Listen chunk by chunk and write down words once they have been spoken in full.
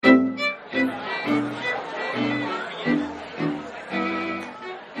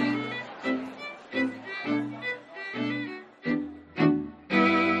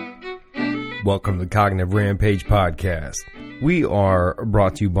welcome to the Cognitive Rampage Podcast. We are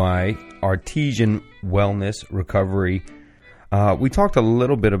brought to you by Artesian Wellness Recovery. We talked a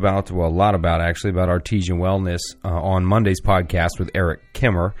lot about Artesian Wellness on Monday's podcast with Eric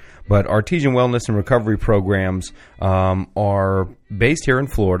Kimmer, but Artesian Wellness and Recovery programs are based here in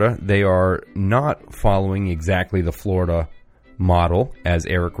Florida. They are not following exactly the Florida model, as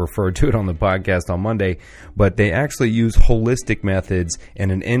Eric referred to it on the podcast on Monday, but they actually use holistic methods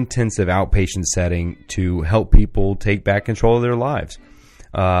in an intensive outpatient setting to help people take back control of their lives.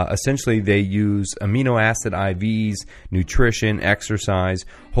 Essentially, they use amino acid IVs, nutrition, exercise,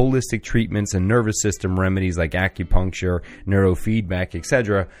 holistic treatments, and nervous system remedies like acupuncture, neurofeedback,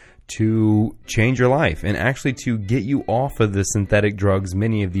 etc., to change your life and actually to get you off of the synthetic drugs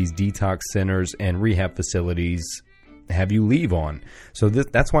many of these detox centers and rehab facilities have you leave on. So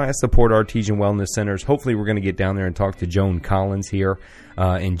that's why I support Artesian Wellness Centers. Hopefully we're going to get down there and talk to Joan Collins here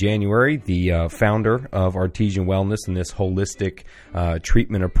in January, the founder of Artesian Wellness and this holistic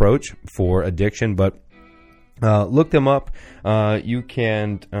treatment approach for addiction. But look them up. You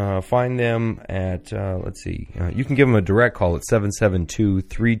can find them at, you can give them a direct call at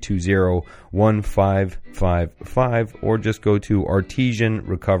 772-320-1555 or just go to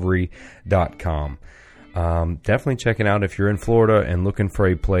artesianrecovery.com. Definitely check it out if you're in Florida and looking for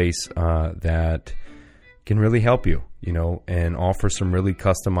a place that can really help you, and offer some really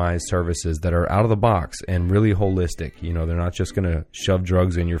customized services that are out of the box and really holistic. They're not just going to shove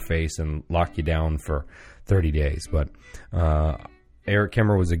drugs in your face and lock you down for 30 days. But Eric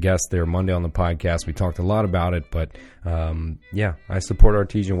Kimmer was a guest there Monday on the podcast. We talked a lot about it, but I support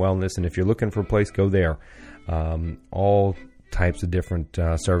Artesian Wellness, and if you're looking for a place, go there. All types of different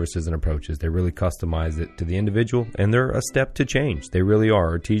services and approaches. They really customize it to the individual, and they're a step to change. They really are.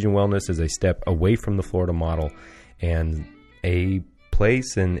 Artesian Wellness is a step away from the Florida model and a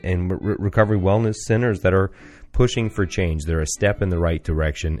place and recovery wellness centers that are pushing for change. They're a step in the right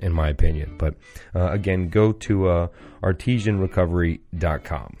direction, in my opinion. But again, go to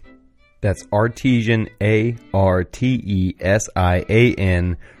artesianrecovery.com. That's Artesian, ARTESIAN,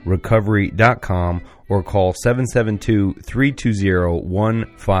 recovery.com, or call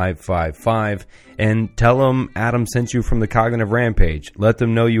 772-320-1555 and tell them Adam sent you from the Cognitive Rampage. Let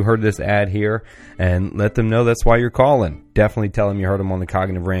them know you heard this ad here and let them know that's why you're calling. Definitely tell them you heard them on the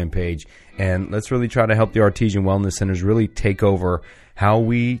Cognitive Rampage. And let's really try to help the Artesian Wellness Centers really take over how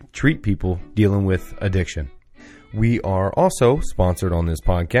we treat people dealing with addiction. We are also sponsored on this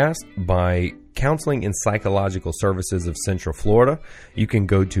podcast by Counseling and Psychological Services of Central Florida. You can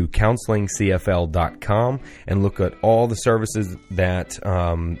go to counselingcfl.com and look at all the services that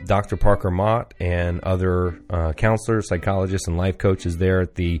Dr. Parker Mott and other counselors, psychologists, and life coaches there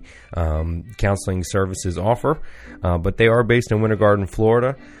at the counseling services offer. But they are based in Winter Garden,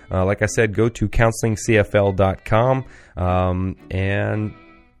 Florida. Like I said, go to counselingcfl.com and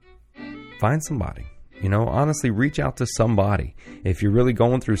find somebody. Honestly, reach out to somebody. If you're really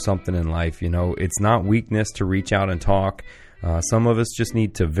going through something in life, it's not weakness to reach out and talk. Some of us just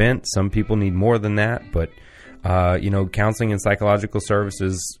need to vent. Some people need more than that. But, counseling and psychological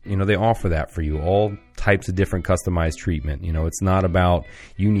services, they offer that for you. All types of different customized treatment. It's not about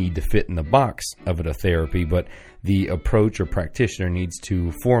you need to fit in the box of a therapy, but the approach or practitioner needs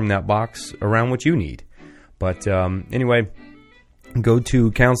to form that box around what you need. But anyway, go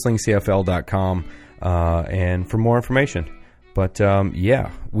to counselingcfl.com. And for more information. But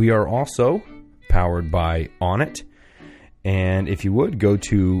we are also powered by Onnit. And if you would, go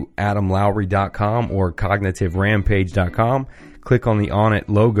to adamlowry.com or cognitiveраmpage.com. Click on the Onnit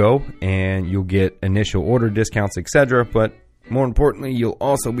logo and you'll get initial order discounts, etc. But more importantly, you'll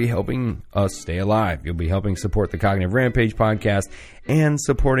also be helping us stay alive. You'll be helping support the Cognitive Rampage podcast and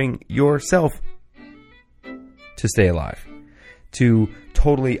supporting yourself to stay alive, to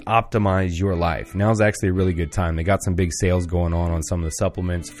totally optimize your life. Now is actually a really good time. They got some big sales going on some of the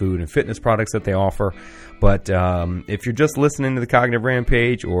supplements, food, and fitness products that they offer. But if you're just listening to the Cognitive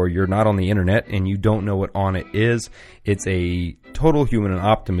Rampage or you're not on the internet and you don't know what Onnit is, it's a total human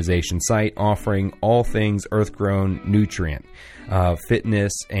optimization site offering all things earth-grown nutrient,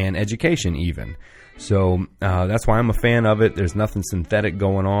 fitness, and education even. So that's why I'm a fan of it. There's nothing synthetic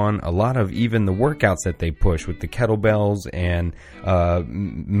going on. A lot of even the workouts that they push with the kettlebells and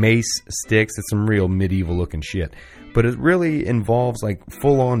mace sticks, it's some real medieval looking shit. But it really involves like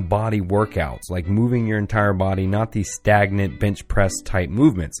full-on body workouts, like moving your entire body, not these stagnant bench press type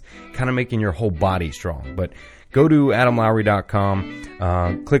movements, kind of making your whole body strong. But go to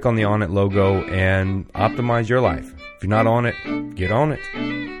adamlowry.com, click on the Onnit logo, and optimize your life. If you're not on it, get on it.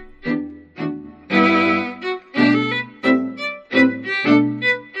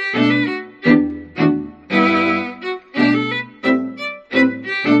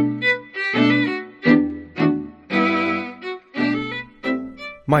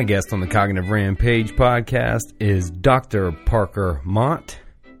 My guest on the Cognitive Rampage podcast is Dr. Parker Mott,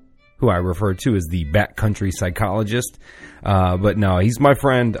 who I refer to as the backcountry psychologist. But no, he's my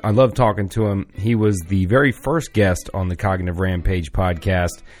friend. I love talking to him. He was the very first guest on the Cognitive Rampage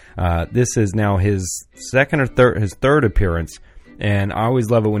podcast. This is now his third appearance. And I always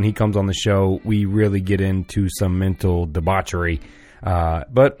love it when he comes on the show. We really get into some mental debauchery.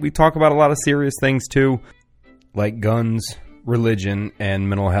 But we talk about a lot of serious things too, like guns, religion, and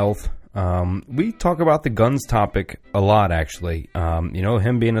mental health. We talk about the guns topic a lot, actually.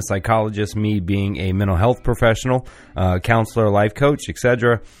 Him being a psychologist, me being a mental health professional, counselor, life coach,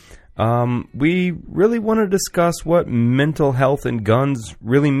 etc. We really want to discuss what mental health and guns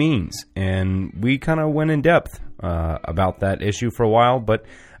really means. And we kind of went in depth about that issue for a while. But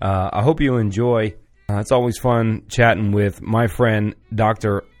I hope you enjoy. It's always fun chatting with my friend,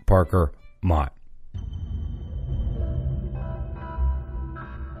 Dr. Parker Mott.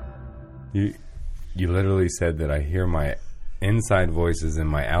 You literally said that I hear my inside voices and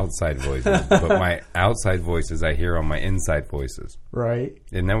my outside voices, but my outside voices I hear on my inside voices. Right.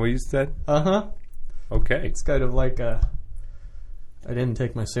 Isn't that what you said? Uh-huh. Okay. It's kind of like I didn't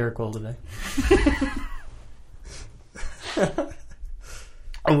take my Seroquel today.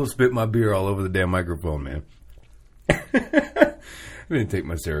 I almost spit my beer all over the damn microphone, man. I didn't take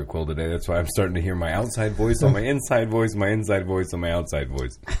my Seroquel today. That's why I'm starting to hear my outside voice on my inside voice, my inside voice on my outside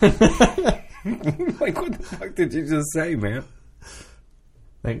voice. Like, what the fuck did you just say, man?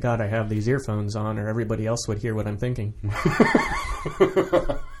 Thank God I have these earphones on, or everybody else would hear what I'm thinking.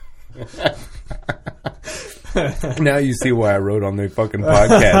 Now you see why I wrote on the fucking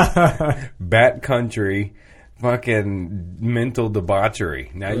podcast. Bat country, fucking mental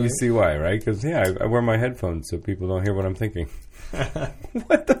debauchery. Now you see why, right? Because, yeah, I wear my headphones so people don't hear what I'm thinking.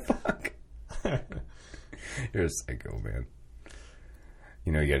 What the fuck? You're a psycho, man.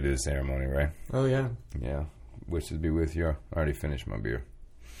 You know you gotta do the ceremony, right? Oh, yeah. Yeah. Wishes be with you. I already finished my beer.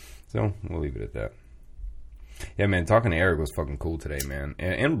 So, we'll leave it at that. Yeah, man, talking to Eric was fucking cool today, man.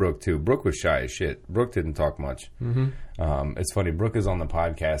 And Brooke, too. Brooke was shy as shit. Brooke didn't talk much. Mm-hmm. It's funny. Brooke is on the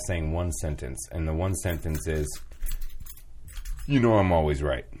podcast saying one sentence, and the one sentence is, "You know I'm always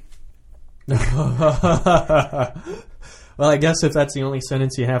right." Well, I guess if that's the only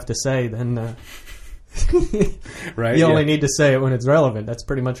sentence you have to say, then right? You only need to say it when it's relevant. That's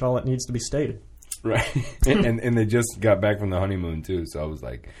pretty much all that needs to be stated. Right. and they just got back from the honeymoon, too, so I was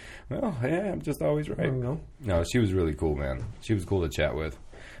like, well, yeah, I'm just always right. No, she was really cool, man. She was cool to chat with.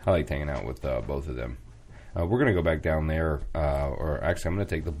 I liked hanging out with both of them. We're going to go back down there, or actually I'm going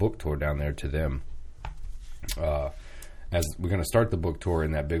to take the book tour down there to them. As we're going to start the book tour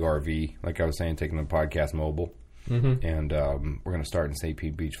in that big RV, like I was saying, taking the podcast mobile. Mm-hmm. And we're going to start in St.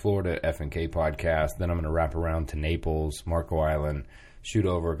 Pete Beach, Florida, F&K podcast. Then I'm going to wrap around to Naples, Marco Island, shoot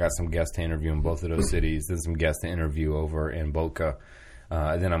over. Got some guests to interview in both of those cities. Then some guests to interview over in Boca.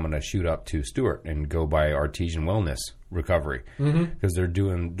 Then I'm going to shoot up to Stewart and go by Artesian Wellness Recovery. Because they're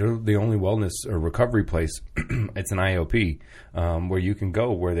the only wellness or recovery place. It's an IOP where you can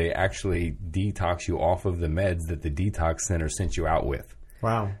go where they actually detox you off of the meds that the detox center sent you out with.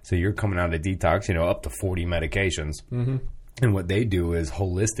 Wow. So you're coming out of detox, up to 40 medications. Mm-hmm. And what they do is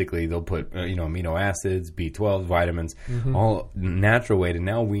holistically, they'll put, amino acids, B12, vitamins, all natural way to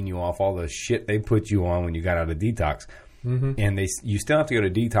now wean you off all the shit they put you on when you got out of detox. Mm-hmm. And you still have to go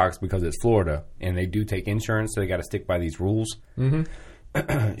to detox because it's Florida, and they do take insurance, so they got to stick by these rules.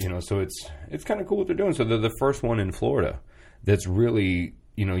 Mm-hmm. So it's kind of cool what they're doing. So they're the first one in Florida that's really,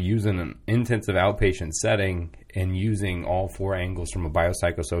 using an intensive outpatient setting and using all four angles from a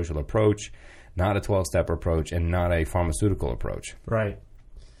biopsychosocial approach, not a 12-step approach, and not a pharmaceutical approach. Right.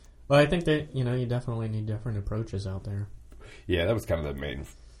 Well, I think that, you definitely need different approaches out there. Yeah, that was kind of the main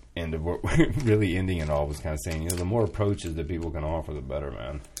end of what really ending it all was kind of saying, the more approaches that people can offer, the better,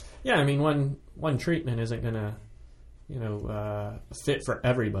 man. Yeah, I mean, one treatment isn't going to, fit for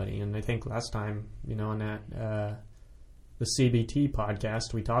everybody. And I think last time, on that the CBT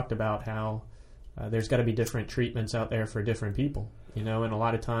podcast, we talked about how there's got to be different treatments out there for different people. And a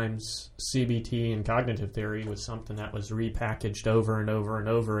lot of times CBT and cognitive theory was something that was repackaged over and over and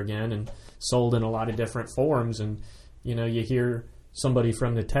over again and sold in a lot of different forms. And, you hear somebody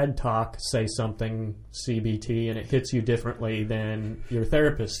from the TED Talk say something CBT and it hits you differently than your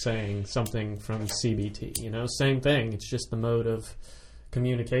therapist saying something from CBT. Same thing. It's just the mode of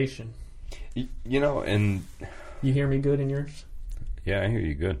communication. And... You hear me good in yours? Yeah, I hear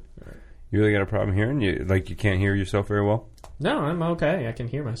you good. Right. You really got a problem hearing? You can't hear yourself very well? No, I'm okay. I can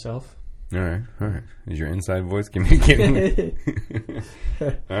hear myself. All right. Is your inside voice communicating? All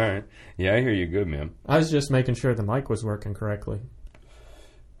right. Yeah, I hear you good, man. I was just making sure the mic was working correctly.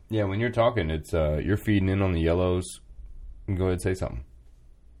 Yeah, when you're talking, it's you're feeding in on the yellows. Go ahead and say something.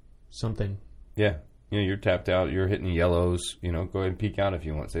 Something. Yeah. You're tapped out. You're hitting the yellows. Go ahead and peek out if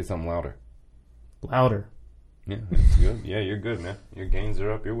you want. Say something louder. Louder. Yeah, that's good. Yeah, you're good, man. Your gains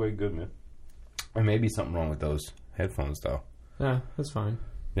are up. You're way good, man. There may be something wrong with those headphones, though. Yeah, that's fine.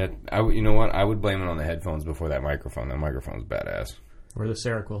 You know what? I would blame it on the headphones before that microphone. That microphone's badass. Or the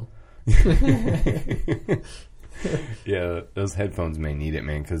Seroquel. Yeah, those headphones may need it,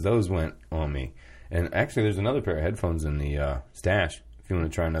 man, because those went on me. And actually, there's another pair of headphones in the stash if you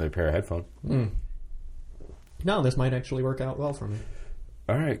want to try another pair of headphones. No, this might actually work out well for me.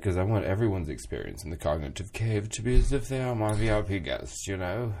 All right, because I want everyone's experience in the cognitive cave to be as if they are my VIP guests,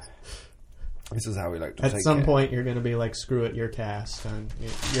 This is how we like to take At some point, you're going to be like, screw it, you're cast, and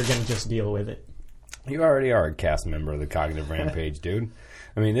you're going to just deal with it. You already are a cast member of the Cognitive Rampage, dude.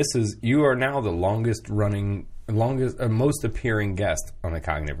 I mean, you are now the most appearing guest on the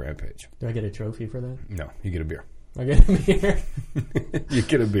Cognitive Rampage. Do I get a trophy for that? No, you get a beer. I get a beer. You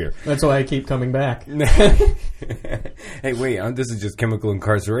get a beer. That's why I keep coming back. Hey, wait, this is just chemical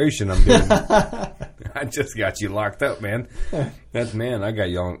incarceration I'm doing. I just got you locked up, man. I got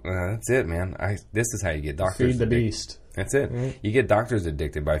you on. That's it, man. This is how you get doctors. Feed the beast. That's it. Right. You get doctors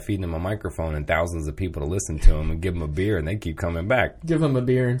addicted by feeding them a microphone and thousands of people to listen to them and give them a beer and they keep coming back. Give them a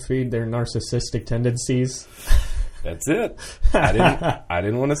beer and feed their narcissistic tendencies. That's it. I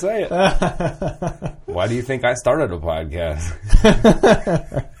didn't want to say it. Why do you think I started a podcast?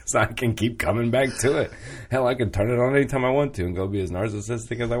 So I can keep coming back to it. Hell, I can turn it on anytime I want to and go be as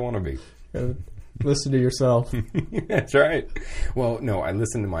narcissistic as I want to be. Listen to yourself. That's right. Well, no, I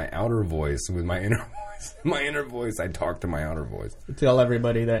listen to my outer voice with my inner voice. My inner voice, I talk to my outer voice. Tell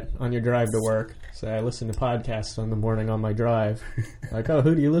everybody that on your drive to work, say, I listen to podcasts on the morning on my drive. Like, oh,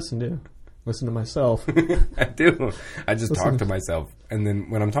 who do you listen to? Listen to myself. I do. I just talk to myself. And then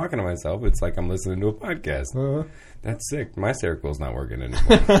when I'm talking to myself, it's like I'm listening to a podcast. That's sick. My Seroquel's not working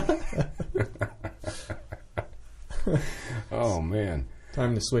anymore. Oh, man.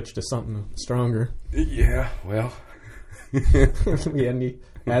 Time to switch to something stronger. Yeah, well. We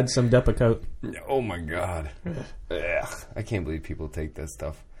add some Depakote. Oh, my God. Ugh, I can't believe people take that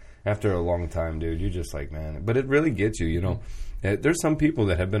stuff. After a long time, dude, you're just like, man. But it really gets you, There's some people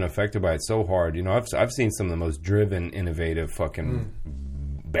that have been affected by it so hard. I've seen some of the most driven, innovative fucking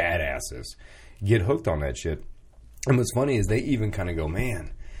badasses get hooked on that shit. And what's funny is they even kind of go,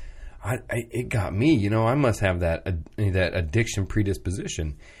 man, it got me. I must have that addiction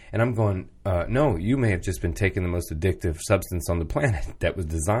predisposition. And I'm going, no, you may have just been taking the most addictive substance on the planet that was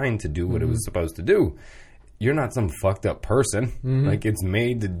designed to do what it was supposed to do. You're not some fucked up person. Like, it's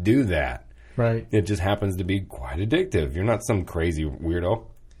made to do that. Right. It just happens to be quite addictive. You're not some crazy weirdo.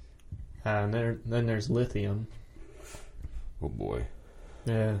 And then there's lithium. Oh, boy.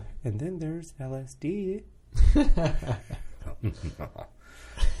 Yeah. And then there's LSD.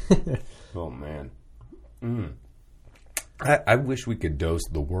 Oh, man. I wish we could dose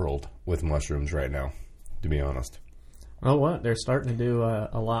the world with mushrooms right now, to be honest. Oh, what? They're starting to do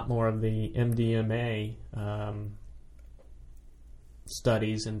a lot more of the MDMA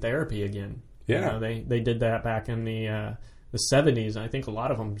studies and therapy again. Yeah. They did that back in the 70s. I think a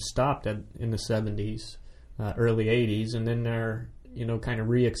lot of them stopped in the 70s, early 80s, and then they're kind of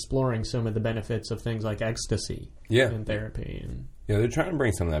re-exploring some of the benefits of things like ecstasy in therapy. And they're trying to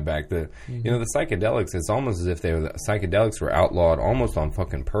bring some of that back. The psychedelics, it's almost as if psychedelics were outlawed almost on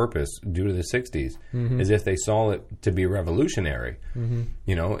fucking purpose due to the 60s, as if they saw it to be revolutionary,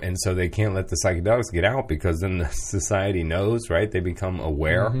 and so they can't let the psychedelics get out because then the society knows, right? They become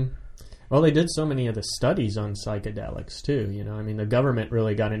aware. Well, they did so many of the studies on psychedelics, too. The government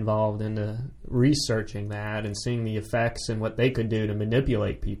really got involved into researching that and seeing the effects and what they could do to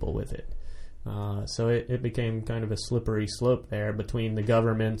manipulate people with it. So it became kind of a slippery slope there between the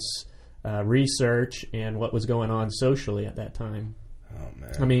government's research and what was going on socially at that time. Oh,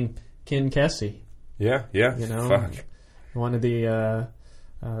 man. Ken Kesey. Yeah. Fuck. One of the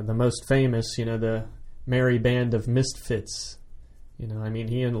most famous, the merry band of misfits. He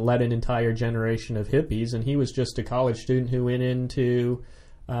led an entire generation of hippies, and he was just a college student who went into,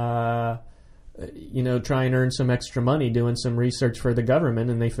 try and earn some extra money doing some research for the government,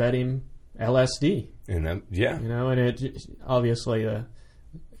 and they fed him LSD. And then, and it obviously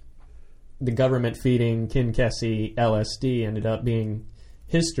the government feeding Ken Kesey LSD ended up being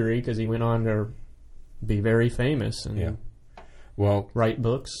history because he went on to be very famous and write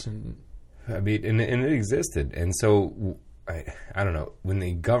books. And and it existed, and so. I don't know. When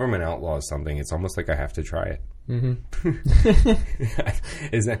the government outlaws something, it's almost like I have to try it. Mm-hmm.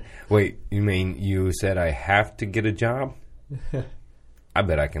 Is that? Wait, you mean you said I have to get a job? I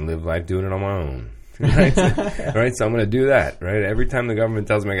bet I can live life doing it on my own. Right? Right? So I'm going to do that, right? Every time the government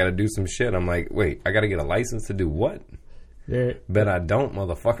tells me I got to do some shit, I'm like, wait, I got to get a license to do what? Yeah. Bet I don't,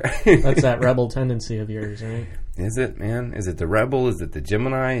 motherfucker. That's that rebel tendency of yours, right? Is it, man? Is it the rebel? Is it the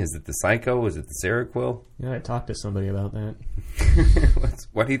Gemini? Is it the psycho? Is it the Seroquel? Yeah, I talked to somebody about that.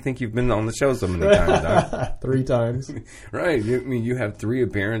 Why do you think you've been on the show so many times, Doc? 3 times. Right. You have 3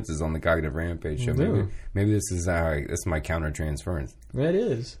 appearances on the Cognitive Rampage show. Maybe this is my counter-transference. It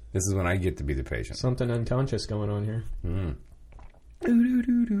is. This is when I get to be the patient. Something unconscious going on here.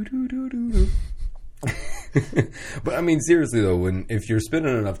 But I mean, seriously though, if you're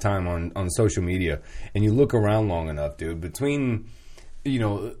spending enough time on social media and you look around long enough, dude, between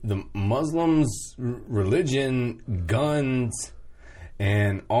the Muslims, religion, guns,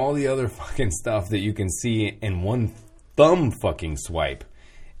 and all the other fucking stuff that you can see in one thumb fucking swipe,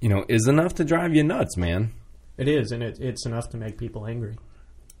 is enough to drive you nuts, man. It is, and it's enough to make people angry.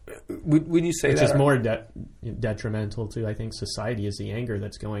 Would you say Which that? is more detrimental to, I think, society is the anger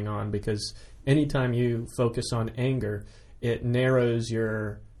that's going on, because anytime you focus on anger, it narrows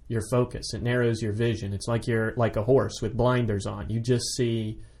your focus. It narrows your vision. It's like you're like a horse with blinders on. You just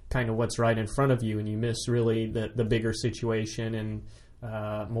see kind of what's right in front of you, and you miss really the bigger situation and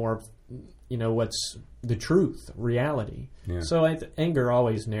more, what's the truth, reality. Yeah. So anger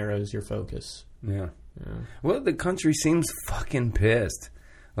always narrows your focus. Yeah. Well, the country seems fucking pissed.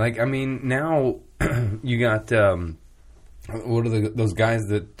 Like, I mean, now you got what are those guys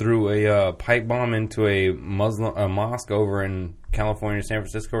that threw a pipe bomb into a mosque over in California, San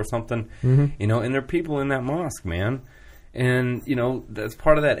Francisco, or something? Mm-hmm. And there are people in that mosque, man, and that's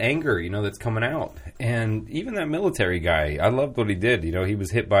part of that anger, that's coming out. And even that military guy, I loved what he did. He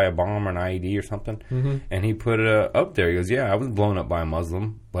was hit by a bomb or an IED or something, mm-hmm. and he put it up there. He goes, "Yeah, I was blown up by a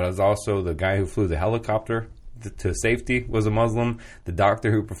Muslim, but I was also the guy who flew the helicopter to safety was a Muslim. The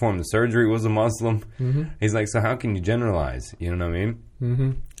doctor who performed the surgery was a Muslim." Mm-hmm. He's like, so how can you generalize? You know what I mean?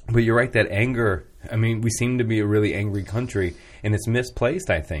 Mm-hmm. But you're right, that anger, I mean, we seem to be a really angry country, and it's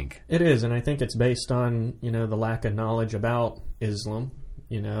misplaced, I think. It is, and I think it's based on, the lack of knowledge about Islam,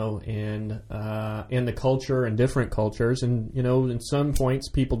 and in the culture and different cultures. And, in some points,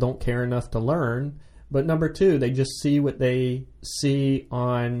 people don't care enough to learn. But number 2, they just see what they see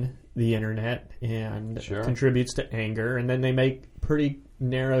on the internet, and sure. contributes to anger, and then they make pretty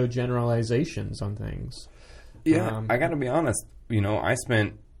narrow generalizations on things. Yeah, I got to be honest. I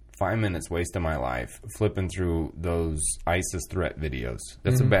spent 5 minutes wasting my life flipping through those ISIS threat videos.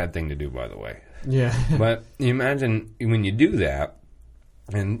 That's mm-hmm. a bad thing to do, by the way. Yeah. But you imagine when you do that,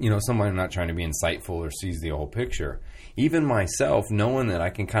 and somebody not trying to be insightful or sees the whole picture. Even myself, knowing that I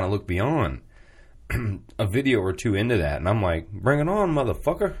can kind of look beyond a video or 2 into that, and I'm like, bring it on,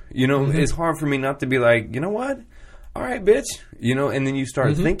 motherfucker. Mm-hmm. It's hard for me not to be like, you know what? All right, bitch. And then you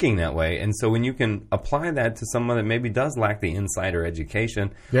start mm-hmm. thinking that way. And so when you can apply that to someone that maybe does lack the insight or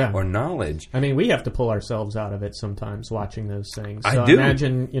education or knowledge. I mean, we have to pull ourselves out of it sometimes watching those things. So I do.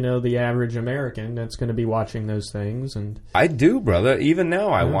 Imagine, the average American that's going to be watching those things. And I do, brother. Even now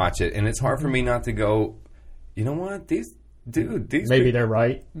I watch it, and it's hard mm-hmm. for me not to go, you know what? These maybe they're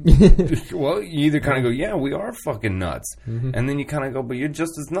right. Well, you either kind of go, yeah, we are fucking nuts, mm-hmm. and then you kind of go, but you're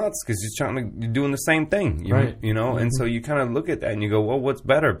just as nuts because you're doing the same thing, right? Mm-hmm. And so you kind of look at that and you go, well, what's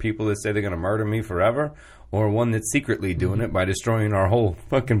better? People that say they're going to murder me forever, or one that's secretly doing mm-hmm. it by destroying our whole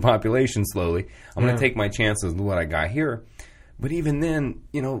fucking population slowly? I'm going to take my chances with what I got here. But even then,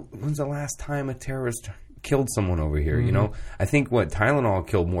 when's the last time a terrorist killed someone over here? Mm-hmm. I think Tylenol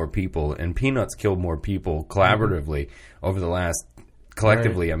killed more people and peanuts killed more people collaboratively mm-hmm. over the last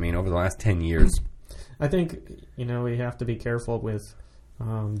collectively. Right. I mean, over the last 10 years. I think we have to be careful with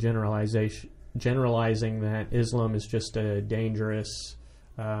generalizing that Islam is just a dangerous,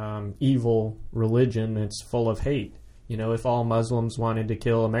 evil religion that's full of hate. If all Muslims wanted to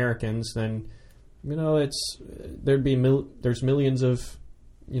kill Americans, then there's millions of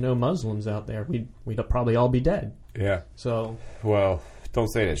Muslims out there. We'd probably all be dead. Yeah. So. Well, don't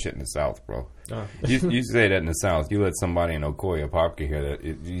say that shit in the South, bro. You say that in the South. You let somebody in Ocoee, Popka hear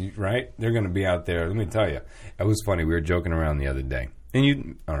that, right? They're going to be out there. Let me tell you. It was funny. We were joking around the other day.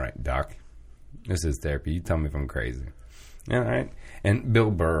 And all right, Doc, this is therapy. You tell me if I'm crazy. All right. And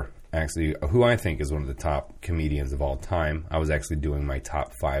Bill Burr, actually, who I think is one of the top comedians of all time. I was actually doing my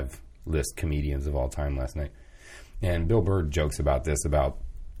top 5 list comedians of all time last night. And Bill Burr jokes about this, about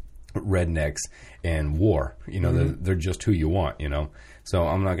rednecks and war. Mm-hmm. They're just who you want, So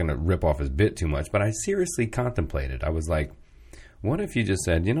I'm not going to rip off his bit too much, but I seriously contemplated. I was like, What if you just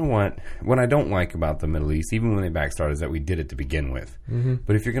said, you know what I don't like about the Middle East, even when they backstarted, is that we did it to begin with. Mm-hmm.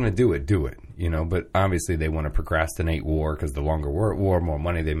 But if you're going to do it, you know. But obviously they want to procrastinate war because the longer we're at war, more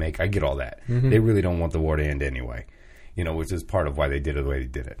money they make. I get all that. Mm-hmm. They really don't want the war to end anyway, you know, which is part of why they did it the way they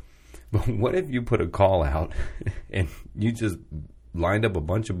did it. But what if you put a call out and you just lined up a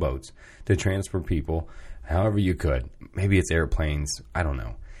bunch of boats to transfer people however you could? Maybe it's airplanes, I don't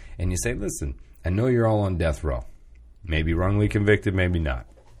know. And you say, listen, I know you're all on death row. Maybe wrongly convicted, maybe not.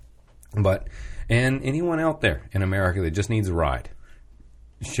 And anyone out there in America that just needs a ride,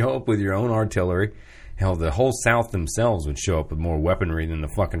 show up with your own artillery. Hell, the whole South themselves would show up with more weaponry than the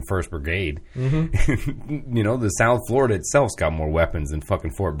fucking 1st Brigade. Mm-hmm. You know, the South Florida itself's got more weapons than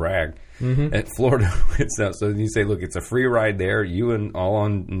fucking Fort Bragg. Mm-hmm. At Florida itself. So you say, look, it's a free ride there. You and all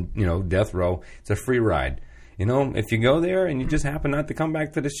on, you know, death row. It's a free ride. You know, if you go there and you just happen not to come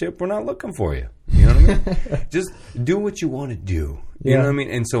back to the ship, we're not looking for you. You know what I mean? Just do what you want to do. You know what I mean?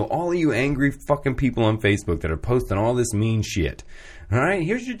 And so all of you angry fucking people on Facebook that are posting all this mean shit, all right,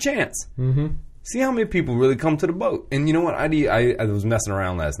 here's your chance. Mm-hmm. See how many people really come to the boat. And you know what? I was messing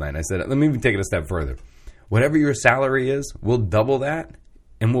around last night. And I said, let me even take it a step further. Whatever your salary is, we'll double that.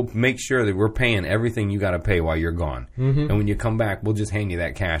 And we'll make sure that we're paying everything you got to pay while you're gone. Mm-hmm. And when you come back, we'll just hand you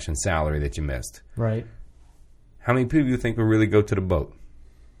that cash and salary that you missed. Right. How many people do you think will really go to the boat?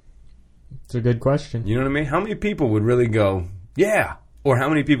 It's a good question. You know what I mean? How many people would really go, yeah? Or how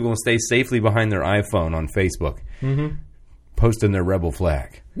many people will stay safely behind their iPhone on Facebook, posting their rebel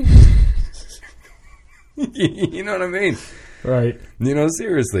flag? You know what I mean? Right. You know,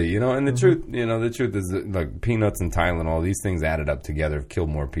 seriously. You know, and the truth is that, like, peanuts and Tylenol, these things added up together have killed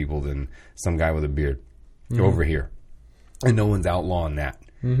more people than some guy with a beard over here. And no one's outlawing that.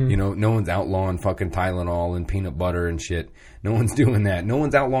 Mm-hmm. You know, no one's outlawing fucking Tylenol and peanut butter and shit. No one's doing that. No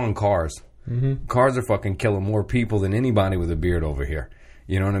one's outlawing cars. Mm-hmm. Cars are fucking killing more people than anybody with a beard over here.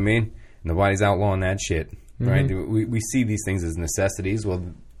 You know what I mean? Nobody's outlawing that shit, right? We see these things as necessities. Well,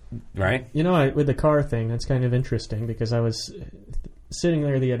 right? You know, with the car thing, that's kind of interesting because I was sitting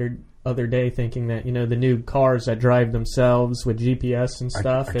there the other day thinking that, you know, the new cars that drive themselves with GPS and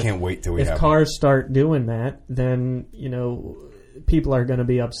stuff. I can't wait till we have If cars start doing that, then, you know, people are going to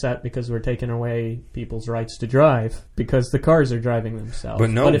be upset because we're taking away people's rights to drive because the cars are driving themselves.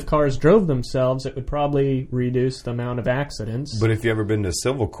 But if cars drove themselves, it would probably reduce the amount of accidents. But if you've ever been to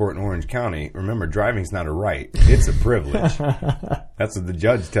civil court in Orange County, remember, driving's not a right. It's a privilege. That's what the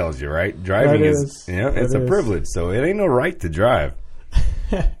judge tells you, right? Driving is it's a privilege. So it ain't no right to drive.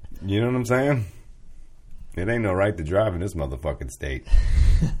 You know what I'm saying? It ain't no right to drive in this motherfucking state.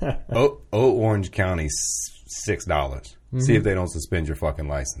 Orange County, $6. Mm-hmm. See if they don't suspend your fucking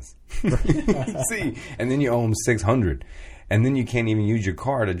license. See, and then you owe them $600, and then you can't even use your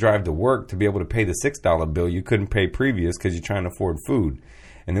car to drive to work to be able to pay the $6 bill you couldn't pay previous because you're trying to afford food.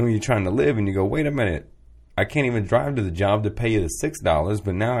 And then when you're trying to live, and you go, wait a minute, I can't even drive to the job to pay you the $6,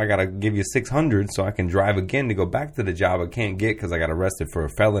 but now I got to give you $600 so I can drive again to go back to the job I can't get because I got arrested for a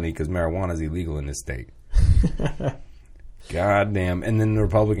felony because marijuana is illegal in this state. God damn. And then the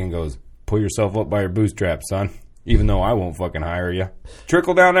Republican goes, pull yourself up by your bootstraps, son. Even though I won't fucking hire you.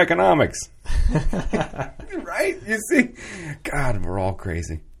 Trickle down economics. Right? You see? God, we're all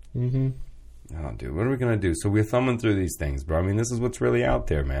crazy. Mm-hmm. Oh, dude, what are we going to do? So we're thumbing through these things, bro. I mean, this is what's really out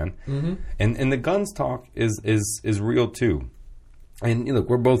there, man. Mm-hmm. And the guns talk is real, too. And look,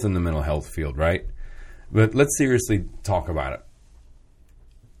 we're both in the mental health field, right? But let's seriously talk about it.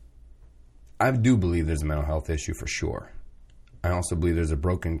 I do believe there's a mental health issue for sure. I also believe there's a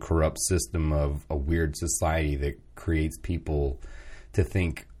broken, corrupt system of a weird society that creates people to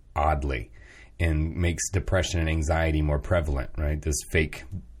think oddly and makes depression and anxiety more prevalent, right? This fake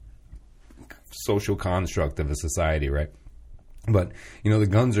social construct of a society, right? But, you know, the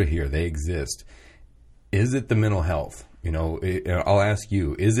guns are here. They exist. Is it the mental health? You know, I'll ask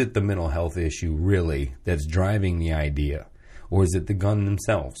you, is it the mental health issue really that's driving the idea? Or is it the gun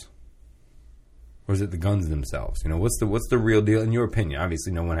themselves? Or is it the guns themselves? You know, what's the real deal in your opinion?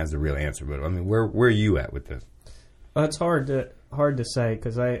 Obviously, no one has a real answer, but I mean, where are you at with this? Well, it's hard to say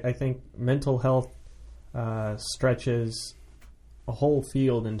because I think mental health stretches a whole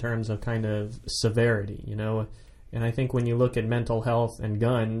field in terms of kind of severity, you know. And I think when you look at mental health and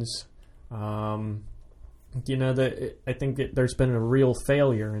guns, you know, I think there's been a real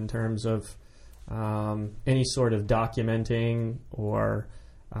failure in terms of any sort of documenting or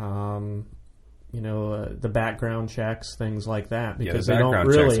you know, the background checks, things like that, because they don't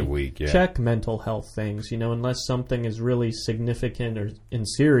really check mental health things, you know, unless something is really significant or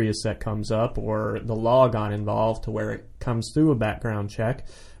serious that comes up or the law got involved to where it comes through a background check.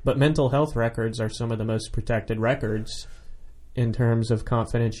 But mental health records are some of the most protected records in terms of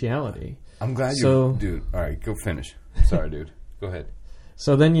confidentiality. I'm glad dude. All right, go finish. Sorry, dude. Go ahead.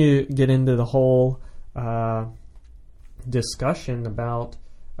 So then you get into the whole discussion about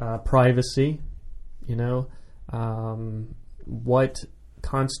privacy, what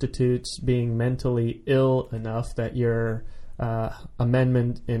constitutes being mentally ill enough that your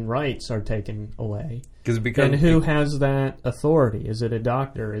amendment in rights are taken away. And who has that authority? Is it a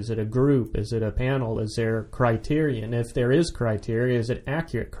doctor? Is it a group? Is it a panel? Is there criteria? And if there is criteria, is it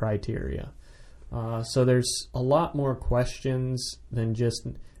accurate criteria? So there's a lot more questions than just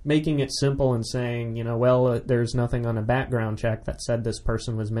making it simple and saying, there's nothing on a background check that said this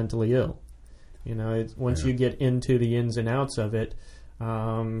person was mentally ill. Once you get into the ins and outs of it.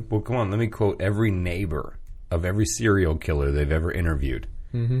 Well, come on, let me quote every neighbor of every serial killer they've ever interviewed.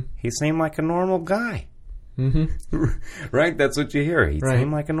 Mm-hmm. He seemed like a normal guy. Mm-hmm. Right? That's what you hear. He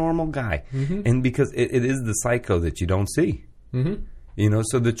seemed like a normal guy. Mm-hmm. And because it is the psycho that you don't see. Mm-hmm.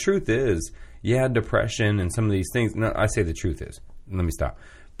 So the truth is, depression and some of these things. No, I say the truth is. Let me stop.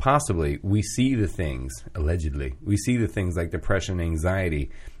 Possibly, we see the things, allegedly, we see the things like depression and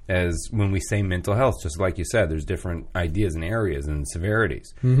anxiety as when we say mental health, just like you said, there's different ideas and areas and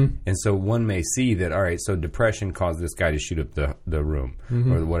severities. Mm-hmm. And so one may see that, all right, so depression caused this guy to shoot up the room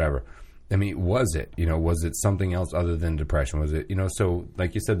or whatever. I mean, was it? Was it something else other than depression? Was it, so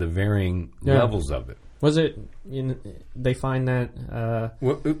like you said, the varying levels of it. Was it, they find that...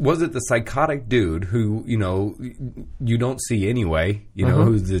 was it the psychotic dude who, you don't see anyway,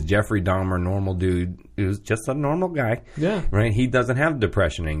 who's the Jeffrey Dahmer normal dude, who's just a normal guy. Yeah. Right? He doesn't have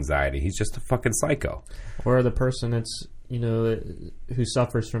depression, anxiety. He's just a fucking psycho. Or the person that's, who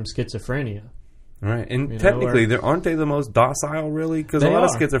suffers from schizophrenia. Right. And technically, aren't they the most docile, really? Because a lot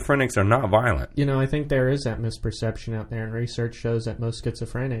of schizophrenics are not violent. I think there is that misperception out there, and research shows that most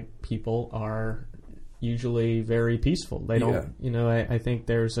schizophrenic people are... usually very peaceful. They don't, I think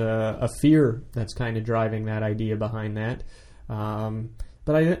there's a fear that's kind of driving that idea behind that.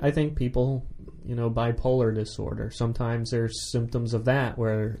 But I think people, bipolar disorder, sometimes there's symptoms of that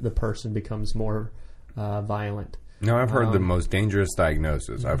where the person becomes more violent. No, I've heard the most dangerous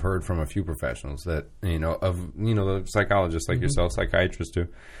diagnosis. I've heard from a few professionals that, the psychologists like yourself, psychiatrists too.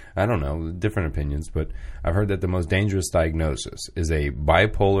 I don't know, different opinions, but I've heard that the most dangerous diagnosis is a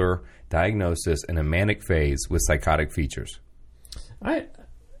bipolar diagnosis in a manic phase with psychotic features.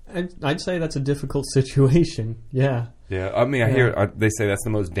 I'd say that's a difficult situation. Yeah. Yeah. I mean, I hear they say that's the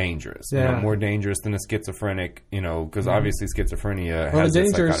most dangerous. Yeah. More dangerous than a schizophrenic. Because obviously schizophrenia has the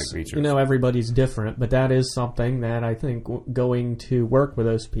psychotic features. Everybody's different, but that is something that I think going to work with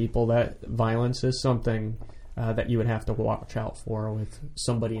those people, that violence is something that you would have to watch out for with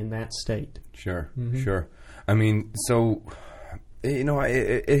somebody in that state. Sure. Sure. I mean, so.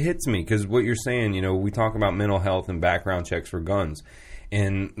 It hits me because what you're saying, we talk about mental health and background checks for guns.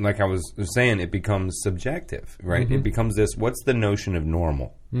 And like I was saying, it becomes subjective, right? Mm-hmm. It becomes this, what's the notion of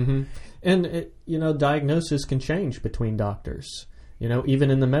normal? Mm-hmm. And, diagnosis can change between doctors. Even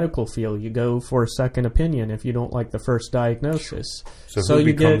in the medical field, you go for a second opinion if you don't like the first diagnosis. So who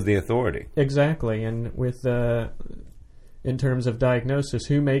becomes the authority? Exactly. And with in terms of diagnosis,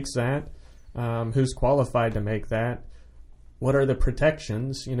 who makes that? Who's qualified to make that? What are the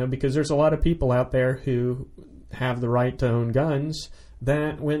protections? Because there's a lot of people out there who have the right to own guns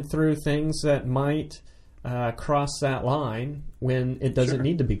that went through things that might cross that line when it doesn't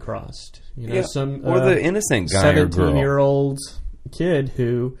need to be crossed. Or the innocent guy or girl. 17-year-old kid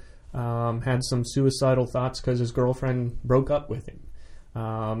who had some suicidal thoughts because his girlfriend broke up with him.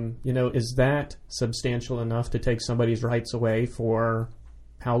 Is that substantial enough to take somebody's rights away for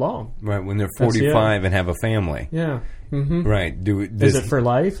how long? Right, when they're 45 and have a family. Yeah. Mm-hmm. Right. Is it for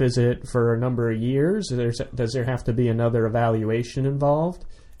life? Is it for a number of years? Does there have to be another evaluation involved?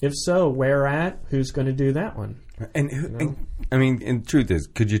 If so, where at? Who's going to do that one? And the truth is,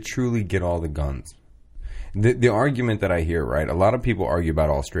 could you truly get all the guns? The argument that I hear, right, a lot of people argue about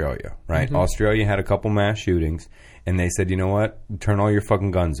Australia, right? Mm-hmm. Australia had a couple mass shootings, and they said, you know what, turn all your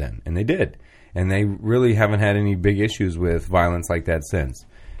fucking guns in. And they did. And they really haven't had any big issues with violence like that since.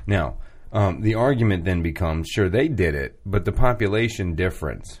 Now, the argument then becomes, sure, they did it, but the population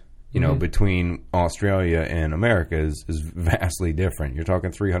difference, between Australia and America is vastly different. You're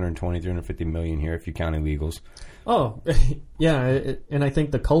talking 350 million here if you count illegals. Oh, yeah, and I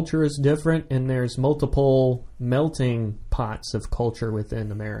think the culture is different, and there's multiple melting pots of culture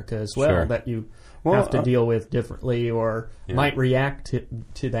within America as well that you have to deal with differently or might react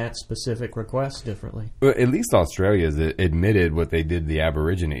to that specific request differently. Well, at least Australia has admitted what they did to the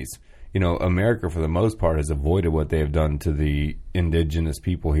Aborigines. America, for the most part, has avoided what they have done to the indigenous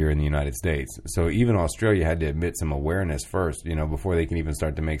people here in the United States. So even Australia had to admit some awareness first, before they can even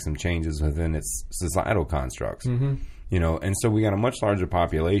start to make some changes within its societal constructs. Mm-hmm. And so we got a much larger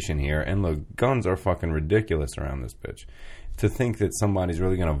population here. And look, guns are fucking ridiculous around this bitch. To think that somebody's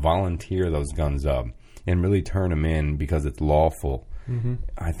really going to volunteer those guns up and really turn them in because it's lawful, mm-hmm.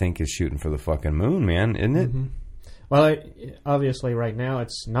 I think is shooting for the fucking moon, man, isn't it? Mm-hmm. Well, obviously right now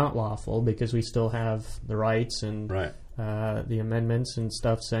it's not lawful because we still have the rights and the amendments and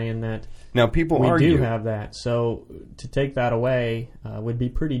stuff saying that now people we argue. do have that. So to take that away would be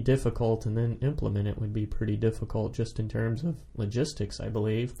pretty difficult, and then implement it would be pretty difficult just in terms of logistics, I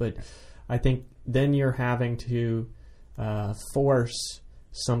believe. But I think then you're having to force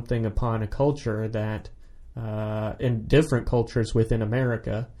something upon a culture that in different cultures within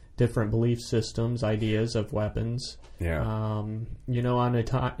America, different belief systems, ideas of weapons, on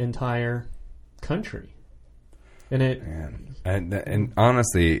an entire country. And and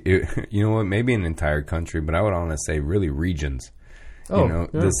honestly, maybe an entire country, but I would honestly say really regions.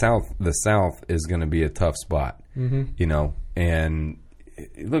 The South is going to be a tough spot, mm-hmm. And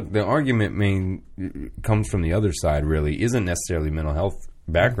look, the argument comes from the other side, really, isn't necessarily mental health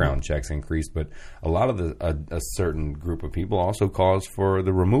background checks increased, but a lot of a certain group of people also calls for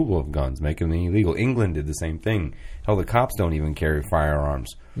the removal of guns, making them illegal. England did the same thing. Hell, the cops don't even carry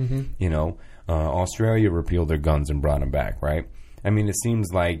firearms. Mm-hmm. Australia repealed their guns and brought them back, right? I mean, it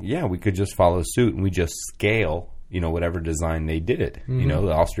seems like, we could just follow suit and we just scale, whatever design they did it. Mm-hmm.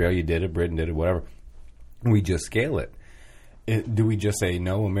 Australia did it, Britain did it, whatever. We just scale it. Do we just say,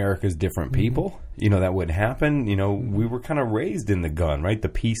 no, America's different people? Mm-hmm. That wouldn't happen. We were kind of raised in the gun, right? The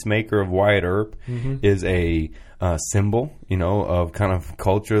peacemaker of Wyatt Earp mm-hmm. is a symbol, of kind of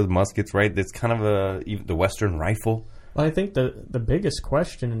culture, the muskets, right? That's kind of even the Western rifle. Well, I think the biggest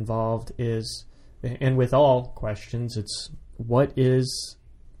question involved is, and with all questions, it's what is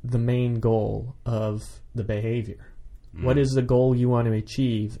the main goal of the behavior? Mm. What is the goal you want to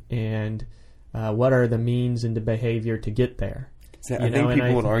achieve? And what are the means into behavior to get there? See, I think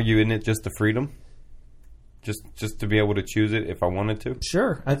people would argue, isn't it just the freedom? Just to be able to choose it if I wanted to?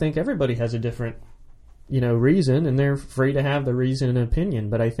 Sure. I think everybody has a different, reason, and they're free to have the reason and opinion.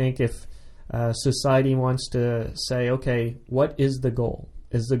 But I think if society wants to say, okay, what is the goal?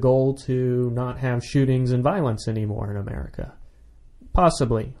 Is the goal to not have shootings and violence anymore in America?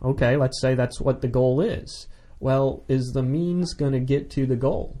 Possibly. Okay, let's say that's what the goal is. Well, is the means going to get to the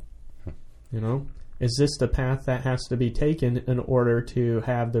goal? Is this the path that has to be taken in order to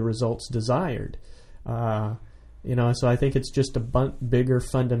have the results desired? So I think it's just a bigger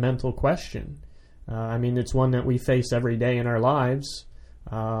fundamental question. It's one that we face every day in our lives.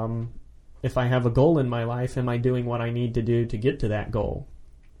 If I have a goal in my life, am I doing what I need to do to get to that goal?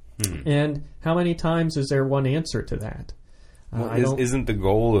 And how many times is there one answer to that? Isn't the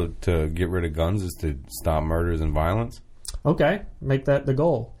goal to get rid of guns is to stop murders and violence? Okay, make that the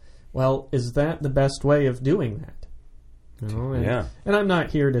goal. Well, is that the best way of doing that? And I'm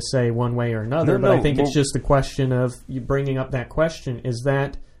not here to say one way or another, but I think it's just a question of you bringing up that question. Is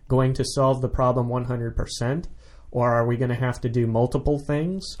that going to solve the problem 100%? Or are we going to have to do multiple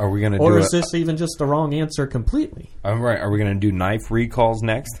things? Are we going to or is this even just the wrong answer completely? All right. Are we going to do knife recalls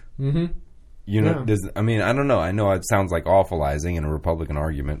next? Mm-hmm. I don't know. I know it sounds like awfulizing in a Republican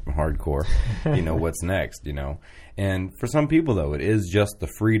argument, hardcore. What's next? And for some people, though, it is just the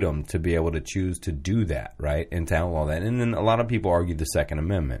freedom to be able to choose to do that, right, and to outlaw that. And then a lot of people argue the Second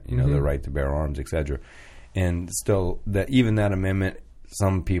Amendment, mm-hmm. the right to bear arms, etc. And still, even that amendment,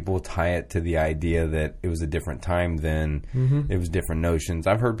 some people tie it to the idea that it was a different time then, mm-hmm. it was different notions.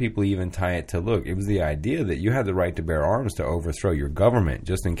 I've heard people even tie it to, look, it was the idea that you had the right to bear arms to overthrow your government,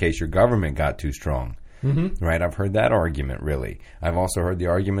 just in case your government got too strong. Mm-hmm. Right? I've heard that argument, really. I've also heard the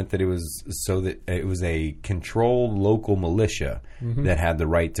argument that it was so that it was a controlled local militia mm-hmm. that had the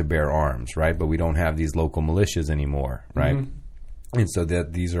right to bear arms, right? But we don't have these local militias anymore, right? Mm-hmm. And so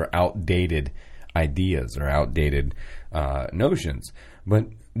that these are outdated ideas or outdated notions. But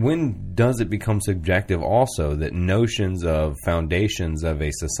when does it become subjective also that notions of foundations of a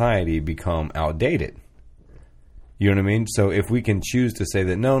society become outdated? You know what I mean? So if we can choose to say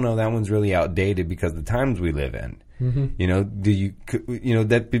that, no, that one's really outdated because the times we live in, mm-hmm.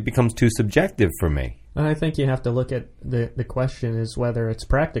 That becomes too subjective for me. I think you have to look at the question is whether it's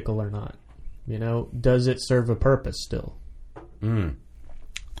practical or not. Does it serve a purpose still?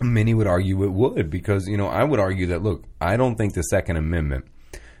 Many would argue it would because, I would argue that, look, I don't think the Second Amendment,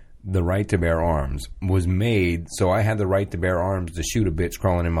 the right to bear arms, was made so I had the right to bear arms to shoot a bitch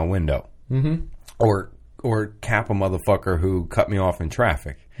crawling in my window. Mm-hmm. Or cap a motherfucker who cut me off in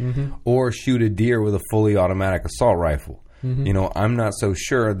traffic, or shoot a deer with a fully automatic assault rifle. You know, I'm not so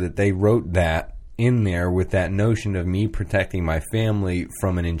sure that they wrote that in there with that notion of me protecting my family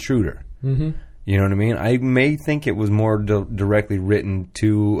from an intruder. You know what I mean? I may think it was more directly written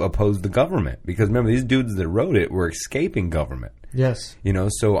to oppose the government, because remember, these dudes that wrote it were escaping government. Yes. You know,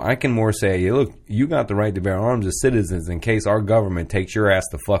 so I can more say, hey, look, you got the right to bear arms as citizens in case our government takes your ass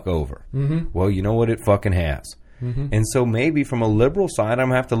the fuck over. Well, you know what? It fucking has. And so maybe from a liberal side, I'm going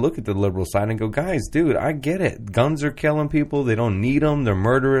to have to look at the liberal side and go, guys, dude, I get it. Guns are killing people. They don't need them. They're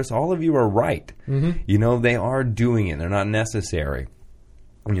murderous. All of you are right. You know, they are doing it. They're not necessary,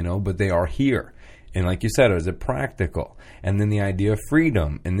 you know, but they are here. And like you said, is it practical? And then the idea of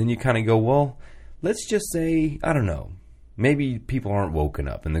freedom. And then you kind of go, well, let's just say, I don't know, maybe people aren't woken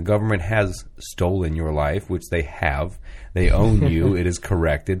up and the government has stolen your life, which they have. They own you. It is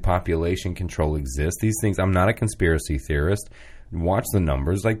corrected. Population control exists. These things, I'm not a conspiracy theorist. Watch the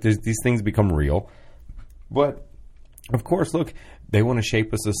numbers. Like, these things become real. But, of course, look, they want to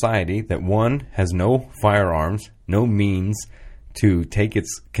shape a society that, one, has no firearms, no means to take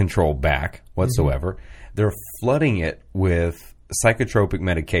its control back whatsoever. They're flooding it with psychotropic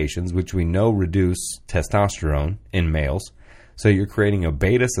medications, which we know reduce testosterone in males. So you're creating a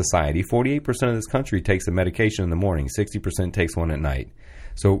beta society. 48% of this country takes a medication in the morning. 60% takes one at night.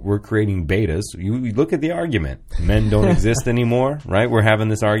 So we're creating betas. You look at the argument. Men don't exist anymore, right? We're having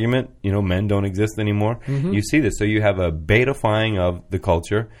this argument. You know, men don't exist anymore. You see this. So you have a betafying of the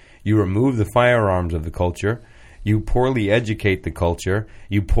culture. You remove the firearms of the culture. You poorly educate the culture.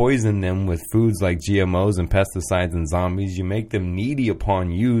 You poison them with foods like GMOs and pesticides and zombies. You make them needy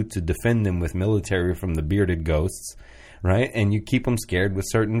upon you to defend them with military from the bearded ghosts, right? And you keep them scared with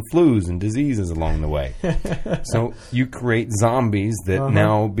certain flus and diseases along the way. So you create zombies that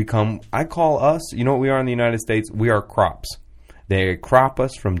now become, I call us, you know what we are in the United States? We are crops. They crop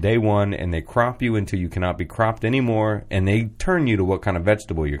us from day one, and they crop you until you cannot be cropped anymore, and they turn you to what kind of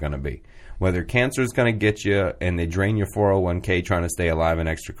vegetable you're going to be. Whether cancer is going to get you and they drain your 401k trying to stay alive an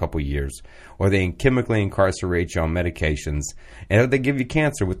extra couple years, or they chemically incarcerate you on medications, and they give you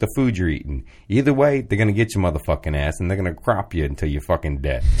cancer with the food you're eating. Either way, they're going to get your motherfucking ass, and they're going to crop you until you're fucking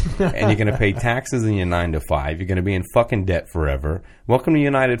dead. And you're going to pay taxes in your 9 to 5. You're going to be in fucking debt forever. Welcome to the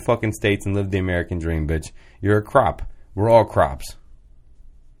United fucking States and live the American dream, bitch. You're a crop. We're all crops.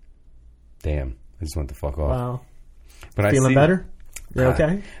 Damn. I just went the fuck off. Wow. But feeling better? You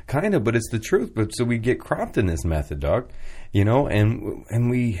okay? Kind of, but it's the truth. But so we get cropped in this method, dog. You know, and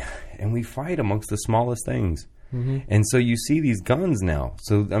we fight amongst the smallest things. And so you see these guns now.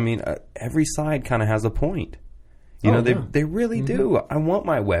 So I mean, every side kind of has a point. You know, they really do. I want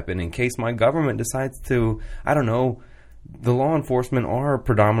my weapon in case my government decides to. I don't know. The law enforcement are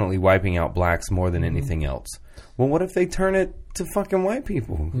predominantly wiping out blacks more than anything else. Well, what if they turn it to fucking white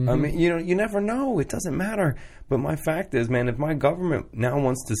people? I mean, you know, you never know. It doesn't matter. But my fact is, man, if my government now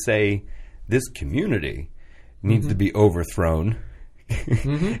wants to say this community needs to be overthrown,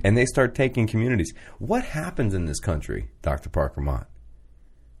 and they start taking communities, what happens in this country, Dr. Parker Mott,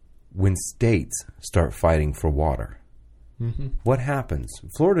 when states start fighting for water? What happens?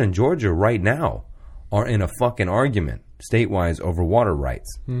 Florida and Georgia right now are in a fucking argument state-wise over water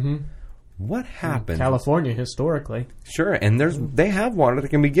rights. What happens? California, historically. Sure, and they have water that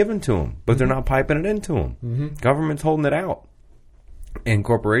can be given to them, but they're not piping it into them. Government's holding it out, and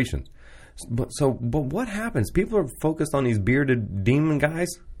corporations. But what happens? People are focused on these bearded demon guys.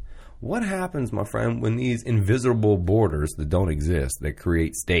 What happens, my friend, when these invisible borders that don't exist, that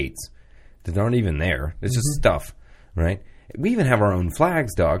create states, that aren't even there? It's just stuff, right? We even have our own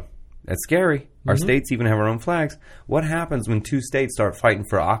flags, dog. That's scary. Our states even have our own flags. What happens when two states start fighting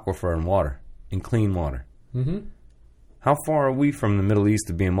for aquifer and water, and clean water? How far are we from the Middle East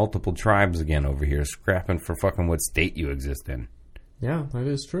to being multiple tribes again over here, scrapping for fucking what state you exist in? Yeah, that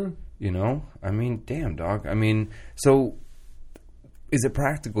is true. You know? I mean, damn, dog. I mean, so is it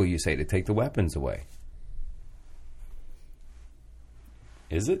practical, you say, to take the weapons away?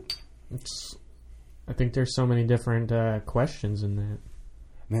 Is it? I think there's so many different questions in that.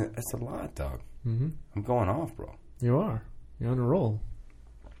 Man, that's a lot, dog. I'm going off, bro. You are. You're on a roll.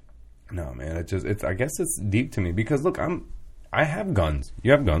 No, man. I guess it's deep to me because look, I have guns.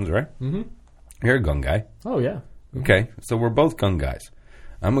 You have guns, right? You're a gun guy. Oh yeah. Okay, so we're both gun guys.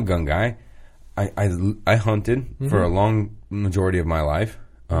 I'm a gun guy. I hunted for a long majority of my life.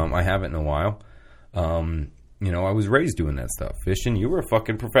 I haven't in a while. You know, I was raised doing that stuff. Fishing. You were a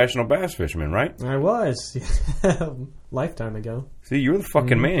fucking professional bass fisherman, right? I was. lifetime ago. See, you're the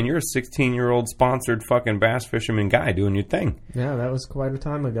fucking man. You're a 16-year-old sponsored fucking bass fisherman guy doing your thing. Yeah, that was quite a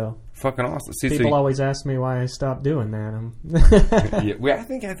time ago. Fucking awesome. See, People always ask me why I stopped doing that. Yeah, I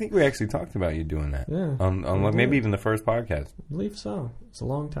think we actually talked about you doing that. Yeah. On maybe even the first podcast. I believe so. It's a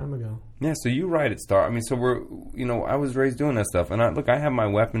long time ago. Yeah, so you write at Star. I mean, so I was raised doing that stuff. And I have my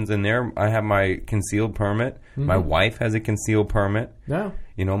weapons in there. I have my concealed permit. Mm-hmm. My wife has a concealed permit. Yeah.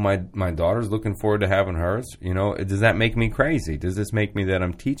 My daughter's looking forward to having hers. Does that make me crazy? Does this make me that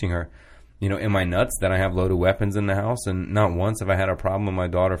I'm teaching her? Am I nuts that I have loaded weapons in the house? And not once have I had a problem with my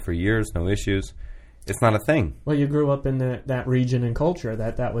daughter for years, no issues. It's not a thing. Well, you grew up in that region and culture,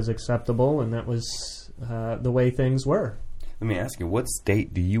 that was acceptable, and that was the way things were. Let me ask you, what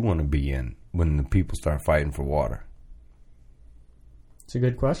state do you want to be in when the people start fighting for water? It's a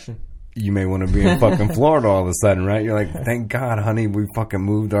good question. You may want to be in fucking Florida all of a sudden, right? You're like, thank God, honey, we fucking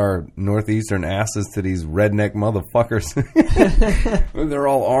moved our northeastern asses to these redneck motherfuckers. They're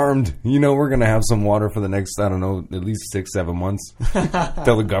all armed. We're going to have some water for the next, I don't know, at least 6-7 months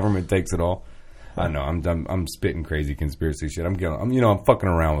till the government takes it all. I know, I'm spitting crazy conspiracy shit. I'm fucking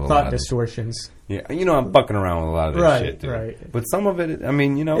around with a lot of distortions. Yeah, I'm fucking around with a lot of this shit, dude. Right. But some of it, I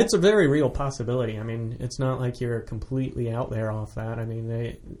mean, it's a very real possibility. I mean, it's not like you're completely out there off that. I mean,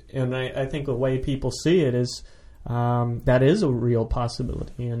 I think the way people see it is that is a real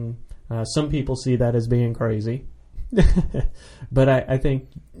possibility, and some people see that as being crazy. But I think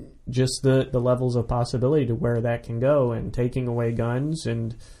just the levels of possibility to where that can go, and taking away guns,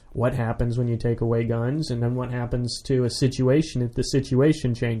 and what happens when you take away guns, and then what happens to a situation if the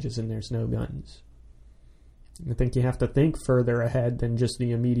situation changes and there's no guns. I think you have to think further ahead than just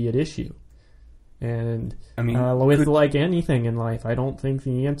the immediate issue. And like anything in life, I don't think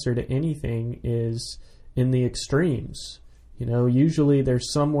the answer to anything is in the extremes. Usually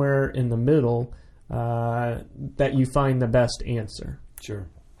there's somewhere in the middle that you find the best answer. Sure.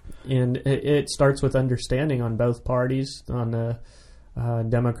 And it starts with understanding on both parties, on the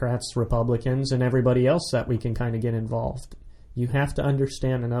Democrats, Republicans, and everybody else that we can kind of get involved. You have to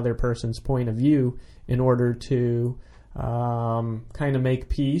understand another person's point of view in order to kind of make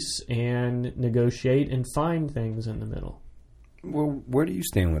peace and negotiate and find things in the middle. Well, where do you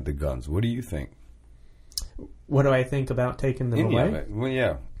stand with the guns? What do you think? What do I think about taking them away? Well,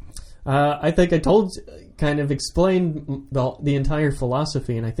 yeah. I think I explained the entire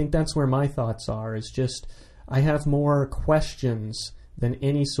philosophy, and I think that's where my thoughts are, is just I have more questions than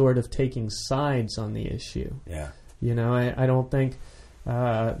any sort of taking sides on the issue. Yeah. I don't think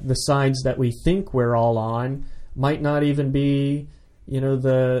the sides that we think we're all on might not even be,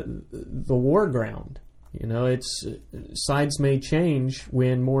 the war ground. It's sides may change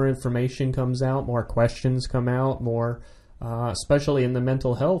when more information comes out, more questions come out, more, especially in the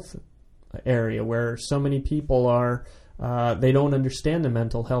mental health area where so many people are, they don't understand the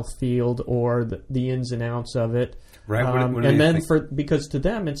mental health field or the ins and outs of it. Right. Because to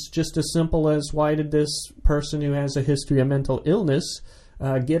them it's just as simple as, why did this person who has a history of mental illness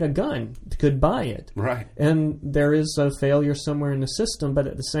get a gun? Could buy it. Right. And there is a failure somewhere in the system, but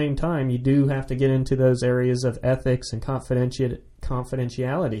at the same time you do have to get into those areas of ethics and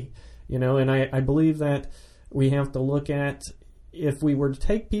confidentiality. And I believe that we have to look at, if we were to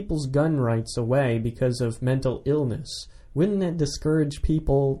take people's gun rights away because of mental illness, wouldn't that discourage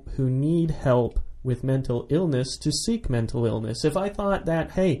people who need help with mental illness to seek mental illness? If I thought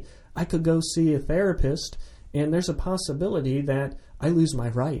that, hey, I could go see a therapist and there's a possibility that I lose my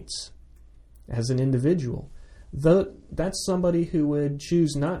rights as an individual, that's somebody who would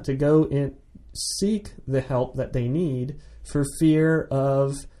choose not to go and seek the help that they need for fear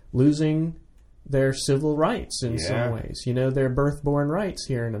of losing their civil rights in some ways, their birth-born rights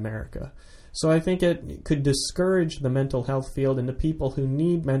here in America. So I think it could discourage the mental health field and the people who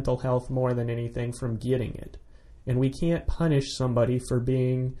need mental health more than anything from getting it. And we can't punish somebody for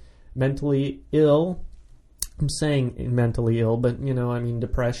being mentally ill. I'm saying mentally ill, but,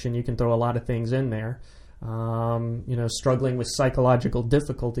 depression, you can throw a lot of things in there. Struggling with psychological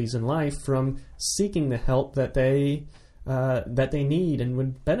difficulties in life, from seeking the help that they need and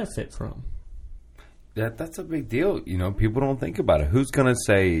would benefit from. That's a big deal. People don't think about it. Who's going to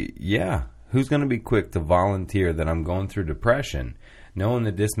say, yeah? Who's going to be quick to volunteer that I'm going through depression, knowing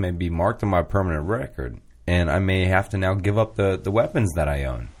that this may be marked on my permanent record, and I may have to now give up the weapons that I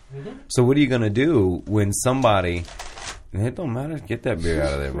own? Mm-hmm. So what are you going to do when somebody... It don't matter. Get that beer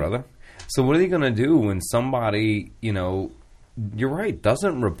out of there, brother. So what are you going to do when somebody, you're right,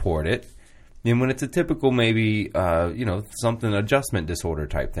 doesn't report it? And when it's a typical maybe, something, adjustment disorder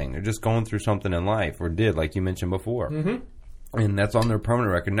type thing. They're just going through something in life, or did, like you mentioned before. Mm-hmm. And that's on their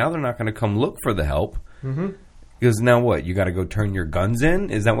permanent record. Now they're not going to come look for the help. Mm-hmm. Because now what? You got to go turn your guns in?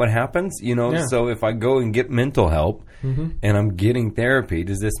 Is that what happens? Yeah. So if I go and get mental help Mm-hmm. and I'm getting therapy,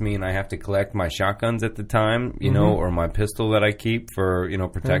 does this mean I have to collect my shotguns at the time, or my pistol that I keep for,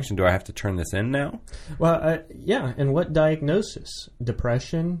 protection? Do I have to turn this in now? Well, yeah. And what diagnosis?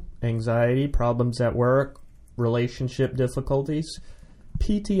 Depression, anxiety, problems at work, relationship difficulties,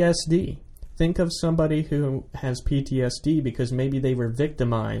 PTSD. Think of somebody who has PTSD because maybe they were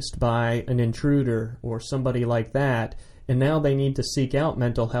victimized by an intruder or somebody like that, and now they need to seek out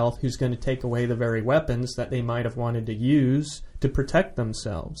mental health who's going to take away the very weapons that they might have wanted to use to protect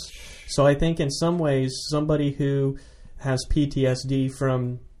themselves. So I think in some ways, somebody who has PTSD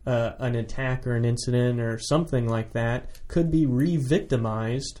from an attack or an incident or something like that could be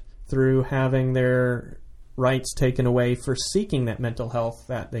re-victimized through having their rights taken away for seeking that mental health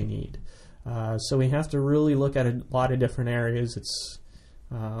that they need. So we have to really look at a lot of different areas. It's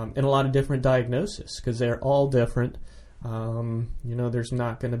and a lot of different diagnoses because they're all different. There's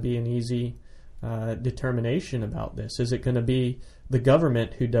not going to be an easy determination about this. Is it going to be the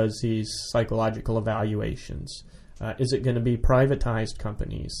government who does these psychological evaluations? Is it going to be privatized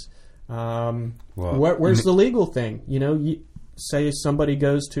companies? Where's the legal thing? You say somebody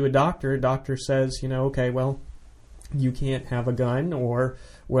goes to a doctor says, okay, well, you can't have a gun, or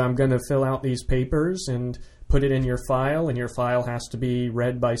well, I'm going to fill out these papers and put it in your file, and your file has to be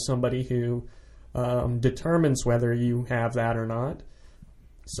read by somebody who determines whether you have that or not.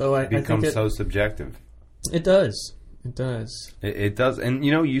 So it becomes so subjective. It does. It does. It does. And,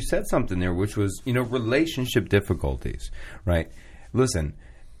 you said something there, which was, relationship difficulties, right? Listen,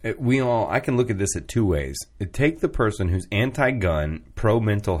 I can look at this at two ways. Take the person who's anti-gun,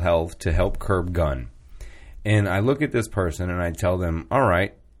 pro-mental health to help curb gun. And I look at this person and I tell them, all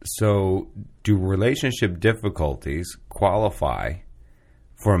right, so do relationship difficulties qualify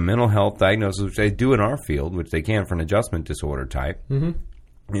for a mental health diagnosis, which they do in our field, which they can for an adjustment disorder type? Mm-hmm.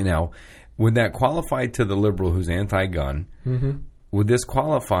 Would that qualify to the liberal who's anti-gun? Mm-hmm. Would this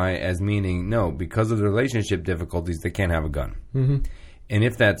qualify as meaning, no, because of the relationship difficulties, they can't have a gun? Mm-hmm. And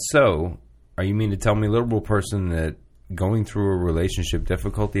if that's so, are you mean to tell me, liberal person, that going through a relationship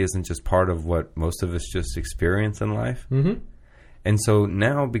difficulty isn't just part of what most of us just experience in life? Mm-hmm. And so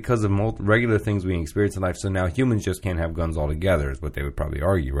now, because of regular things we experience in life, so now humans just can't have guns altogether, is what they would probably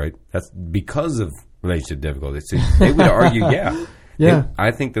argue, right? That's because of relationship difficulties. So they would argue, yeah. Yeah.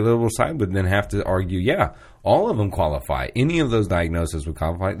 I think the liberal side would then have to argue, yeah, all of them qualify. Any of those diagnoses would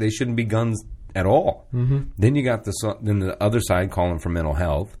qualify. They shouldn't be guns at all. Mm-hmm. Then you got the other side calling for mental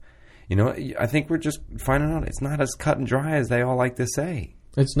health. I think we're just finding out it's not as cut and dry as they all like to say.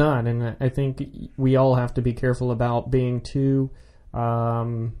 It's not, and I think we all have to be careful about being too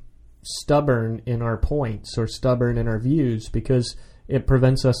stubborn in our points or stubborn in our views, because it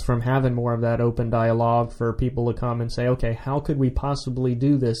prevents us from having more of that open dialogue for people to come and say, okay, how could we possibly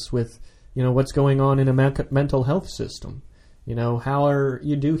do this with, what's going on in a mental health system?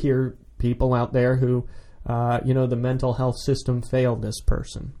 You do hear people out there who, the mental health system failed this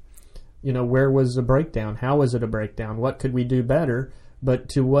person. Where was the breakdown? How was it a breakdown? What could we do better? But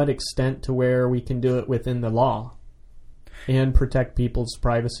to what extent to where we can do it within the law and protect people's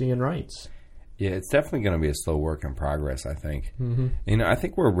privacy and rights? Yeah, it's definitely going to be a slow work in progress, I think. Mm-hmm. I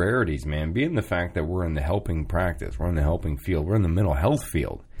think we're rarities, man. Being the fact that we're in the helping practice, we're in the helping field, we're in the mental health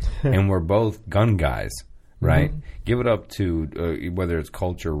field, and we're both gun guys, right? Mm-hmm. Give it up to whether it's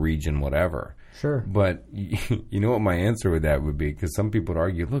culture, region, whatever. Sure. But you know what my answer with that would be? Because some people would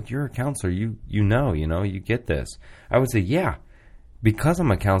argue, look, you're a counselor. You get this. I would say, yeah, because I'm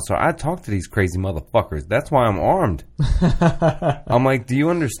a counselor, I talk to these crazy motherfuckers. That's why I'm armed. I'm like, do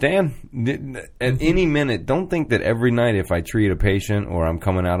you understand? At any minute, don't think that every night if I treat a patient or I'm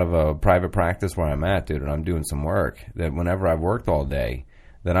coming out of a private practice where I'm at, dude, and I'm doing some work, that whenever I've worked all day,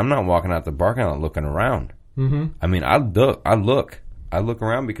 that I'm not walking out the parking lot looking around. Mm-hmm. I mean, I look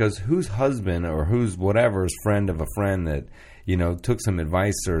around because whose husband or whose whatever's friend of a friend that, took some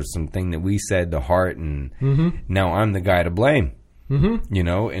advice or something that we said to heart, and now I'm the guy to blame.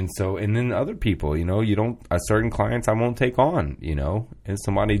 Mm-hmm. And then other people, certain clients I won't take on, and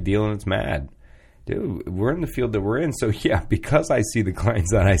somebody dealing that's mad. Dude, we're in the field that we're in. So yeah, because I see the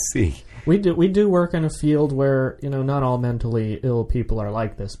clients that I see. We do work in a field where, not all mentally ill people are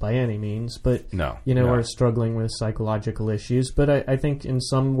like this by any means, but, are struggling with psychological issues. But I think in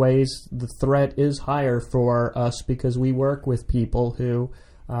some ways the threat is higher for us because we work with people who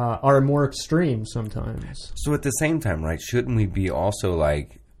are more extreme sometimes. So at the same time, right, shouldn't we be also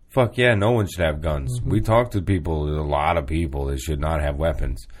like, fuck yeah, no one should have guns. Mm-hmm. We talk to people, there's a lot of people that should not have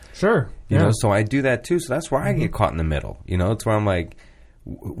weapons. Sure. You know, so I do that too. So that's where I get caught in the middle. It's where I'm like,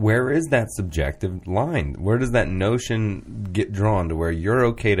 where is that subjective line? Where does that notion get drawn to where you're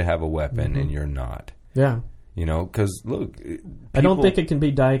okay to have a weapon and you're not? Yeah. You know, because look, I don't think it can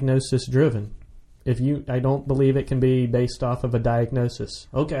be diagnosis driven. I don't believe it can be based off of a diagnosis.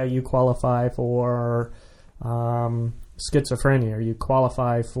 Okay, you qualify for schizophrenia, or you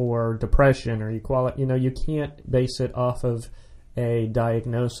qualify for depression, or you can't base it off of a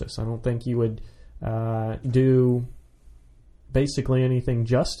diagnosis. I don't think you would do basically anything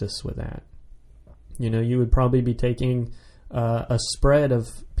justice with that. You would probably be taking a spread of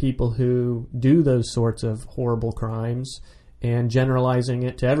people who do those sorts of horrible crimes and generalizing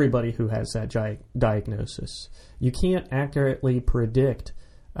it to everybody who has that diagnosis. You can't accurately predict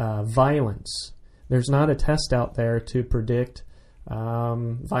violence. There's not a test out there to predict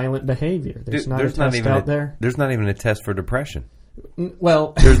violent behavior. There's not even a test for depression.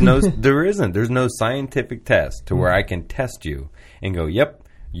 Well, there isn't. There's no scientific test to where I can test you and go, yep,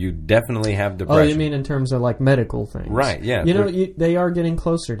 you definitely have depression. Oh, you mean in terms of like medical things? Right, yeah. They are getting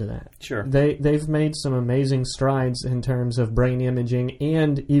closer to that. Sure. They've made some amazing strides in terms of brain imaging,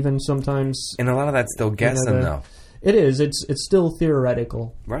 and even sometimes... And a lot of that's still guessing, though. It is. It's still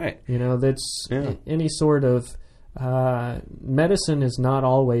theoretical. Right. That's any sort of... medicine is not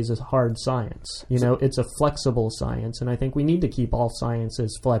always a hard science. It's a flexible science, and I think we need to keep all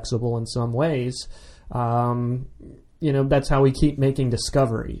sciences flexible in some ways. That's how we keep making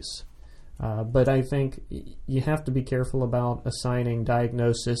discoveries. But I think you have to be careful about assigning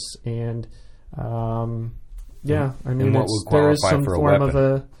diagnosis and, and what would qualify there is some for form a of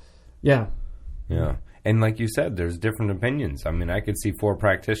a, Yeah. And like you said, there's different opinions. I mean, I could see 4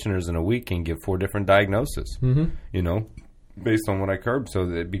 practitioners in a week and give 4 different diagnoses, based on what I curb. So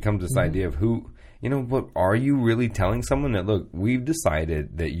that it becomes this idea of who, what are you really telling someone that, look, we've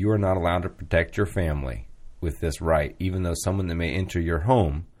decided that you are not allowed to protect your family with this right, even though someone that may enter your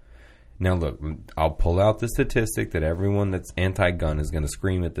home. Now, look, I'll pull out the statistic that everyone that's anti-gun is going to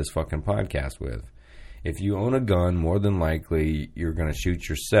scream at this fucking podcast with. If you own a gun, more than likely you're going to shoot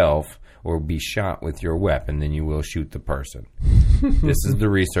yourself or be shot with your weapon than you will shoot the person. This is the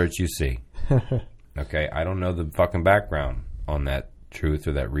research you see. Okay, I don't know the fucking background on that truth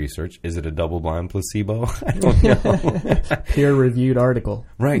or that research. Is it a double-blind placebo? I don't know. Peer-reviewed article.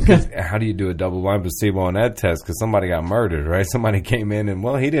 Right, because how do you do a double-blind placebo on that test? Because somebody got murdered, right? Somebody came in and,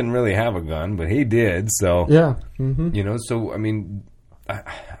 he didn't really have a gun, but he did, so... Yeah. So, I mean...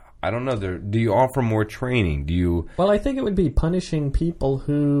 I don't know. Do you offer more training? Do you... Well, I think it would be punishing people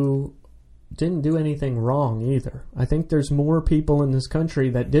who didn't do anything wrong either. I think there's more people in this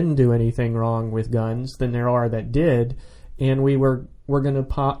country that didn't do anything wrong with guns than there are that did, and we're going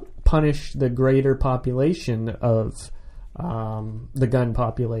to punish the greater population of the gun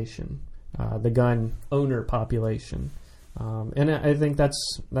population, the gun owner population, and I think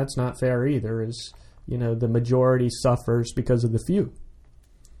that's not fair either. The majority suffers because of the few.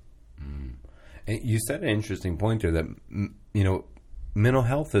 You said an interesting point there that, mental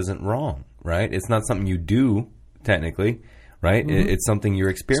health isn't wrong, right? It's not something you do, technically, right? Mm-hmm. It's something you're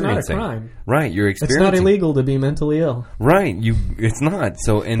experiencing. It's not a crime. Right, you're experiencing. It's not illegal to be mentally ill. Right, it's not.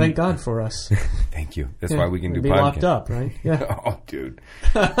 So, thank God for us. Thank you. That's why we can do podcasts. Be locked up, right? Yeah. Oh, dude.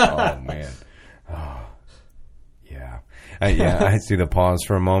 Oh, man. Oh. Yeah. I see the pause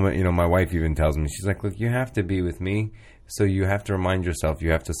for a moment. My wife even tells me, she's like, look, you have to be with me. So you have to remind yourself,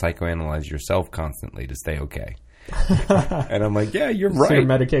 you have to psychoanalyze yourself constantly to stay okay. And I'm like, yeah, you're right. It's your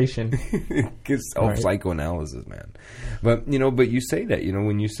medication. It's self-psychoanalysis, man. But you say that,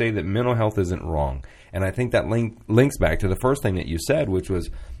 when you say that mental health isn't wrong. And I think that links back to the first thing that you said, which was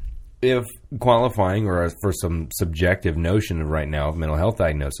if qualifying or for some subjective notion of right now of mental health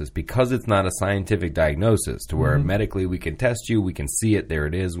diagnosis, because it's not a scientific diagnosis to where medically we can test you, we can see it, there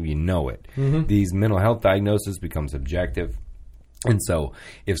it is, we know it. These mental health diagnoses become subjective. And so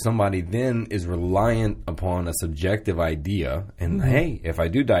if somebody then is reliant upon a subjective idea, and hey, if I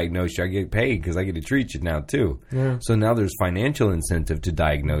do diagnose you, I get paid because I get to treat you now too. Yeah. So now there's financial incentive to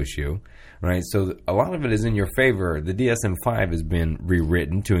diagnose you, right? So a lot of it is in your favor. The DSM-5 has been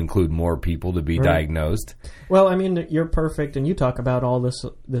rewritten to include more people to be diagnosed. Well, I mean, you're perfect, and you talk about all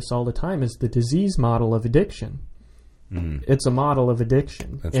this all the time, is the disease model of addiction. It's a model of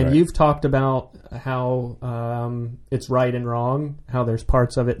addiction. That's and right. You've talked about how it's right and wrong, how there's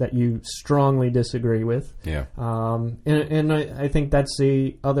parts of it that you strongly disagree with. Yeah. And I think that's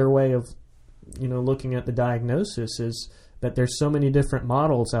the other way of, looking at the diagnosis is that there's so many different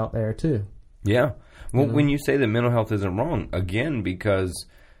models out there too. Yeah. Well, when you say that mental health isn't wrong, again, because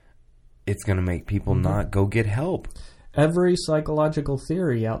it's going to make people not go get help. Every psychological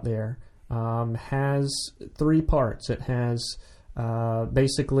theory out there has 3 parts. It has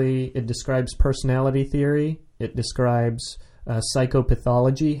Basically, it describes personality theory. It describes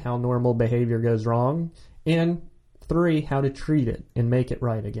psychopathology, how normal behavior goes wrong. And 3, how to treat it and make it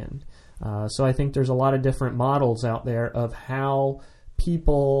right again. So I think there's a lot of different models out there of how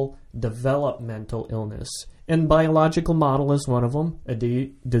people develop mental illness. And biological model is one of them. A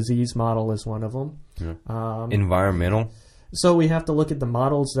disease model is one of them. Yeah. Environmental. So we have to look at the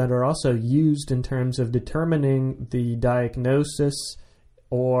models that are also used in terms of determining the diagnosis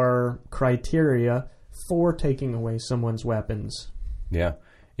or criteria for taking away someone's weapons. Yeah.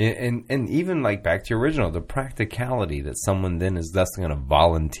 And even like back to your original, the practicality that someone then is thus going to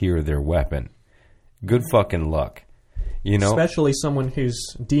volunteer their weapon. Good fucking luck. You know? Especially someone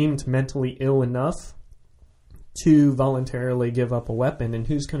who's deemed mentally ill enough to voluntarily give up a weapon, and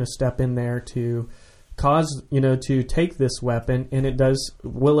who's going to step in there to cause, to take this weapon, and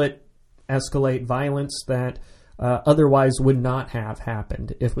will it escalate violence that otherwise would not have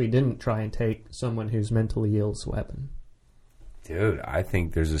happened if we didn't try and take someone who's mentally ill's weapon. Dude, I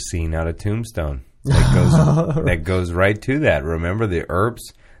think there's a scene out of Tombstone that goes right to that. Remember the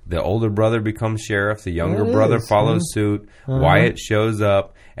Earps? The older brother becomes sheriff. The younger brother follows suit. Wyatt shows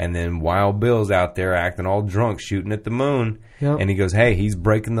up. And then Wild Bill's out there acting all drunk, shooting at the moon. Yep. And he goes, hey, he's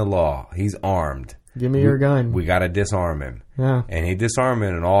breaking the law. He's armed. Give me your gun. We got to disarm him. Yeah. And he disarms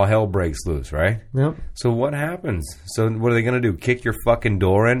him and all hell breaks loose, right? Yep. So what happens? So what are they going to do? Kick your fucking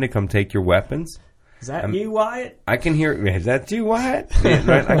door in to come take your weapons? Is that you, Wyatt? I can hear, is that you, Wyatt? Yeah,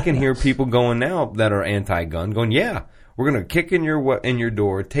 right? I can hear people going now that are anti-gun going, yeah, we're going to kick in your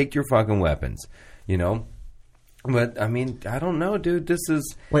door, take your fucking weapons, But, I mean, I don't know, dude. This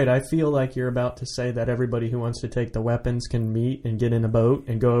is... Wait, I feel like you're about to say that everybody who wants to take the weapons can meet and get in a boat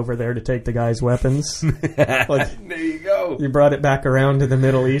and go over there to take the guy's weapons. Like, there you go. You brought it back around to the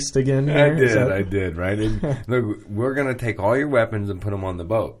Middle East again here? I did, right? And look, we're going to take all your weapons and put them on the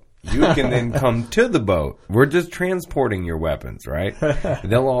boat. You can then come to the boat. We're just transporting your weapons, right?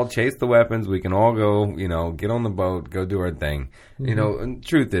 They'll all chase the weapons. We can all go, get on the boat, go do our thing. Mm-hmm. And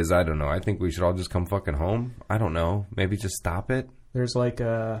truth is, I don't know. I think we should all just come fucking home. I don't know. Maybe just stop it. There's like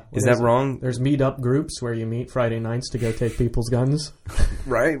is that wrong? There's meet-up groups where you meet Friday nights to go take people's guns.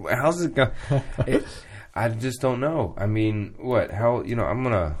 Right? How's it go? I just don't know. I mean, what? How? I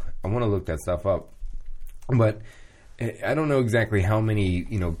want to look that stuff up, but I don't know exactly how many,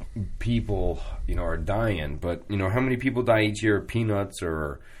 people, are dying, but, how many people die each year of peanuts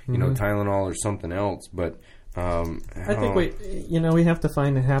or, Tylenol or something else. But I think we have to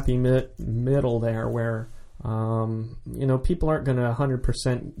find a happy middle there where, people aren't going to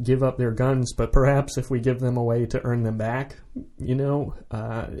 100% give up their guns, but perhaps if we give them a way to earn them back,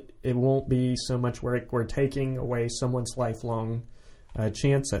 it won't be so much where we're taking away someone's lifelong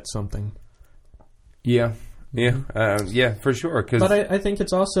chance at something. Yeah. Yeah, for sure. But I think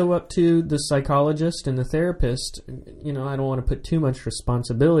it's also up to the psychologist and the therapist. I don't want to put too much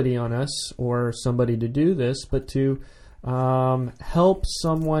responsibility on us or somebody to do this, but to help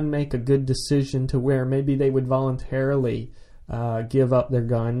someone make a good decision to where maybe they would voluntarily give up their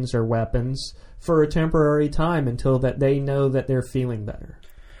guns or weapons for a temporary time until that they know that they're feeling better.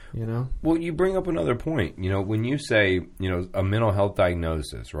 Well, you bring up another point. When you say, a mental health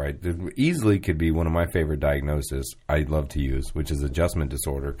diagnosis, right? There easily could be one of my favorite diagnoses I love to use, which is adjustment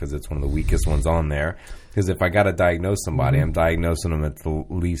disorder, because it's one of the weakest ones on there. Because if I got to diagnose somebody, I'm diagnosing them at the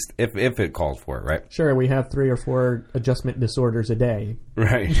least, if it calls for it, right? Sure, we have 3 or 4 adjustment disorders a day.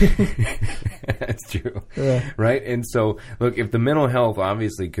 Right. That's true. Yeah. Right? And so, look, if the mental health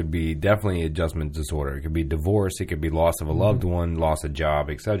obviously could be definitely adjustment disorder. It could be divorce. It could be loss of a loved one, loss of job,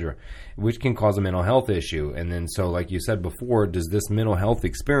 etc., which can cause a mental health issue. And then, so like you said before, does this mental health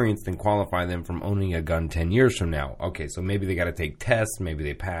experience then qualify them from owning a gun 10 years from now? Okay, so maybe they got to take tests, maybe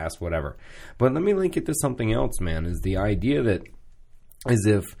they pass, whatever. But let me link it to something else, man, is the idea that as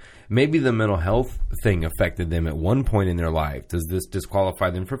if maybe the mental health thing affected them at one point in their life. Does this disqualify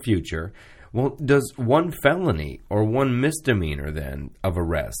them for future? Well, does one felony or one misdemeanor then of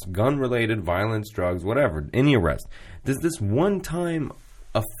arrest, gun-related violence, drugs, whatever, any arrest, does this one-time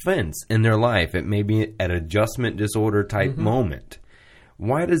offense in their life, it may be an adjustment disorder type moment,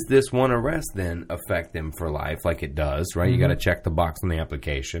 why does this one arrest then affect them for life like it does, right? You got to check the box on the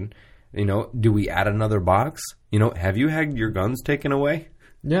application. Do we add another box? Have you had your guns taken away?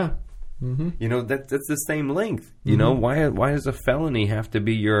 Yeah. That's the same length. Why does a felony have to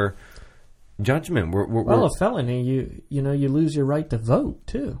be your judgment? Well, a felony, you lose your right to vote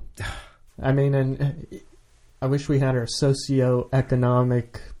too. I mean, and I wish we had our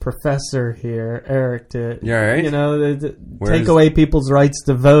socioeconomic professor here, Eric, to right. Take away people's rights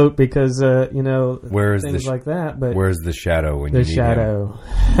to vote because things like that. But where's the shadow when you need shadow?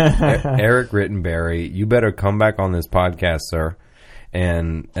 Eric Rittenberry, you better come back on this podcast, sir.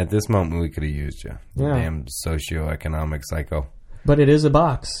 And at this moment, we could have used you. Yeah. Damn socioeconomic psycho. But it is a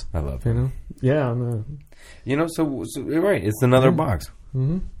box. I love it. Yeah. So you're right. It's another box.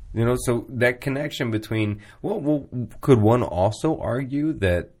 Mm-hmm. So that connection between, well, could one also argue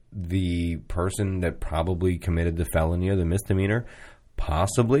that the person that probably committed the felony or the misdemeanor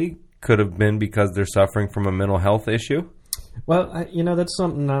possibly could have been because they're suffering from a mental health issue? Well, that's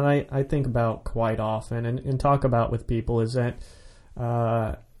something that I think about quite often and talk about with people is that,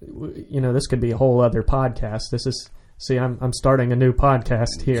 this could be a whole other podcast. I'm starting a new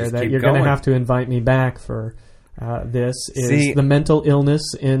podcast here that you're going to have to invite me back for. This is the mental illness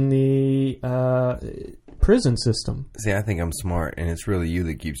in the prison system. See, I think I'm smart, and it's really you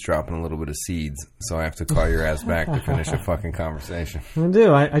that keeps dropping a little bit of seeds, so I have to call your ass back to finish a fucking conversation. I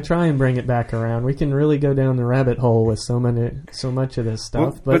do. I try and bring it back around. We can really go down the rabbit hole with so much of this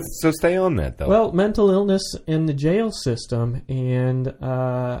stuff. But so stay on that, though. Well, mental illness in the jail system, and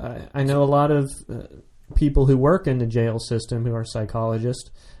I know a lot of people who work in the jail system who are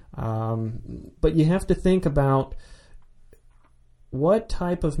psychologists. But you have to think about what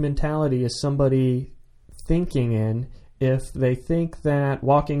type of mentality is somebody thinking in if they think that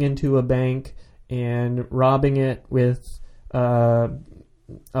walking into a bank and robbing it with a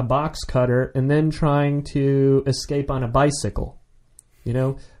box cutter and then trying to escape on a bicycle.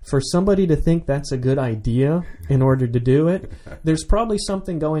 For somebody to think that's a good idea in order to do it, there's probably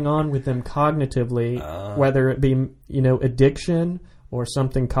something going on with them cognitively, whether it be, addiction or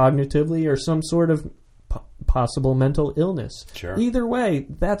something cognitively, or some sort of possible mental illness. Sure. Either way,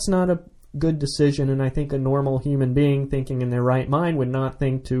 that's not a good decision, and I think a normal human being thinking in their right mind would not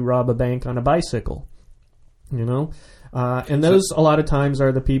think to rob a bank on a bicycle. And those a lot of times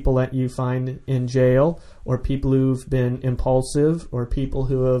are the people that you find in jail, or people who've been impulsive, or people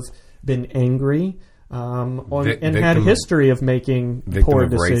who have been angry, and had a history of making poor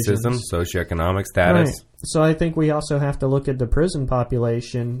decisions. Victim of racism, socioeconomic status. Right. So I think we also have to look at the prison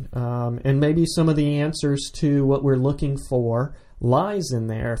population, and maybe some of the answers to what we're looking for lies in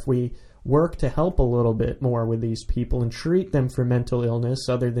there. If we work to help a little bit more with these people and treat them for mental illness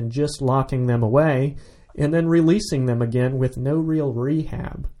other than just locking them away and then releasing them again with no real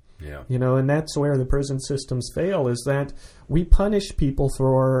rehab. Yeah. And that's where the prison systems fail, is that we punish people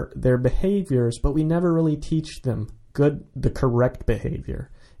for their behaviors, but we never really teach them the correct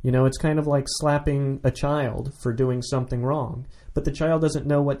behavior. It's kind of like slapping a child for doing something wrong, but the child doesn't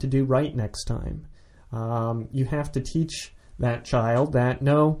know what to do right next time. You have to teach that child that,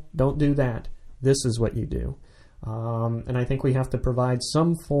 no, don't do that. This is what you do. And I think we have to provide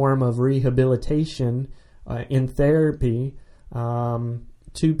some form of rehabilitation in therapy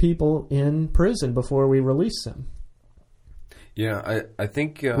to people in prison before we release them. Yeah, I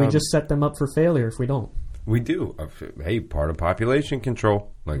think... we just set them up for failure if we don't. We do. Hey, part of population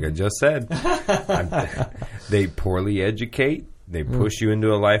control, like I just said. They poorly educate. They push you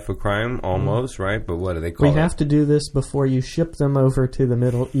into a life of crime almost, right? But what do they call it? We have to do this before you ship them over to the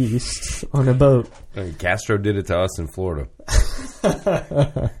Middle East on a boat. Castro did it to us in Florida.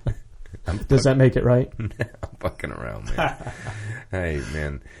 Does that make it right? I'm fucking around, man. Hey,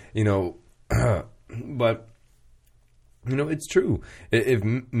 man. But... it's true. If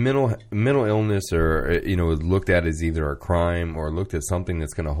mental illness or is looked at as either a crime or looked at something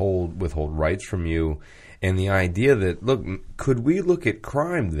that's going to withhold rights from you, and the idea that, look, could we look at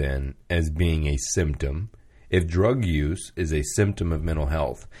crime then as being a symptom? If drug use is a symptom of mental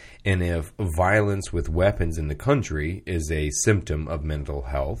health, and if violence with weapons in the country is a symptom of mental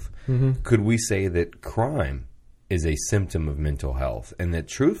health, could we say that crime is a symptom of mental health? And that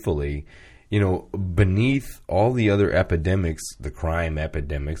truthfully, beneath all the other epidemics, the crime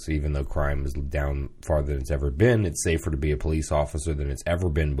epidemics, even though crime is down farther than it's ever been, it's safer to be a police officer than it's ever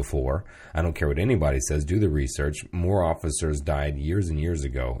been before. I don't care what anybody says. Do the research. More officers died years and years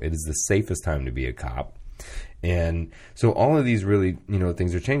ago. It is the safest time to be a cop. And so all of these really,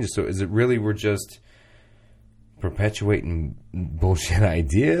 things are changing. So is it really we're just perpetuating bullshit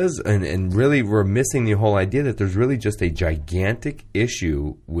ideas and really we're missing the whole idea that there's really just a gigantic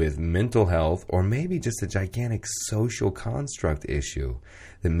issue with mental health, or maybe just a gigantic social construct issue,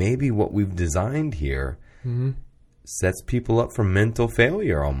 that maybe what we've designed here sets people up for mental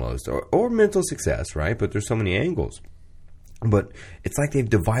failure almost, or mental success, right? But there's so many angles. But it's like they've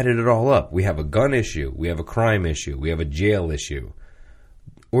divided it all up. We have a gun issue, we have a crime issue, we have a jail issue.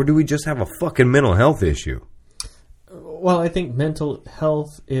 Or do we just have a fucking mental health issue? Well, I think mental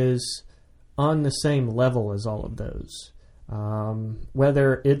health is on the same level as all of those.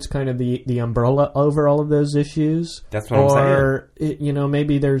 Whether it's kind of the umbrella over all of those issues, that's what I'm saying. Or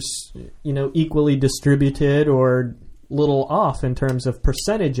maybe there's equally distributed or little off in terms of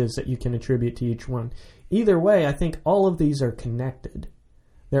percentages that you can attribute to each one. Either way, I think all of these are connected.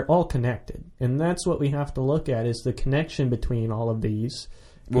 They're all connected, and that's what we have to look at, is the connection between all of these.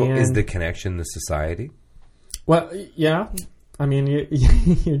 Well, is the connection the society? Well, yeah. I mean,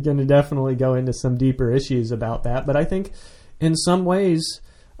 you're going to definitely go into some deeper issues about that, but I think in some ways,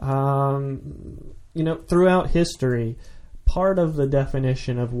 throughout history, part of the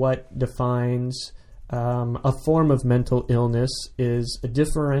definition of what defines a form of mental illness is a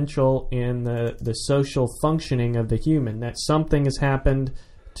differential in the social functioning of the human, that something has happened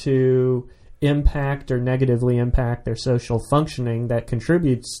to impact or negatively impact their social functioning that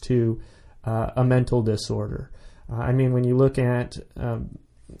contributes to a mental disorder. I mean, when you look at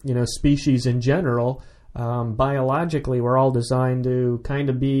species in general, biologically we're all designed to kind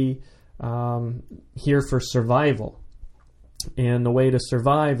of be here for survival. And the way to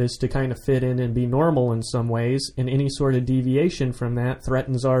survive is to kind of fit in and be normal in some ways, and any sort of deviation from that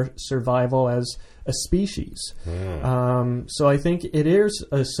threatens our survival as a species. So I think it is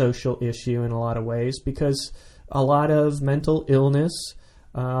a social issue in a lot of ways, because a lot of mental illness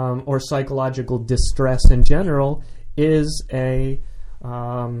or psychological distress in general is a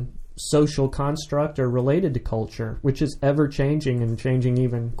social construct or related to culture, which is ever changing and changing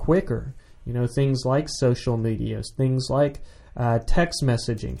even quicker. Things like social media, things like text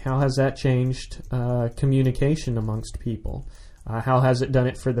messaging. How has that changed communication amongst people? How has it done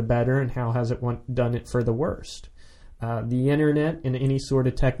it for the better, and how has it done it for the worst? The internet and any sort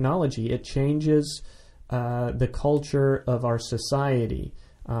of technology, it changes the culture of our society,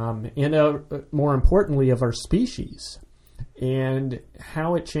 and more importantly, of our species. And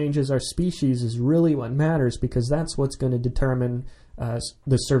how it changes our species is really what matters, because that's what's going to determine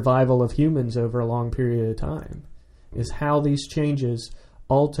the survival of humans over a long period of time, is how these changes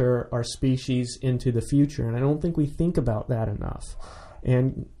alter our species into the future. And I don't think we think about that enough.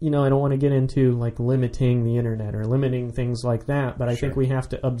 And, I don't want to get into like limiting the internet or limiting things like that, but I think we have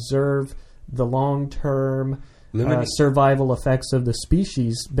to observe the long-term survival effects of the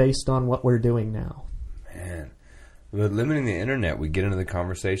species based on what we're doing now. Man. But limiting the internet, we get into the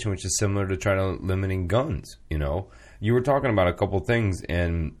conversation, which is similar to trying to limiting guns, You were talking about a couple things,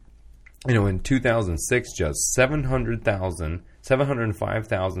 and, in 2006, just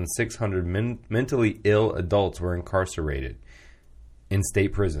 705,600 mentally ill adults were incarcerated in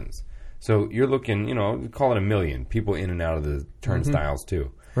state prisons. So you're looking, call it 1 million people in and out of the turnstiles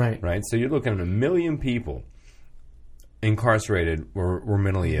too. Right. So you're looking at 1 million people incarcerated were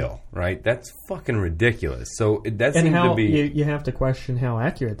mentally ill, right? That's fucking ridiculous. So that seems to be... You have to question how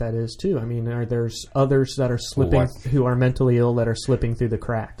accurate that is, too. I mean, are there others that are slipping, who are mentally ill, that are slipping through the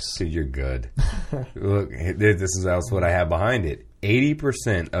cracks? Dude, you're good. Look, this is also what I have behind it.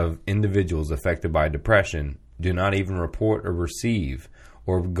 80% of individuals affected by depression do not even report or receive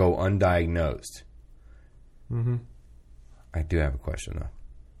or go undiagnosed. Mm-hmm. I do have a question, though.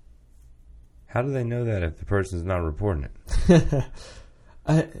 How do they know that if the person's not reporting it?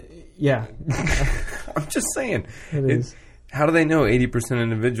 Yeah. I'm just saying. It is. How do they know 80%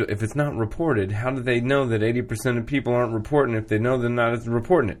 individual? If it's not reported, how do they know that 80% of people aren't reporting if they know they're not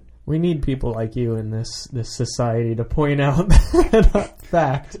reporting it? We need people like you in this society to point out that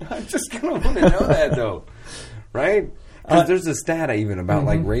fact. I'm just going to want to know that, though. Right? Because there's a stat even about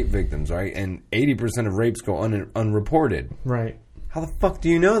like rape victims, right? And 80% of rapes go unreported. Right. How the fuck do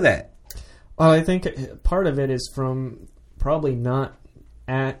you know that? Well, I think part of it is from probably not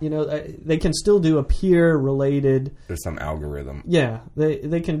at, they can still do a peer-related... There's some algorithm. Yeah,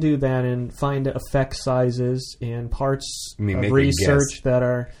 they can do that and find effect sizes and parts of research that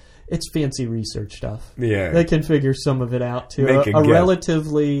are... It's fancy research stuff. Yeah. They can figure some of it out to a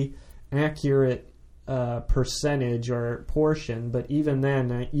relatively accurate percentage or portion, but even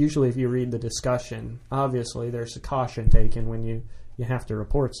then, usually if you read the discussion, obviously there's a caution taken when you have to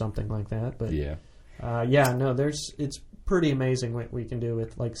report something like that. But it's pretty amazing what we can do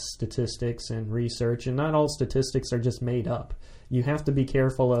with like statistics and research, and not all statistics are just made up. You have to be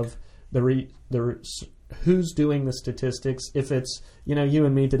careful of the who's doing the statistics. If it's you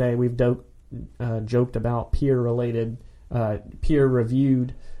and me today, we've joked about peer-related,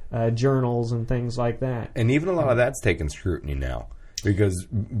 peer-reviewed journals and things like that, and even a lot of that's taken scrutiny now, because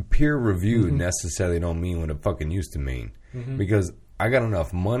peer-reviewed necessarily don't mean what it fucking used to mean. Because I got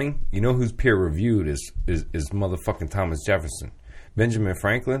enough money. You know who's peer-reviewed is motherfucking Thomas Jefferson. Benjamin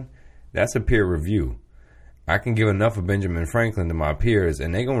Franklin, that's a peer review. I can give enough of Benjamin Franklin to my peers,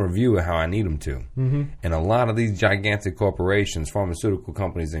 and they're going to review it how I need them to. Mm-hmm. And a lot of these gigantic corporations, pharmaceutical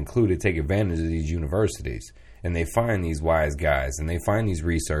companies included, take advantage of these universities. And they find these wise guys, and they find these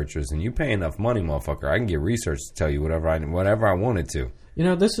researchers, and you pay enough money, motherfucker, I can get research to tell you whatever I wanted to. You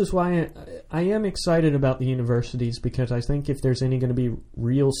know, this is why I am excited about the universities, because I think if there's any going to be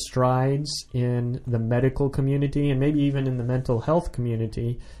real strides in the medical community and maybe even in the mental health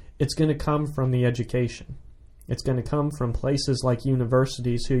community, it's going to come from the education. It's going to come from places like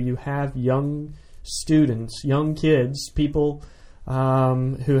universities, who you have young students, young kids, people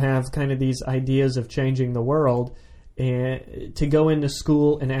who have kind of these ideas of changing the world, and to go into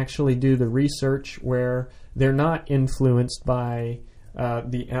school and actually do the research where they're not influenced by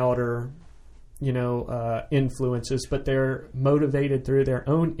the outer, influences, but they're motivated through their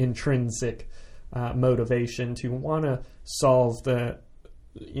own intrinsic motivation to want to solve the,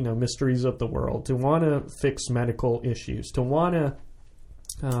 mysteries of the world, to want to fix medical issues, to want to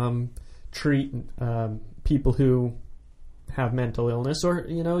treat people who have mental illness, or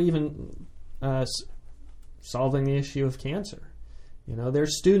even solving the issue of cancer.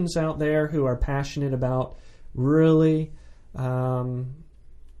 There's students out there who are passionate about really healing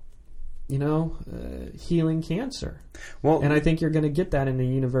cancer. Well, and I think you're going to get that in the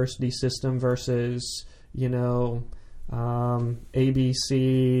university system versus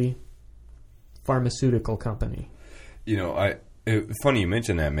ABC pharmaceutical company. Funny you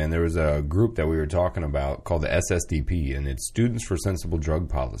mentioned that, man. There was a group that we were talking about called the SSDP, and it's Students for Sensible Drug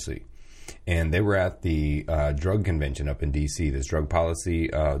Policy. And they were at the drug convention up in D.C., this Drug Policy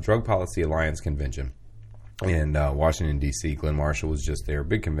Alliance convention in Washington, D.C. Glenn Marshall was just there.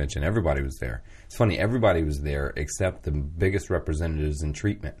 Big convention. Everybody was there. It's funny. Everybody was there except the biggest representatives in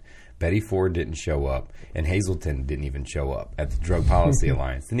treatment. Betty Ford didn't show up, and Hazelton didn't even show up at the Drug Policy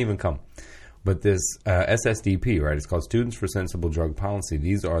Alliance. Didn't even come. But this SSDP, right, it's called Students for Sensible Drug Policy.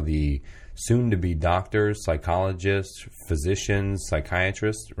 These are the soon-to-be doctors, psychologists, physicians,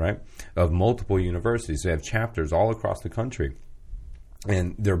 psychiatrists, right, of multiple universities. They have chapters all across the country.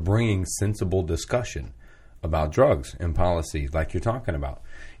 And they're bringing sensible discussion about drugs and policy like you're talking about,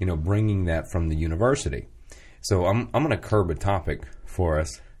 bringing that from the university. So I'm going to curb a topic for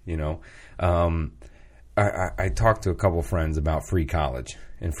us, I talked to a couple friends about free college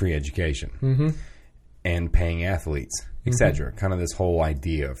and free education, mm-hmm. and paying athletes, etc. Mm-hmm. Kind of this whole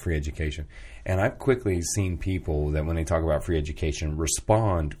idea of free education. And I've quickly seen people that when they talk about free education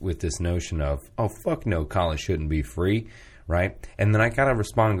respond with this notion of, oh, fuck no, college shouldn't be free, right? And then I got to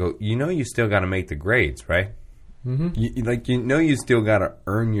respond and go, you still got to make the grades, right? Mm-hmm. You still got to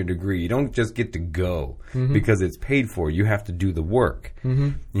earn your degree. You don't just get to go because it's paid for. You have to do the work.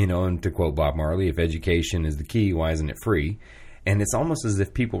 Mm-hmm. And to quote Bob Marley, if education is the key, why isn't it free? And it's almost as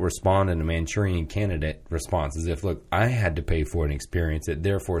if people respond in a Manchurian Candidate response, as if, look, I had to pay for it and experience it,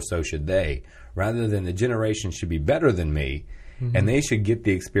 therefore so should they, rather than the generation should be better than me, and they should get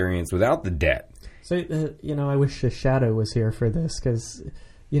the experience without the debt. So, I wish the Shadow was here for this, because,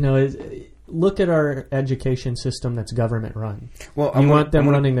 look at our education system that's government run. Well, you want them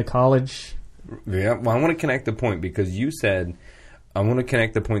running the college? Yeah, well, I want to connect the point, because you said, I want to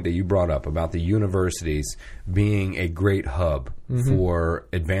connect the point that you brought up about the universities being a great hub for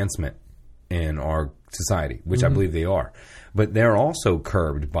advancement in our society, which I believe they are. But they're also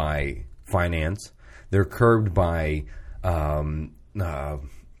curbed by finance. They're curbed by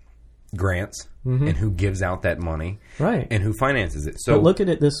grants and who gives out that money, right? And who finances it. So but look at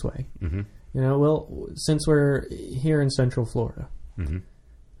it this way. Since we're here in Central Florida,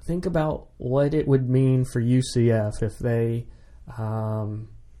 think about what it would mean for UCF if they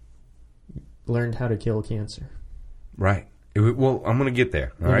learned how to kill cancer. Right. Well, I'm going to get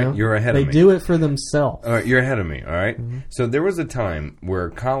there. All right. You're ahead of me. They do it for themselves. All right. You're ahead of me. All right. So there was a time where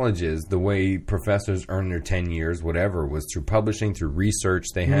colleges, the way professors earned their 10 years, whatever, was through publishing, through research.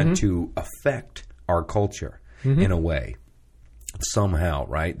 They had to affect our culture in a way. Somehow,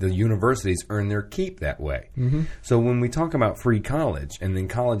 right? The universities earn their keep that way. So when we talk about free college, and then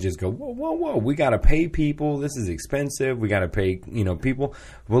colleges go, whoa, we got to pay people. This is expensive. We got to pay, people.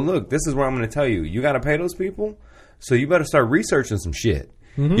 Well, look, this is where I'm going to tell you. You got to pay those people. So you better start researching some shit.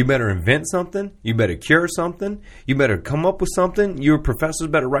 You better invent something. You better cure something. You better come up with something. Your professors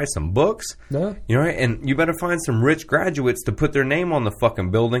better write some books. Yeah. Right? And you better find some rich graduates to put their name on the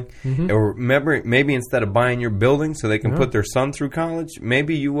fucking building. Or maybe instead of buying your building so they can put their son through college,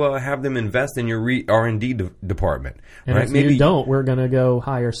 maybe you have them invest in your R&D department. And right? if maybe you don't, we're going to go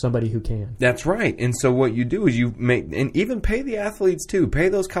hire somebody who can. That's right. And so what you do is you make, and even pay the athletes too. Pay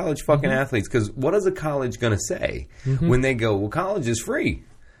those college fucking athletes, because what is a college going to say when they go, well, college is free?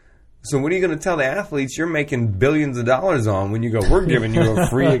 So what are you going to tell the athletes you're making billions of dollars on when you go, we're giving you a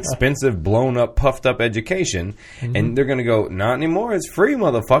free, expensive, blown up, puffed up education? Mm-hmm. And they're going to go, not anymore. It's free,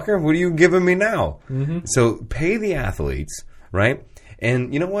 motherfucker. What are you giving me now? Mm-hmm. So pay the athletes, right?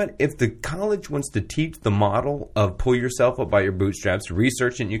 And you know what? If the college wants to teach the model of pull yourself up by your bootstraps,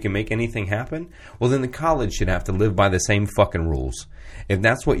 research and you can make anything happen, well, then the college should have to live by the same fucking rules. If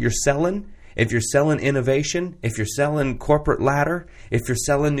that's what you're selling, if you're selling innovation, if you're selling corporate ladder, if you're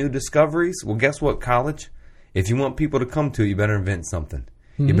selling new discoveries, well, guess what, college? If you want people to come to, you better invent something.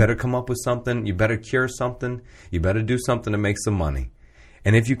 Mm-hmm. You better come up with something. You better cure something. You better do something to make some money.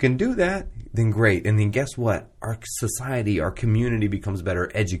 And if you can do that, then great. And then guess what? Our society, our community becomes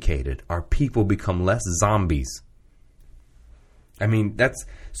better educated. Our people become less zombies. I mean, that's...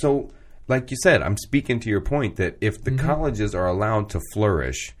 So, like you said, I'm speaking to your point that if the colleges are allowed to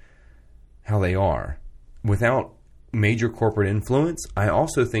flourish how they are, without major corporate influence, I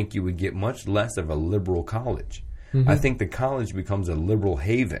also think you would get much less of a liberal college. Mm-hmm. I think the college becomes a liberal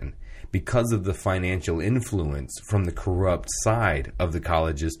haven because of the financial influence from the corrupt side of the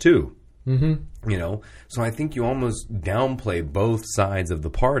colleges too. Mm-hmm. You know, so I think you almost downplay both sides of the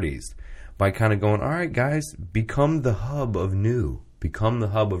parties by kind of going, all right, guys, become the hub of new. Become the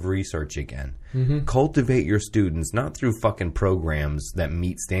hub of research again. Mm-hmm. Cultivate your students, not through fucking programs that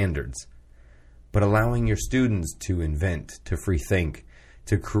meet standards, but allowing your students to invent, to free think,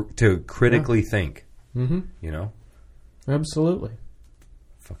 to critically think. Mm-hmm. You know? Absolutely.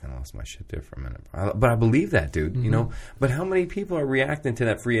 Fucking lost my shit there for a minute. But I believe that, dude. Mm-hmm. You know? But how many people are reacting to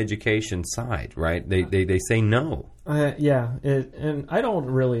that free education side, right? They say no. And I don't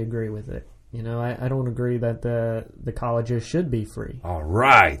really agree with it. You know, I don't agree that the colleges should be free. All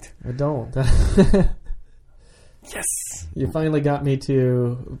right. I don't. Yes. You finally got me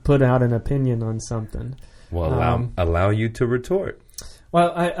to put out an opinion on something. Well, allow you to retort.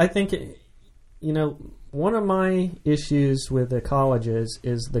 Well, I think, you know, one of my issues with the colleges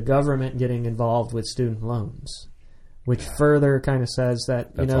is the government getting involved with student loans, which further kind of says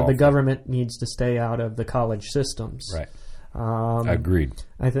that, you know, the government needs to stay out of the college systems. Right. Agreed.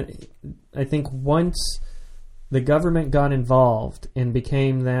 I think once the government got involved and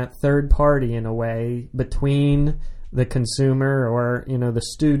became that third party in a way between the consumer or, you know, the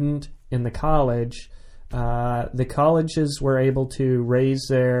student and the college, the colleges were able to raise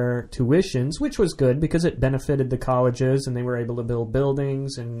their tuitions, which was good because it benefited the colleges and they were able to build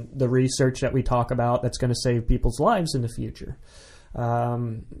buildings and the research that we talk about that's going to save people's lives in the future.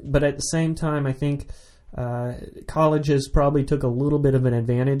 But at the same time, I think colleges probably took a little bit of an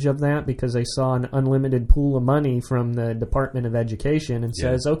advantage of that because they saw an unlimited pool of money from the Department of Education and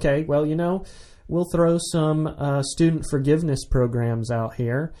says, okay, well, you know, we'll throw some student forgiveness programs out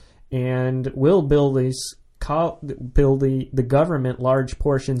here and we'll bill the government large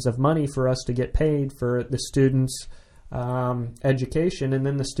portions of money for us to get paid for the students' education, and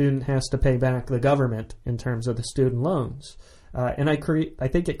then the student has to pay back the government in terms of the student loans. And I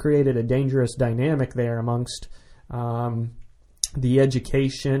think it created a dangerous dynamic there amongst the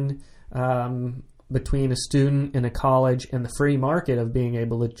education between a student and a college and the free market of being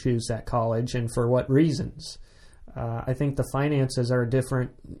able to choose that college and for what reasons. I think the finances are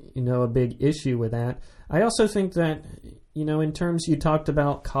a big issue with that. I also think that, you know, in terms you talked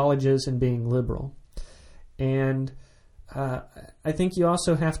about colleges and being liberal. And I think you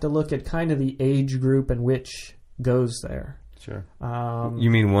also have to look at kind of the age group in which goes there. Sure. You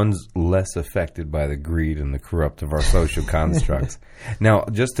mean one's less affected by the greed and the corrupt of our social constructs. Now,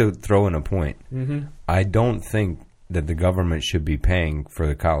 just to throw in a point, I don't think that the government should be paying for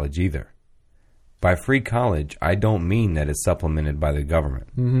the college either. By free college, I don't mean that it's supplemented by the government.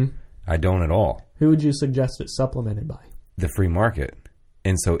 Mm-hmm. I don't at all. Who would you suggest it's supplemented by? The free market.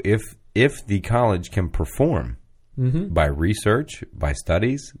 And so if the college can perform by research, by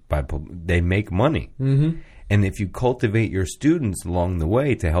studies, they make money. Mm-hmm. And if you cultivate your students along the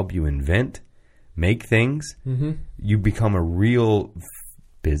way to help you invent, make things, you become a real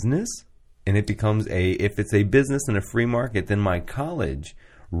business. And it becomes if it's a business and a free market, then my college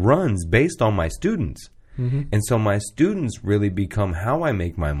runs based on my students. Mm-hmm. And so my students really become how I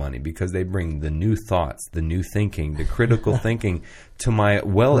make my money because they bring the new thoughts, the new thinking, the critical thinking to my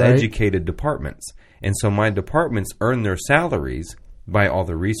well-educated departments. And so my departments earn their salaries by all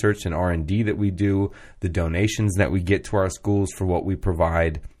the research and R&D that we do, the donations that we get to our schools for what we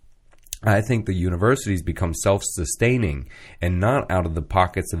provide. I think the universities become self-sustaining and not out of the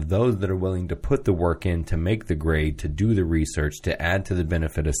pockets of those that are willing to put the work in to make the grade, to do the research, to add to the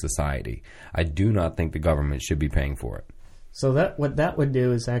benefit of society. I do not think the government should be paying for it. So what that would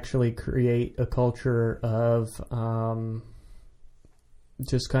do is actually create a culture of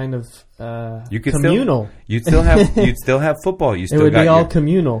just kind of you could communal. You'd still have football. You still it would be all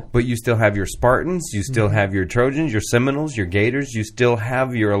communal. But you still have your Spartans. You still have your Trojans, your Seminoles, your Gators. You still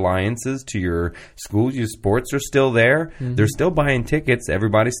have your alliances to your schools. Your sports are still there. Mm-hmm. They're still buying tickets.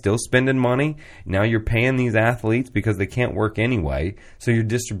 Everybody's still spending money. Now you're paying these athletes because they can't work anyway. So you're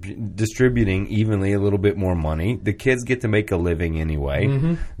distributing evenly a little bit more money. The kids get to make a living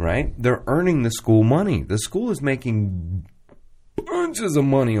anyway, right? They're earning the school money. The school is making bunches of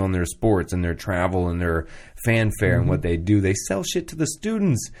money on their sports and their travel and their fanfare and what they do. They sell shit to the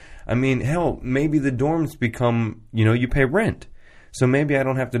students. I mean, hell, maybe the dorms become, you pay rent. So maybe I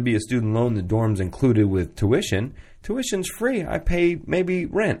don't have to be a student loan. The dorm's included with tuition. Tuition's free. I pay maybe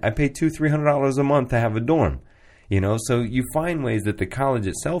rent. I pay $200-$300 a month to have a dorm. So you find ways that the college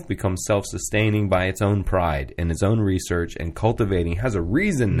itself becomes self-sustaining by its own pride and its own research and cultivating, has a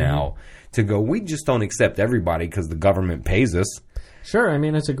reason now to go, we just don't accept everybody because the government pays us. Sure. I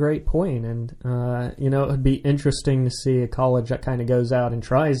mean, it's a great point. And, it would be interesting to see a college that kind of goes out and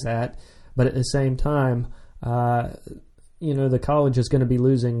tries that. But at the same time, the college is going to be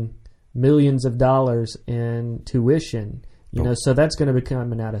losing millions of dollars in tuition. So that's going to be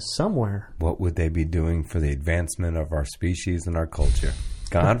coming out of somewhere. What would they be doing for the advancement of our species and our culture?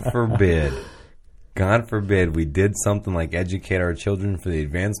 God forbid. God forbid we did something like educate our children for the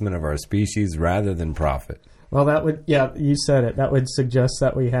advancement of our species rather than profit. Well, that would, you said it. That would suggest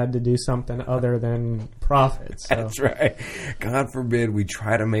that we had to do something other than profit. So. That's right. God forbid we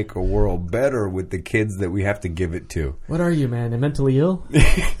try to make a world better with the kids that we have to give it to. What are you, man? Mentally ill?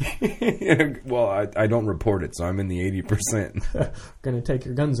 Well, I don't report it, so I'm in the 80%. Going to take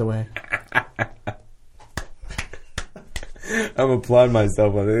your guns away. I'm applauding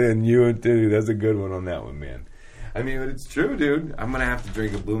myself on it, and you too. That's a good one on that one, man. I mean, but it's true, dude. I'm going to have to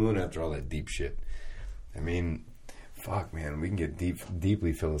drink a Blue Moon after all that deep shit. I mean, fuck, man. We can get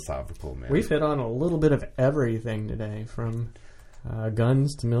deeply philosophical, man. We've hit on a little bit of everything today, from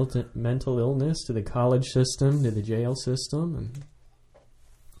guns to mental illness to the college system to the jail system.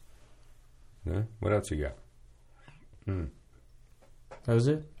 And what else you got? That was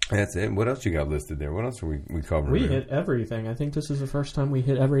it? That's it. What else you got listed there? What else are we covering? We hit everything. I think this is the first time we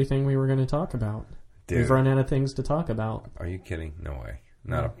hit everything we were going to talk about. Dude. We've run out of things to talk about. Are you kidding? No way.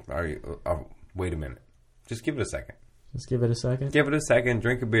 Are you? Wait a minute. Just give it a second. Just give it a second? Give it a second.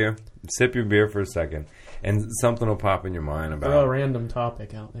 Drink a beer. Sip your beer for a second. And something will pop in your mind about... Throw a random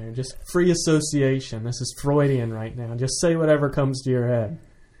topic out there. Just free association. This is Freudian right now. Just say whatever comes to your head.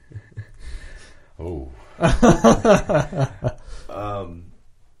 Oh.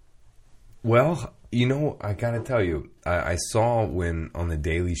 Well, I got to tell you, I saw on The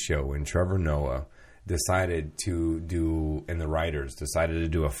Daily Show, when Trevor Noah decided to do, and the writers decided to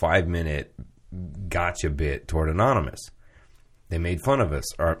do a 5-minute gotcha bit toward Anonymous. They made fun of us,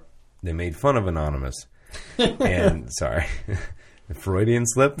 or they made fun of Anonymous. And, sorry, Freudian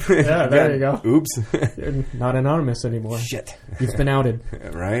slip? Yeah, there you go. Oops. You're not anonymous anymore. Shit. You've been outed.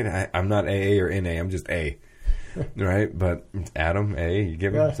 Right? I'm not AA or NA, I'm just A. Right? But Adam, A, you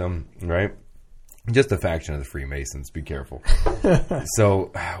give him some, right? Just a faction of the Freemasons. Be careful.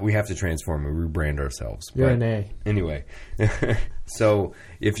 So we have to transform and rebrand ourselves. You're an A. Anyway, so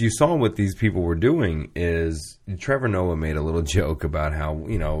if you saw what these people were doing, is Trevor Noah made a little joke about how,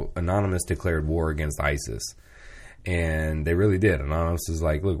 Anonymous declared war against ISIS. And they really did. Anonymous is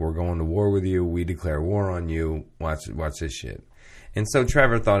like, look, we're going to war with you. We declare war on you. Watch this shit. And so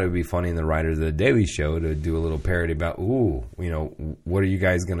Trevor thought it would be funny in the writers of The Daily Show to do a little parody about, what are you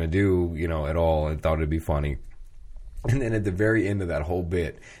guys going to do, at all, and thought it would be funny. And then at the very end of that whole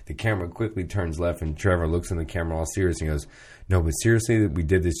bit, the camera quickly turns left and Trevor looks in the camera all serious and goes, no, but seriously, we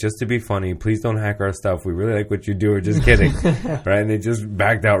did this just to be funny. Please don't hack our stuff. We really like what you do. We're just kidding. Right? And they just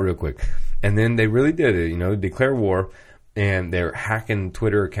backed out real quick. And then they really did it, declare war. And they're hacking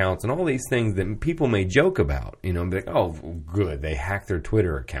Twitter accounts and all these things that people may joke about, be like, oh, good, they hacked their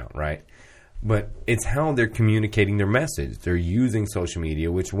Twitter account, right? But it's how they're communicating their message. They're using social media,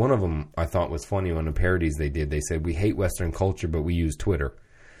 which one of them I thought was funny on the parodies they did. They said, we hate Western culture, but we use Twitter.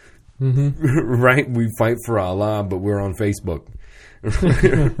 Mm-hmm. Right? We fight for Allah, but we're on Facebook.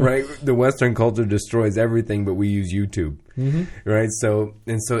 Right? The Western culture destroys everything, but we use YouTube. Mm-hmm. Right? So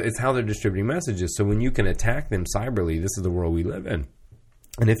it's how they're distributing messages. So when you can attack them cyberly, this is the world we live in.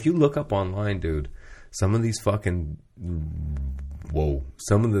 And if you look up online, dude, some of these fucking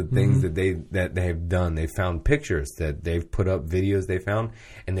some of the things that they have done, they found pictures that they've put up, videos they found,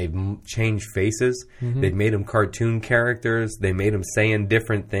 and they've changed faces. They've made them cartoon characters. They made them saying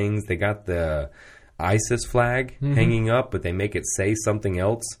different things. They got the ISIS flag hanging up, but they make it say something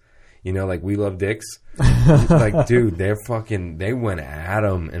else. Like we love dicks, Like, dude, they went at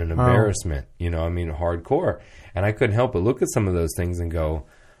him in an embarrassment. Hardcore. And I couldn't help but look at some of those things and go,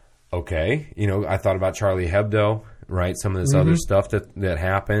 okay. I thought about Charlie Hebdo, right? Some of this other stuff that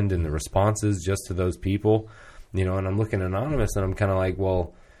happened and the responses just to those people, and I'm looking anonymous and I'm kind of like,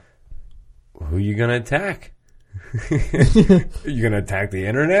 well, who are you going to attack? You going to attack the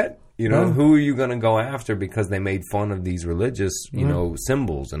internet? Who are you going to go after because they made fun of these religious,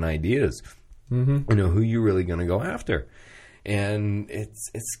 symbols and ideas? Who are you really going to go after? And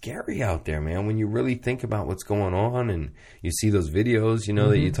it's scary out there, man. When you really think about what's going on and you see those videos,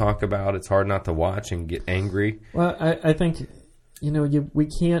 that you talk about, it's hard not to watch and get angry. Well, I think, we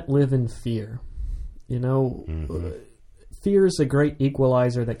can't live in fear. Fear is a great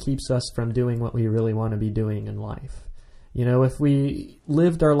equalizer that keeps us from doing what we really want to be doing in life. If we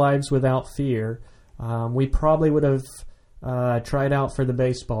lived our lives without fear, we probably would have tried out for the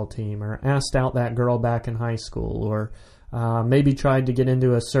baseball team or asked out that girl back in high school or maybe tried to get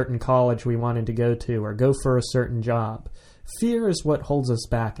into a certain college we wanted to go to or go for a certain job. Fear is what holds us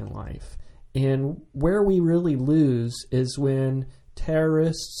back in life. And where we really lose is when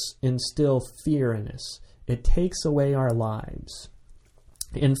terrorists instill fear in us. It takes away our lives.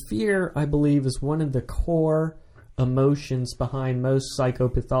 And fear, I believe, is one of the core emotions behind most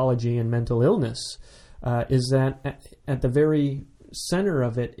psychopathology and mental illness, is that at the very center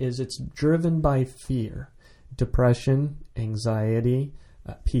of it is it's driven by fear. Depression, anxiety,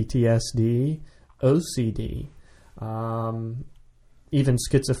 PTSD, OCD, even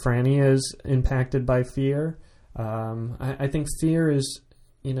schizophrenia is impacted by fear. I think fear is,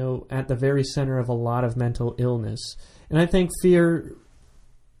 at the very center of a lot of mental illness. And I think fear,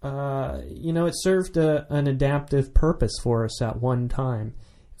 it served an adaptive purpose for us at one time.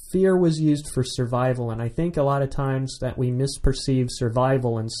 Fear was used for survival, and I think a lot of times that we misperceive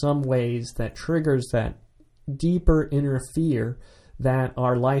survival in some ways that triggers that deeper inner fear that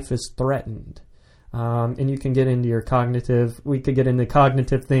our life is threatened. And you can get into we could get into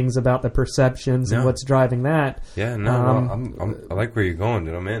cognitive things about the perceptions and what's driving that. Yeah, I like where you're going,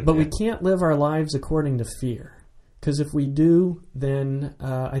 dude. I'm in. But we can't live our lives according to fear. Because if we do, then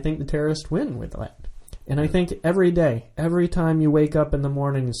I think the terrorists win with that. And I think every day, every time you wake up in the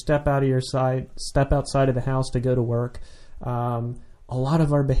morning and step outside of the house to go to work, a lot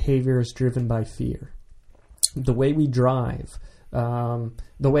of our behavior is driven by fear. The way we drive, the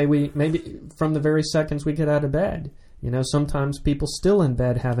way we, maybe from the very seconds we get out of bed, sometimes people still in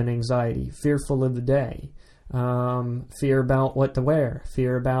bed have an anxiety, fearful of the day, fear about what to wear,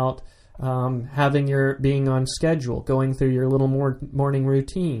 fear about being on schedule, going through your little morning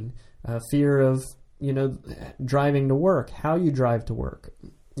routine, fear of, driving to work, how you drive to work,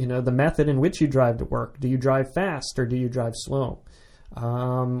 the method in which you drive to work. Do you drive fast or do you drive slow?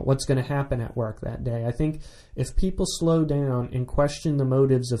 What's going to happen at work that day? I think if people slow down and question the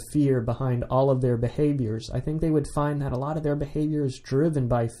motives of fear behind all of their behaviors, I think they would find that a lot of their behavior is driven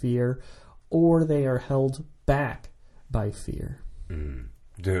by fear or they are held back by fear.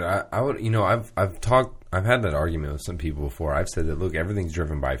 Dude, I would, I've had that argument with some people before. I've said that, look, everything's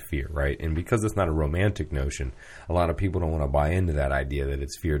driven by fear, right? And because it's not a romantic notion, a lot of people don't want to buy into that idea that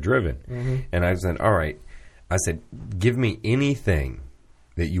it's fear-driven. Mm-hmm. And I said, all right, give me anything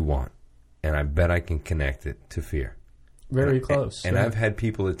that you want, and I bet I can connect it to fear. Very close. And I've had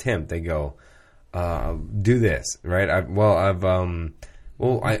people attempt, they go, do this, right? I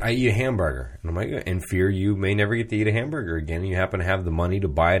eat a hamburger. And I'm like, in fear, you may never get to eat a hamburger again. And you happen to have the money to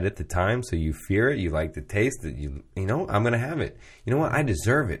buy it at the time, so you fear it. You like the taste. That I'm going to have it. You know what? I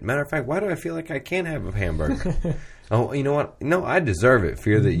deserve it. Matter of fact, why do I feel like I can't have a hamburger? Oh, you know what? No, I deserve it.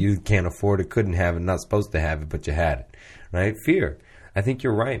 Fear that you can't afford it, couldn't have it, not supposed to have it, but you had it, right? Fear. I think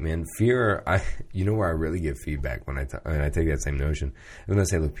you're right, man. Fear. Where I really give feedback when I take that same notion. I'm going to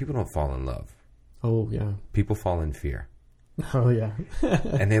say, look, people don't fall in love. Oh yeah. People fall in fear. Oh, yeah.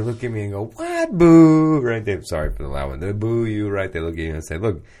 And they look at me and go, what? Boo! Right? Sorry for the loud one. They boo you, right? They look at you and say,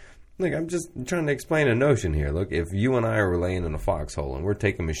 look, I'm just trying to explain a notion here. Look, if you and I are laying in a foxhole and we're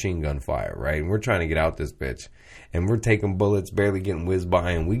taking machine gun fire, right? And we're trying to get out this bitch. And we're taking bullets, barely getting whizzed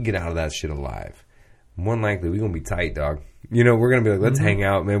by, and we get out of that shit alive. More than likely, we're going to be tight, dog. We're going to be like, let's hang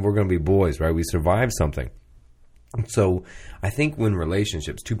out, man. We're going to be boys, right? We survived something. So I think when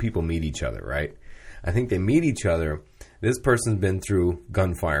relationships, two people meet each other, right? I think they meet each other. This person's been through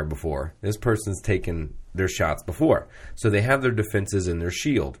gunfire before. This person's taken their shots before. So they have their defenses and their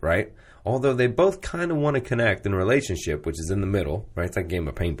shield, right? Although they both kind of want to connect in a relationship, which is in the middle, right? It's like a game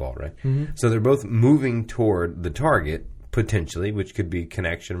of paintball, right? Mm-hmm. So they're both moving toward the target, potentially, which could be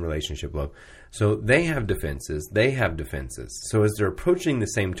connection, relationship, love. So they have defenses. They have defenses. So as they're approaching the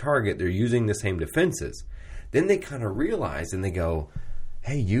same target, they're using the same defenses. then they kind of realize and they go,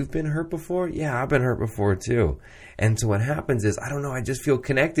 hey, you've been hurt before? Yeah, I've been hurt before too. And so what happens is, I don't know, I just feel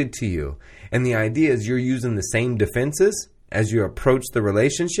connected to you. And the idea is you're using the same defenses as you approach the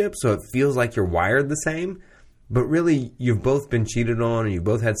relationship, so it feels like you're wired the same. But really, you've both been cheated on and you've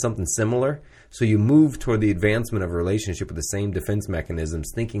both had something similar. So you move toward the advancement of a relationship with the same defense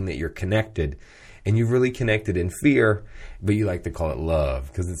mechanisms, thinking that you're connected. And you've really connected in fear, but you like to call it love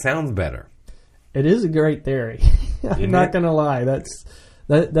because it sounds better. It is a great theory. I'm not going to lie.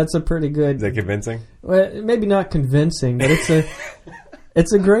 That's a pretty good... Is that convincing? Well, maybe not convincing, but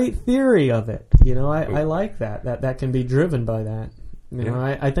it's a great theory of it. You know, I like that can be driven by that. You know,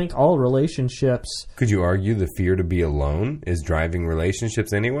 I think all relationships... Could you argue the fear to be alone is driving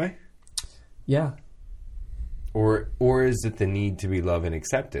relationships anyway? Yeah. Or is it the need to be loved and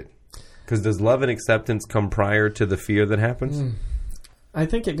accepted? Because does love and acceptance come prior to the fear that happens? I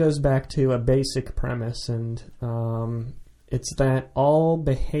think it goes back to a basic premise, and it's that all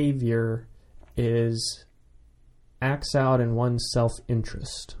behavior acts out in one's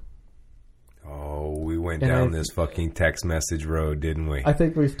self-interest. Oh, we went down this fucking text message road, didn't we? I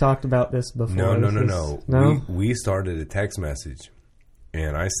think we've talked about this before. No. We started a text message,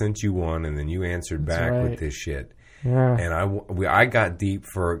 and I sent you one, and then you answered back with this shit. Yeah. And I got deep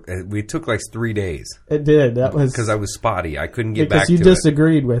for... It took like 3 days. It did. That was... Because I was spotty. I couldn't get back to it. Because you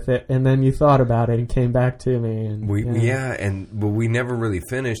disagreed with it, and then you thought about it and came back to me. And but we never really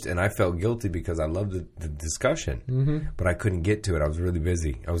finished, and I felt guilty because I loved the discussion. Mm-hmm. But I couldn't get to it. I was really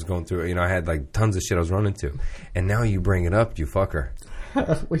busy. I was going through... I had like tons of shit I was running to. And now you bring it up, you fucker.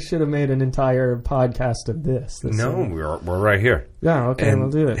 We should have made an entire podcast of this. We're right here. Yeah, okay, we'll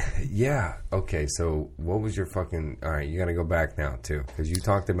do it. Yeah, okay, so what was your fucking... All right, you got to go back now, too, because you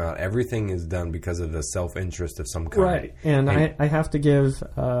talked about everything is done because of the self-interest of some kind. Right, and I have to give,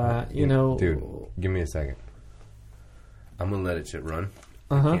 Dude, give me a second. I'm going to let it shit run.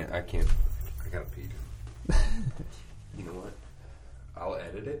 I can't. I got to pee. You know what? I'll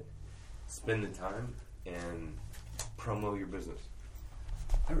edit it, spend the time, and promo your business.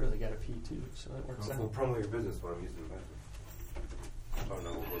 I really got to pee too, so that works out. We'll promo your business when I'm using the bathroom. Oh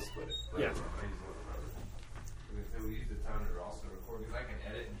no, we'll split it. Yeah. We use the timer to also record because I can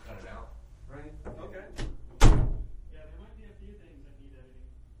edit and cut it out. Right? Okay. Yeah, there might be a few things that need editing.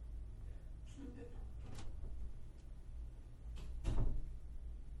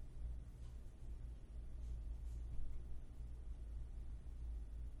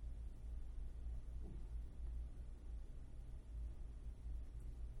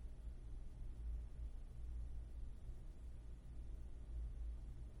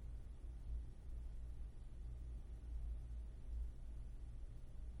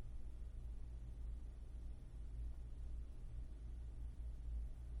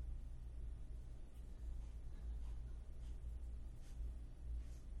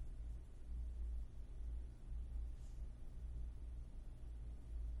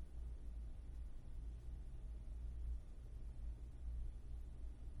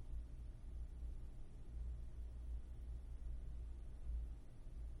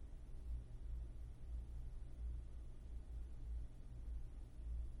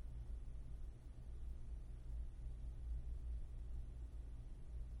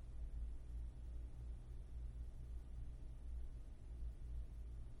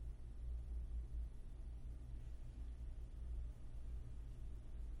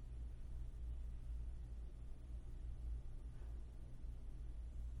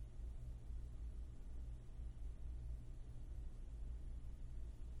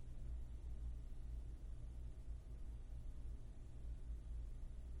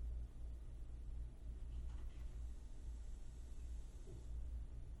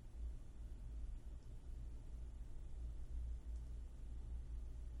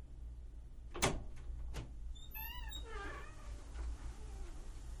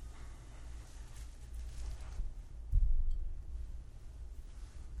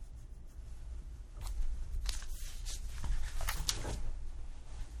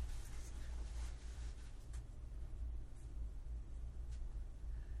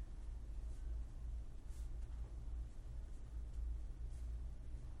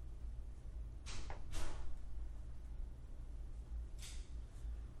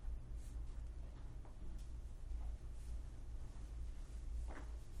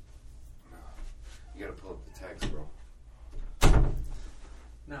 You gotta pull up the text, bro.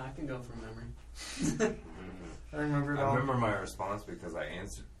 No, I can go from memory. I remember it all. I remember my response because I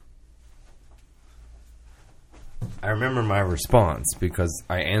answered. I remember my response because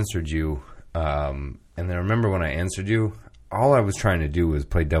I answered you, and then I remember when I answered you, all I was trying to do was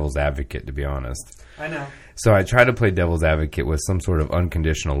play devil's advocate, to be honest. I know. So I tried to play devil's advocate with some sort of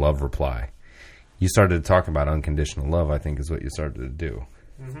unconditional love reply. You started to talk about unconditional love, I think, is what you started to do.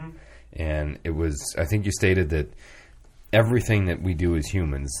 Mm-hmm. And it was, I think you stated that everything that we do as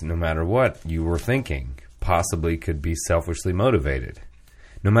humans, no matter what you were thinking, possibly could be selfishly motivated.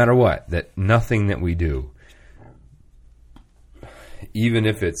 No matter what, that nothing that we do, even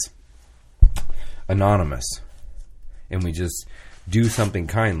if it's anonymous, and we just do something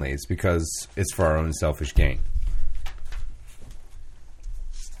kindly, it's because it's for our own selfish gain.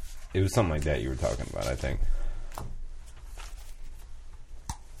 It was something like that you were talking about, I think.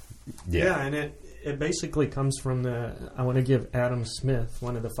 Yeah, and it basically comes from I want to give Adam Smith,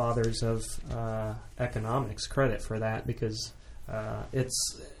 one of the fathers of economics, credit for that, because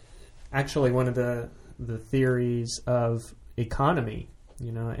it's actually one of the theories of economy,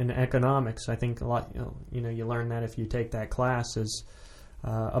 in economics. I think a lot, you learn that if you take that class, is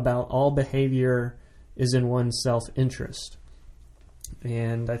about all behavior is in one's self-interest.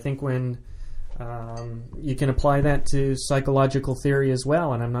 And I think when you can apply that to psychological theory as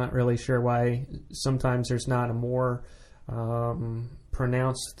well, and I'm not really sure why sometimes there's not a more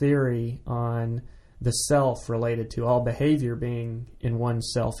pronounced theory on the self related to all behavior being in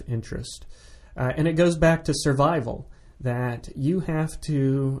one's self-interest. And it goes back to survival, that you have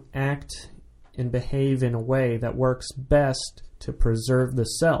to act and behave in a way that works best to preserve the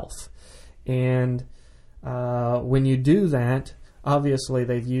self. And when you do that, obviously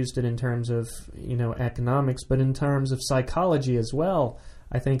they've used it in terms of economics, but in terms of psychology as well,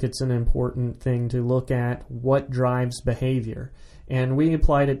 I think it's an important thing to look at what drives behavior. And we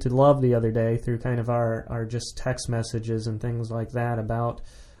applied it to love the other day through kind of our just text messages and things like that about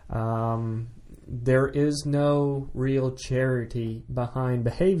there is no real charity behind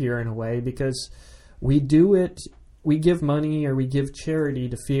behavior in a way, because we give money or we give charity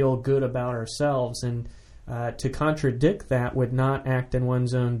to feel good about ourselves, and to contradict that would not act in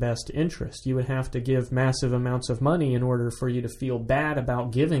one's own best interest. You would have to give massive amounts of money in order for you to feel bad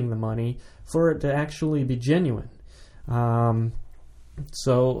about giving the money for it to actually be genuine.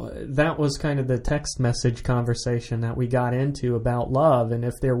 So that was kind of the text message conversation that we got into about love, and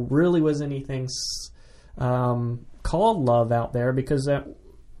if there really was anything called love out there, because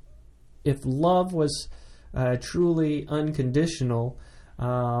if love was truly unconditional,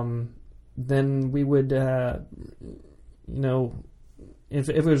 then we would, if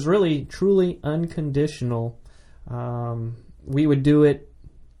it was really truly unconditional, we would do it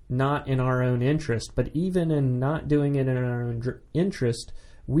not in our own interest. But even in not doing it in our own interest,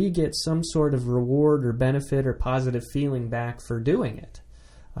 we get some sort of reward or benefit or positive feeling back for doing it.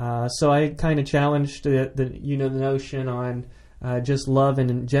 So I kind of challenged the notion on just love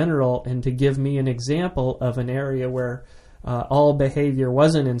in general, and to give me an example of an area where all behavior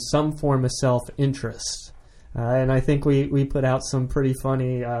wasn't in some form of self-interest. And I think we put out some pretty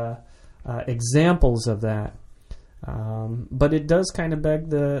funny examples of that. But it does kind of beg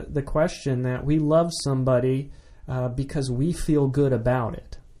the question that we love somebody because we feel good about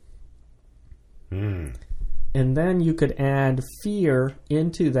it. And then you could add fear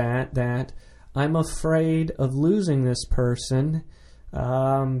into that I'm afraid of losing this person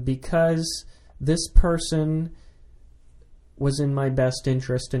because this person was in my best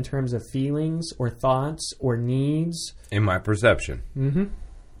interest in terms of feelings or thoughts or needs. In my perception. Mm-hmm.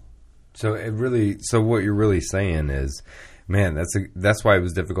 So what you're really saying is, man, that's why it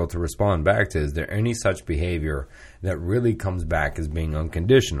was difficult to respond back to. Is there any such behavior that really comes back as being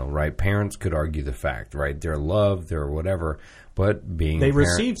unconditional, right? Parents could argue the fact, right? They're loved, they're whatever, but they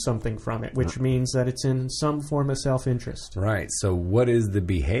receive something from it, which means that it's in some form of self-interest. Right. So what is the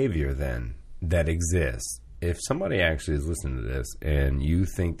behavior then that exists? If somebody actually is listening to this and you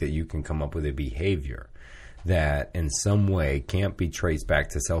think that you can come up with a behavior that in some way can't be traced back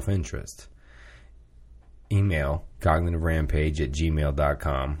to self-interest, email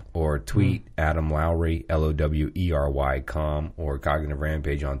cognitiveраmpage@gmail.com or tweet Adam Lowry, LOWERY, or Cognitive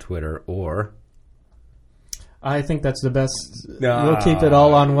Rampage on Twitter, or... I think that's the best. We'll keep it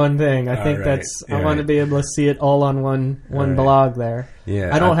all on one thing. I think that's... I want to be able to see it all on one blog there. Yeah,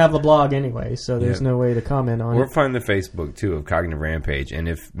 I don't have a blog anyway, so there's no way to comment on it. Or find the Facebook, too, of Cognitive Rampage. And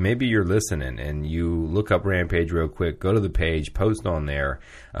if maybe you're listening and you look up Rampage real quick, go to the page, post on there,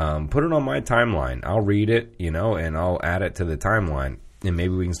 put it on my timeline. I'll read it, and I'll add it to the timeline. And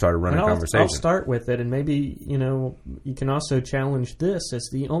maybe we can start a running conversation. I'll start with it, and maybe, you can also challenge this as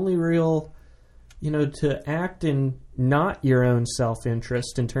the only real... to act in not your own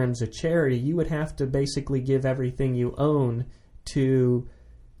self-interest in terms of charity, you would have to basically give everything you own to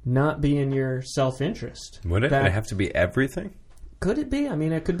not be in your self-interest. Would it? Would it have to be everything? Could it be? I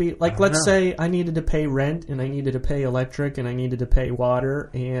mean, it could be like, let's say I needed to pay rent and I needed to pay electric and I needed to pay water,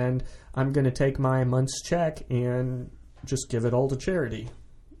 and I'm going to take my month's check and just give it all to charity.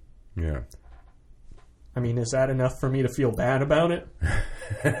 Yeah. I mean, is that enough for me to feel bad about it?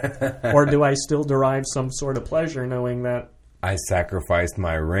 Or do I still derive some sort of pleasure knowing that I sacrificed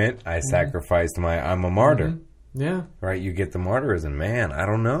my rent, I sacrificed I'm a martyr. Mm-hmm. Yeah. Right? You get the martyrism. Man, I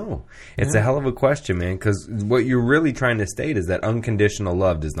don't know. It's a hell of a question, man, because what you're really trying to state is that unconditional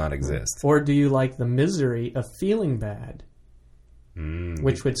love does not exist. Or do you like the misery of feeling bad?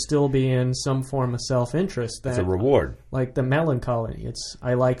 Which would still be in some form of self-interest. It's a reward. Like the melancholy.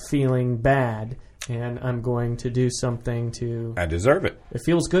 I like feeling bad, and I'm going to do something to... I deserve it. It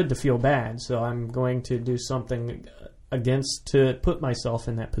feels good to feel bad, so I'm going to do something to put myself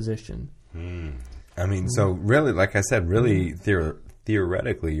in that position. I mean, so really, like I said, really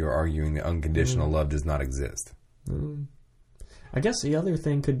theoretically, you're arguing that unconditional love does not exist. I guess the other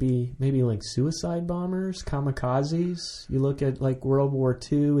thing could be maybe like suicide bombers, kamikazes. You look at like World War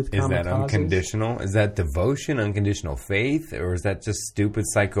II with kamikazes. Is that unconditional? Is that devotion, unconditional faith? Or is that just stupid,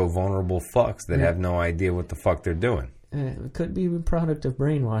 psycho, vulnerable fucks that have no idea what the fuck they're doing? It could be a product of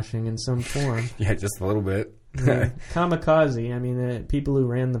brainwashing in some form. Yeah, just a little bit. Kamikaze, I mean, people who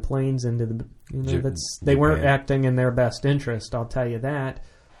ran the planes into the... they weren't acting in their best interest, I'll tell you that.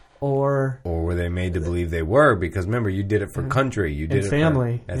 Or were they made to believe they were? Because remember, you did it for country. You did it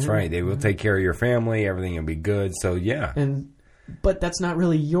family. That's right. They will take care of your family. Everything will be good. So, yeah. But that's not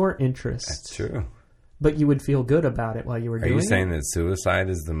really your interest. That's true. But you would feel good about it while you were doing it. Are you saying that suicide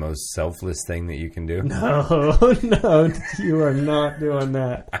is the most selfless thing that you can do? No, you are not doing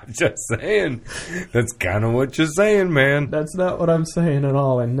that. I'm just saying. That's kind of what you're saying, man. That's not what I'm saying at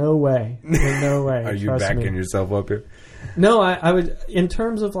all. In no way. In no way. Are you backing yourself up here? No, I would, in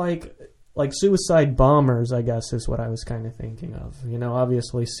terms of like suicide bombers, I guess is what I was kind of thinking of. You know,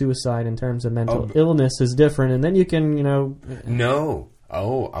 obviously suicide in terms of mental illness is different, and then you can, No.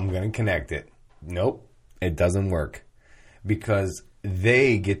 Oh, I'm going to connect it. Nope. It doesn't work. Because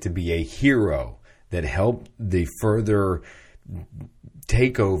they get to be a hero that helped the further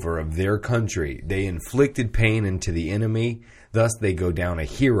takeover of their country. They inflicted pain into the enemy, thus they go down a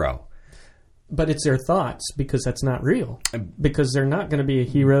hero. But it's their thoughts, because that's not real. Because they're not going to be a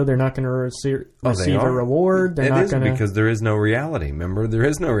hero. They're not going to receive a reward. Because there is no reality. Remember, there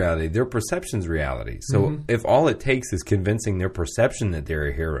is no reality. Their perception's reality. So if all it takes is convincing their perception that they're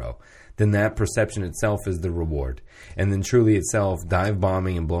a hero, then that perception itself is the reward. And then truly itself, dive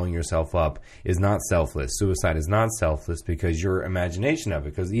bombing and blowing yourself up is not selfless. Suicide is not selfless because your imagination of it.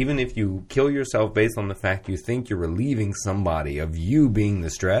 Because even if you kill yourself based on the fact you think you're relieving somebody of you being the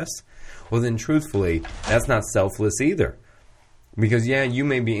stress, well, then truthfully, that's not selfless either. Because, yeah, you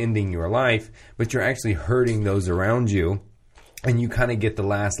may be ending your life, but you're actually hurting those around you, and you kind of get the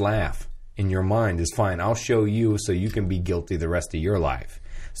last laugh in your mind is fine. I'll show you so you can be guilty the rest of your life.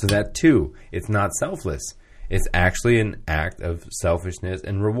 So that, too, it's not selfless. It's actually an act of selfishness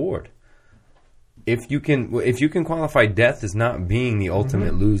and reward. If you can qualify death as not being the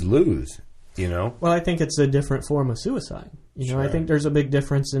ultimate lose-lose, you know? Well, I think it's a different form of suicide. Sure. I think there's a big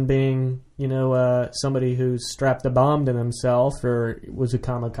difference in being, somebody who's strapped a bomb to themselves or was a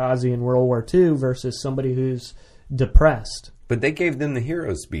kamikaze in World War II versus somebody who's depressed. But they gave them the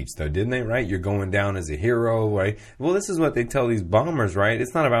hero speech, though, didn't they, right? You're going down as a hero, right? Well, this is what they tell these bombers, right?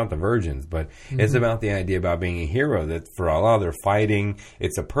 It's not about the virgins, but it's about the idea about being a hero, that for Allah, they're fighting.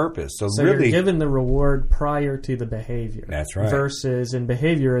 It's a purpose. So really, you're given the reward prior to the behavior. That's right. Versus in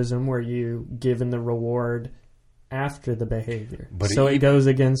behaviorism, where you given the reward after the behavior. So it goes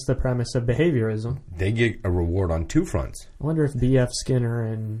against the premise of behaviorism. They get a reward on two fronts. I wonder if B.F. Skinner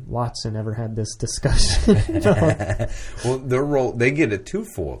and Watson ever had this discussion. Well, their role, they get it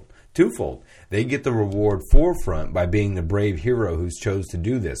twofold. They get the reward forefront by being the brave hero who's chose to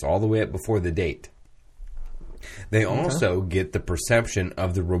do this all the way up before the date. They also get the perception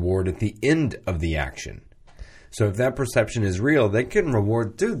of the reward at the end of the action. So if that perception is real, they can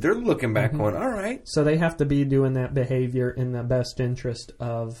reward. Dude, they're looking back going, all right. So they have to be doing that behavior in the best interest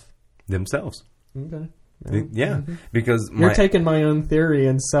of themselves. Okay. Yeah, because you're taking my own theory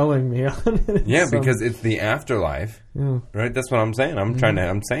and selling me on it. Yeah, because it's the afterlife, right? That's what I'm saying.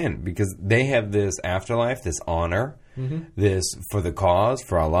 I'm saying because they have this afterlife, this honor, this for the cause,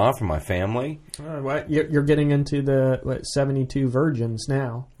 for Allah, for my family. You're getting into the 72 virgins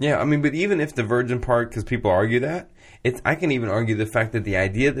now. Yeah, I mean, but even if the virgin part, because people argue that, I can even argue the fact that the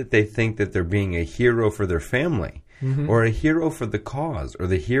idea that they think that they're being a hero for their family. or a hero for the cause, or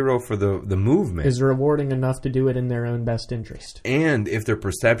the hero for the movement. Is rewarding enough to do it in their own best interest. And if their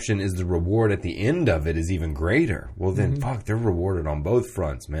perception is the reward at the end of it is even greater, well then, fuck, they're rewarded on both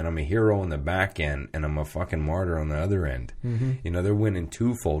fronts, man. I'm a hero on the back end, and I'm a fucking martyr on the other end. You know, they're winning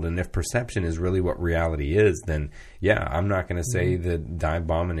twofold. And if perception is really what reality is, then, yeah, I'm not going to say that dive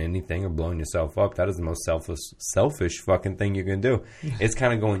bombing anything or blowing yourself up, that is the most selfish fucking thing you can do. It's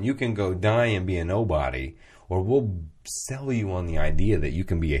kind of going, you can go die and be a nobody, or we'll sell you on the idea that you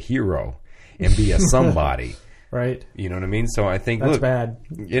can be a hero and be a somebody. Right. You know what I mean? So I think, that's look, bad.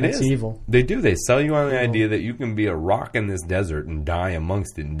 It's evil. They do. They sell you on the idea that you can be a rock in this desert and die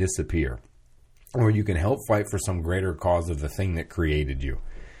amongst it and disappear. Or you can help fight for some greater cause of the thing that created you.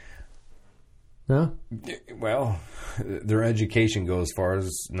 No? Well, their education goes far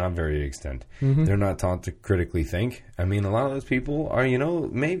as not very extent. They're not taught to critically think. I mean, a lot of those people are, you know,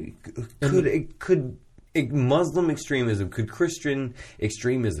 maybe could Muslim extremism, could Christian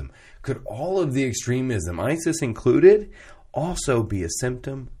extremism, could all of the extremism, ISIS included, also be a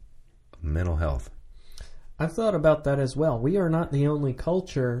symptom of mental health? I've thought about that as well. We are not the only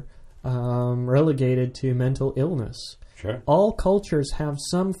culture relegated to mental illness. Sure. All cultures have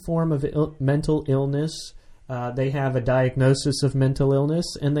some form of mental illness. They have a diagnosis of mental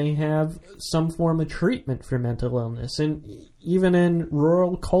illness, and they have some form of treatment for mental illness. And even in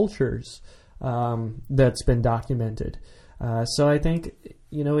rural cultures, that's been documented. So I think,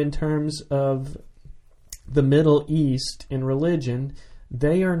 you know, in terms of the Middle East and religion,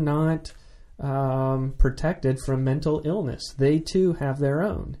 they are not protected from mental illness. They too have their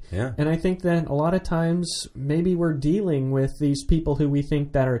own. Yeah. And I think that a lot of times maybe we're dealing with these people who we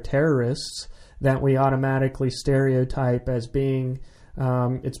think that are terrorists, that we automatically stereotype as being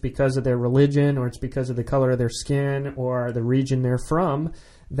it's because of their religion, or it's because of the color of their skin or the region they're from,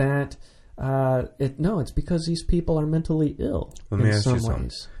 that it's because these people are mentally ill. Let me ask you something.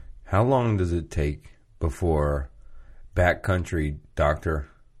 How long does it take before backcountry Dr.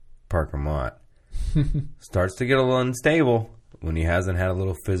 Parker Mott starts to get a little unstable when he hasn't had a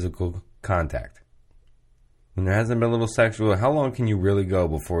little physical contact? When there hasn't been a little sexual, how long can you really go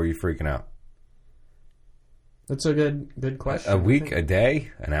before you're freaking out? That's a good question. A week, a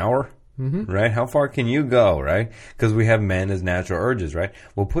day, an hour? Right? How far can you go, right? Because we have men as natural urges, right?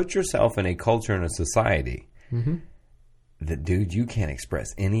 Well, put yourself in a culture and a society that, dude, you can't express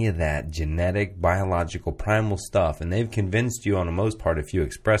any of that genetic, biological, primal stuff, and they've convinced you on the most part, if you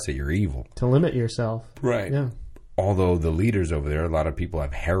express it, you're evil. To limit yourself. Right. Yeah. Although the leaders over there, a lot of people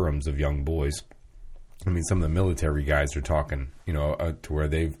have harems of young boys. I mean, some of the military guys are talking, you know, to where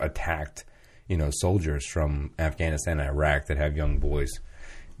they've attacked, you know, soldiers from Afghanistan and Iraq that have young boys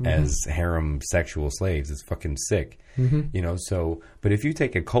as harem sexual slaves. It's fucking sick. You know, so, but if you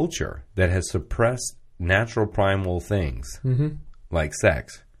take a culture that has suppressed natural primal things like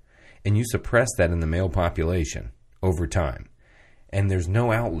sex, and you suppress that in the male population over time, and there's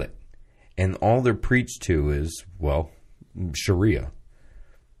no outlet, and all they're preached to is, well, Sharia.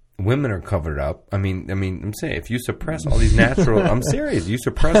 Women are covered up. I mean, I'm saying, if you suppress all these natural, I'm serious, you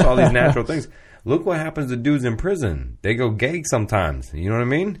suppress all these natural things. Look what happens to dudes in prison. They go gay sometimes. You know what I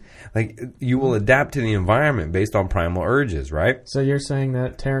mean? Like, you will adapt to the environment based on primal urges, right? So you're saying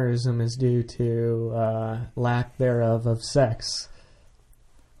that terrorism is due to lack thereof of sex.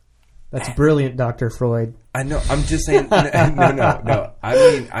 That's brilliant, Dr. Freud. I know. I'm just saying. No.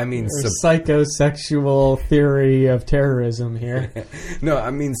 I mean, psychosexual theory of terrorism here. No,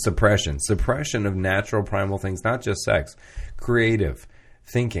 I mean suppression of natural primal things, not just sex, creative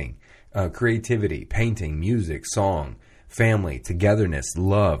thinking, creativity, painting, music, song, family, togetherness,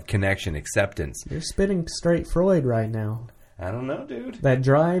 love, connection, acceptance. You're spitting straight Freud right now. I don't know, dude. That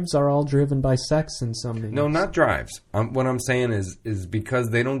drives are all driven by sex in some means. No, not drives. What I'm saying is because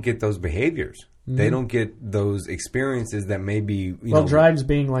they don't get those behaviors. They don't get those experiences that maybe... you know, drives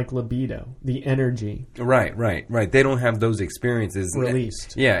being like libido, the energy. Right. They don't have those experiences.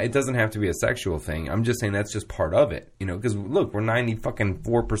 Released. Yeah, it doesn't have to be a sexual thing. I'm just saying that's just part of it. You know, because look, we're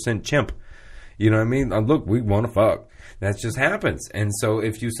 94% chimp. You know what I mean? Look, we want to fuck. That just happens. And so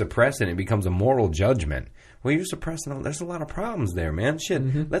if you suppress it, it becomes a moral judgment. Well, you're suppressing... There's a lot of problems there, man.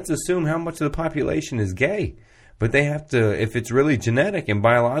 Shit, let's assume how much of the population is gay. But they have to... If it's really genetic and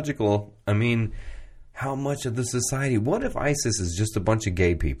biological, I mean, how much of the society... What if ISIS is just a bunch of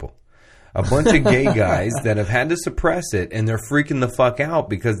gay people? A bunch of gay guys that have had to suppress it, and they're freaking the fuck out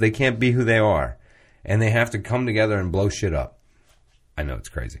because they can't be who they are. And they have to come together and blow shit up. I know, it's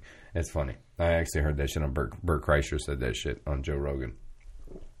crazy. It's funny. I actually heard that shit on Bert Kreischer said that shit on Joe Rogan.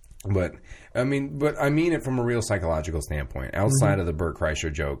 But I mean it from a real psychological standpoint, outside of the Bert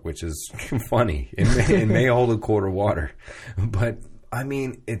Kreischer joke, which is funny. It may hold a quart of water, but I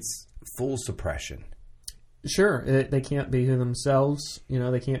mean, it's full suppression. Sure, they can't be themselves.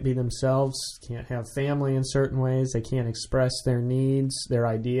 They can't be themselves. Can't have family in certain ways. They can't express their needs, their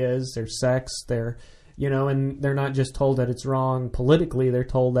ideas, their sex, and they're not just told that it's wrong politically. They're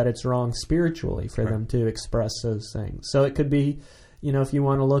told that it's wrong spiritually for them to express those things. So it could be, if you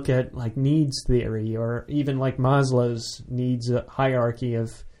want to look at like needs theory, or even like Maslow's needs hierarchy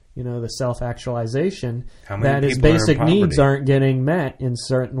of, the self-actualization, that his basic needs aren't getting met in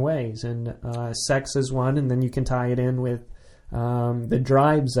certain ways. And sex is one, and then you can tie it in with the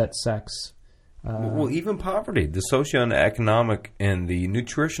drives at sex. Well, even poverty, the socioeconomic and the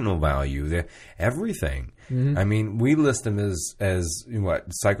nutritional value, everything. Mm-hmm. I mean, we list them as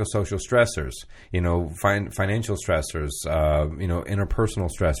psychosocial stressors, financial stressors, interpersonal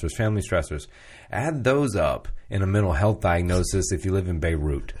stressors, family stressors. Add those up in a mental health diagnosis if you live in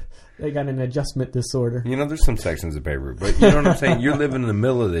Beirut. They got an adjustment disorder. There's some sections of Beirut, but you know what I'm saying? You're living in the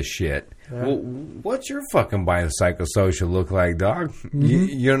middle of this shit. Yeah. Well, what's your fucking biopsychosocial look like, dog? Mm-hmm.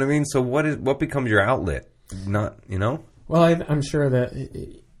 You know what I mean? So what becomes your outlet? Not. Well, I'm sure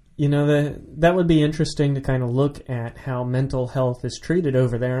that, that would be interesting to kind of look at how mental health is treated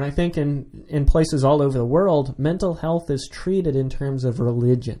over there. And I think in places all over the world, mental health is treated in terms of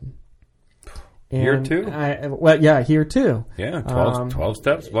religion. And here too? Here too. Yeah, 12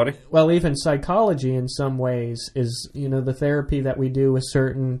 steps, buddy. Well, even psychology in some ways is, the therapy that we do with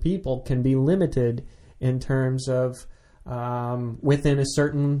certain people can be limited in terms of within a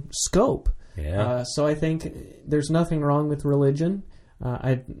certain scope. Yeah. So I think there's nothing wrong with religion.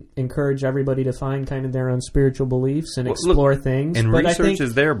 I encourage everybody to find kind of their own spiritual beliefs and explore things. And research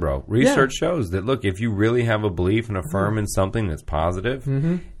is there, bro. Research shows that, look, if you really have a belief and affirm in something that's positive,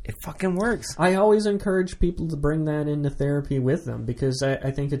 it fucking works. I always encourage people to bring that into therapy with them, because I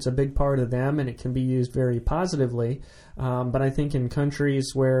think it's a big part of them and it can be used very positively. But I think in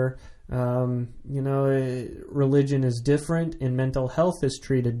countries where, religion is different and mental health is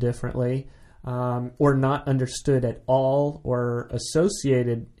treated differently, or not understood at all or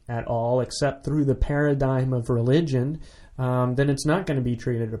associated at all except through the paradigm of religion, then it's not going to be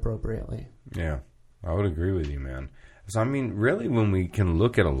treated appropriately. Yeah, I would agree with you, man. So, I mean, really, when we can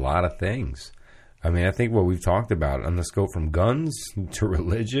look at a lot of things, I think what we've talked about on the scope from guns to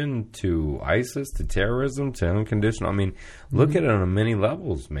religion to ISIS to terrorism to unconditional, look at it on many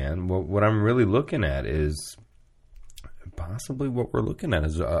levels, man. What I'm really looking at is possibly what we're looking at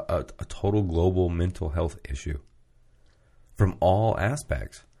is a total global mental health issue from all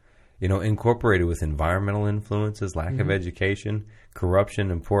aspects. Incorporated with environmental influences, lack of education,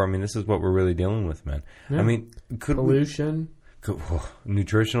 corruption, and poor. This is what we're really dealing with, man. Yeah. Pollution.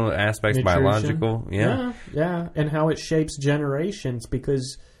 Nutritional aspects, biological. Yeah, and how it shapes generations,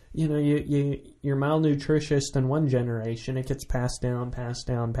 because you're malnutritious in one generation, it gets passed down,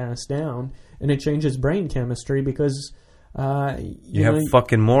 and it changes brain chemistry because you have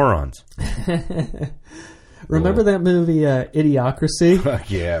fucking morons. Remember that movie Idiocracy? Fuck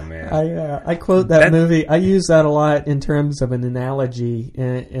yeah, man. I quote that movie. I use that a lot in terms of an analogy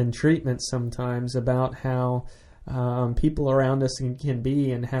in treatment sometimes about how people around us can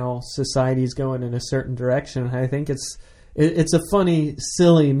be and how society's going in a certain direction. I think it's a funny,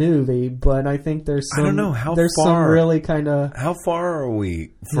 silly movie, but I think there's some, I don't know how there's far, some really kind of... How far are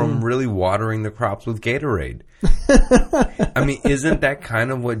we from really watering the crops with Gatorade? Isn't that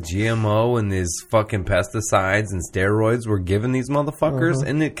kind of what GMO and these fucking pesticides and steroids were giving these motherfuckers?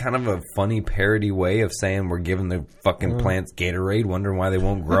 Isn't it kind of a funny parody way of saying we're giving the fucking plants Gatorade, wondering why they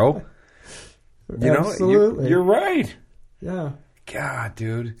won't grow? Absolutely. You're right. Yeah. God,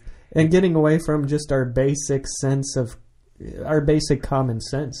 dude. And getting away from just our basic common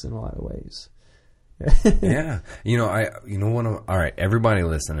sense in a lot of ways. Yeah. All right, everybody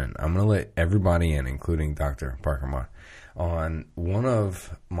listening, I'm going to let everybody in, including Dr. Parker Mott, on one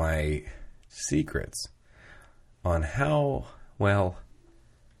of my secrets on how, I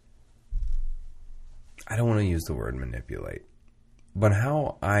don't want to use the word manipulate, but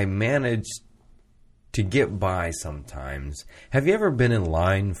how I managed to get by sometimes. Have you ever been in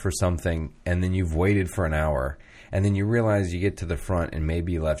line for something and then you've waited for an hour and then you realize you get to the front and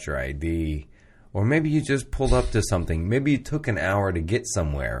maybe you left your ID, or maybe you just pulled up to something. Maybe you took an hour to get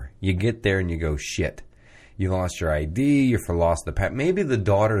somewhere. You get there and you go, shit. You lost your ID, you lost the pass. Maybe the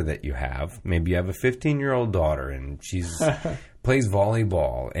daughter that you have, maybe you have a 15-year-old daughter and she's plays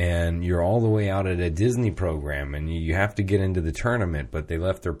volleyball and you're all the way out at a Disney program and you have to get into the tournament, but they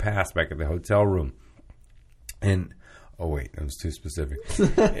left their pass back at the hotel room. And oh wait, that was too specific.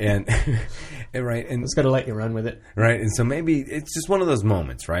 and right, and just got to let you run with it. Right, and so maybe it's just one of those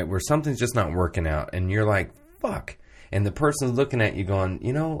moments, right, where something's just not working out, and you're like, fuck. And the person's looking at you going,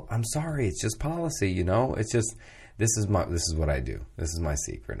 I'm sorry, it's just policy, it's just, this is what I do. This is my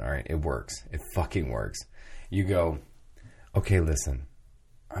secret, all right? It works. It fucking works. You go, okay, listen,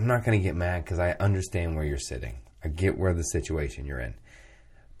 I'm not going to get mad because I understand where you're sitting. I get where the situation you're in.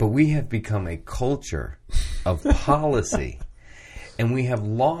 But we have become a culture of policy, and we have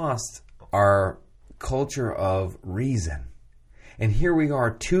lost our culture of reason. And here we are,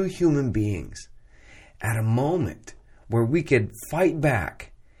 two human beings, at a moment where we could fight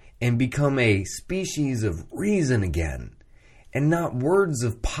back and become a species of reason again, and not words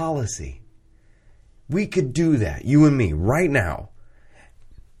of policy. We could do that, you and me, right now.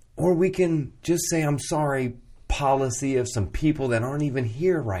 Or we can just say, I'm sorry, policy of some people that aren't even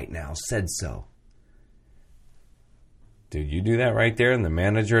here right now said so. Dude, you do that right there, and the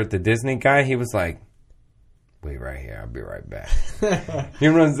manager at the Disney guy, he was like, wait right here, I'll be right back. He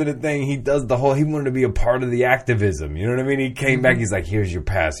runs to the thing, he does he wanted to be a part of the activism, you know what I mean? He came back, he's like, here's your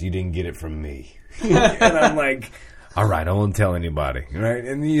pass, you didn't get it from me. And I'm like, all right, I won't tell anybody, right?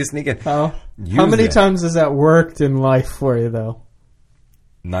 And then you sneak it. How many times has that worked in life for you, though?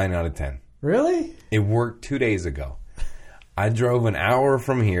 9 out of 10. Really? It worked 2 days ago. I drove an hour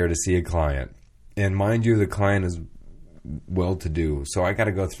from here to see a client. And mind you, the client is well-to-do. So I got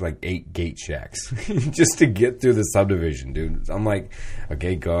to go through like 8 gate checks just to get through the subdivision, dude. I'm like, a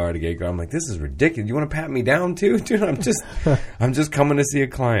gate guard. I'm like, this is ridiculous. You want to pat me down too? Dude, I'm just coming to see a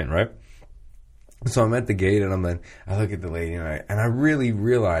client, right? So I'm at the gate, and I look at the lady, and I really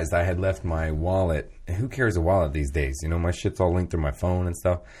realized I had left my wallet. And who carries a wallet these days? My shit's all linked through my phone and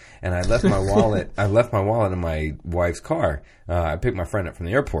stuff. And I left my wallet. I left my wallet in my wife's car. I picked my friend up from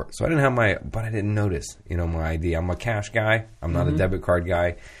the airport, so I didn't have but I didn't notice, my ID. I'm a cash guy. I'm not a debit card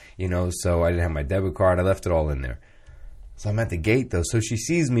guy, So I didn't have my debit card. I left it all in there. So I'm at the gate though. So she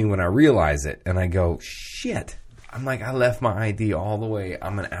sees me when I realize it, and I go, shit. I'm like, I left my ID all the way.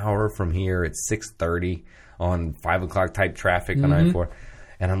 I'm an hour from here. It's 6:30 on 5 o'clock type traffic on I-4.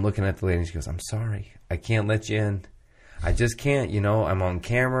 And I'm looking at the lady, and she goes, I'm sorry. I can't let you in. I just can't. I'm on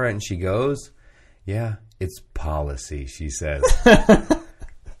camera. And she goes, yeah, it's policy, she says.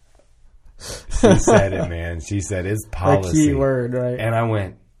 She said it, man. She said, it's policy. A key word, right? And I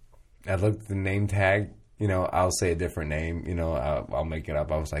looked at the name tag. I'll say a different name. I'll make it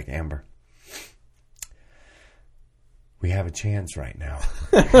up. I was like, Amber, we have a chance right now.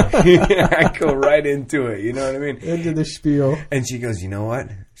 I go right into it. You know what I mean? Into the spiel. And she goes, you know what?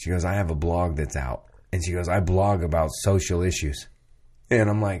 She goes, I have a blog that's out. And she goes, I blog about social issues. And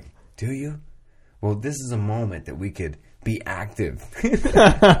I'm like, do you? Well, this is a moment that we could be active.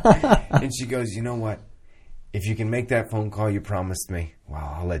 And she goes, you know what? If you can make that phone call you promised me,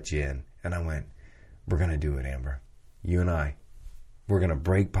 well, I'll let you in. And I went, we're going to do it, Amber. You and I. We're going to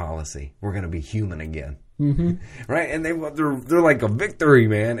break policy. We're going to be human again. Mm-hmm. Right? And they're like a victory,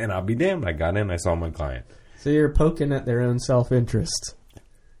 man. And I'll be damned. I got in. I saw my client. So you're poking at their own self-interest.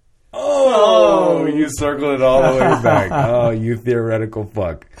 Oh, you circled it all the way back. Oh, you theoretical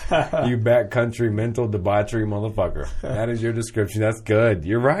fuck. You backcountry mental debauchery motherfucker. That is your description. That's good.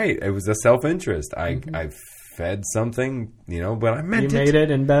 You're right. It was a self-interest. I fed something, but I meant it. You made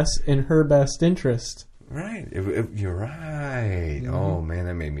it in her best interest. Right. You're right. Mm-hmm. Oh, man,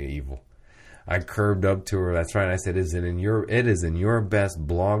 that made me evil. I curved up to her. That's right. I said, it is in your best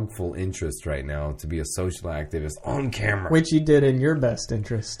blogful interest right now to be a social activist on camera. Which you did in your best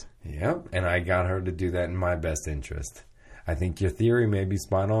interest. Yep. And I got her to do that in my best interest. I think your theory may be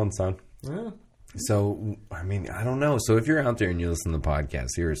spot on, son. Yeah. So, I mean, I don't know. So if you're out there and you listen to the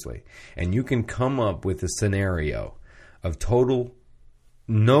podcast, seriously, and you can come up with a scenario of total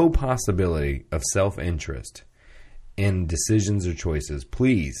no possibility of self-interest in decisions or choices,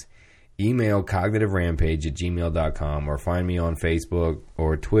 please email cognitiverrampage@gmail.com or find me on Facebook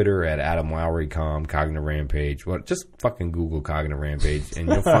or Twitter at AdamLowry.com, Cognitive Rampage. Well, just fucking Google Cognitive Rampage and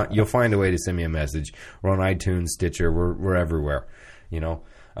you'll find a way to send me a message. We're on iTunes, Stitcher, we're everywhere,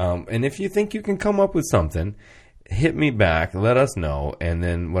 and if you think you can come up with something, hit me back, let us know, and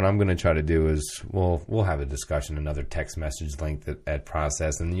then what I'm going to try to do is we'll have a discussion, another text message link at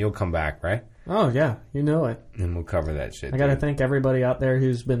process, and then you'll come back, right? Oh yeah, you know it. And we'll cover that shit. I got to thank everybody out there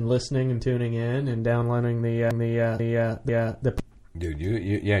who's been listening and tuning in and downloading the. Dude,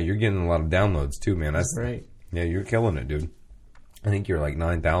 you're getting a lot of downloads too, man. That's great. Yeah, you're killing it, dude. I think you're like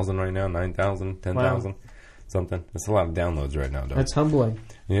 9,000 right now, 9,000, 10,000, something. That's a lot of downloads right now, though. That's humbling.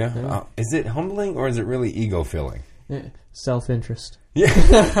 Yeah. Is it humbling or is it really ego filling? Yeah. Self-interest.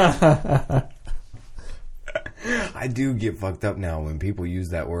 Yeah. I do get fucked up now when people use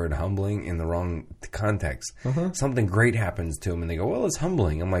that word humbling in the wrong context. Something great happens to them and they go, well, it's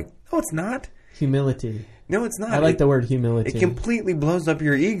humbling. I'm like, no, it's not. Humility. No, it's not. I like the word humility. It completely blows up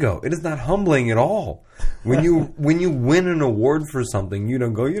your ego. It is not humbling at all. When you win an award for something, you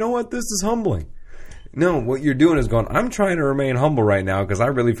don't go, you know what, this is humbling. No, what you're doing is going, I'm trying to remain humble right now because I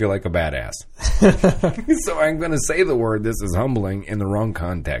really feel like a badass. So I'm going to say the word, this is humbling, in the wrong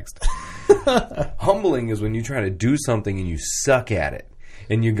context. Humbling is when you try to do something and you suck at it.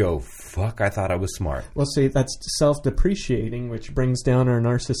 And you go, fuck, I thought I was smart. Well, see, that's self-depreciating, which brings down our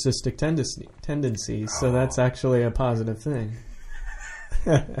narcissistic tendencies. So that's actually a positive thing.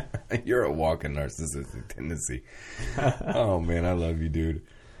 You're a walking narcissistic tendency. Oh, man, I love you, dude.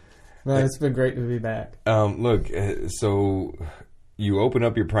 Well, it's been great to be back. Look, so you open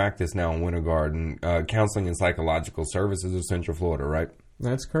up your practice now in Winter Garden, Counseling and Psychological Services of Central Florida, right?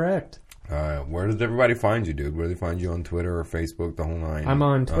 That's correct. Where does everybody find you, dude? Where do they find you on Twitter or Facebook, the whole nine? I'm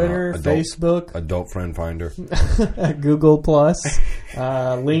on Twitter, Facebook. Adult Friend Finder. Google+,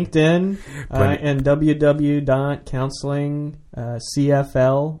 LinkedIn, and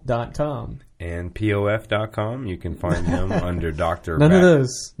www.counselingcfl.com. And POF.com. You can find him under Dr. None of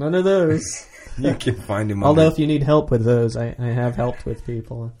those. You can find him Although if you need help with those, I have helped with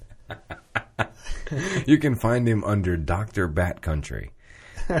people. You can find him under Dr. Bat Country.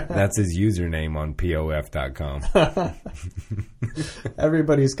 That's his username on POF.com.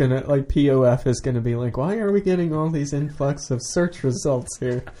 Everybody's going to, like, POF is going to be like, why are we getting all these influx of search results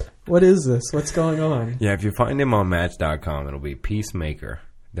here? What is this? What's going on? Yeah, if you find him on Match.com, it'll be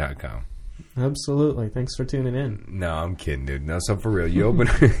Peacemaker.com. Absolutely. Thanks for tuning in. No, I'm kidding, dude. No, so for real, you open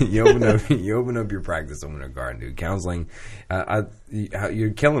up your practice in Winter Garden, dude. Counseling,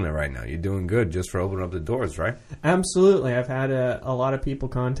 you're killing it right now. You're doing good just for opening up the doors, right? Absolutely. I've had a lot of people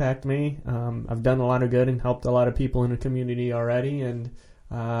contact me. I've done a lot of good and helped a lot of people in the community already, and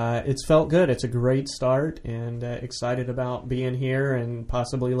it's felt good. It's a great start, and excited about being here and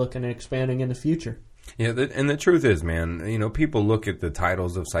possibly looking at expanding in the future. Yeah, and the truth is, man, people look at the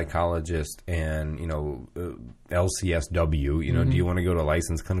titles of psychologist and, LCSW, do you want to go to a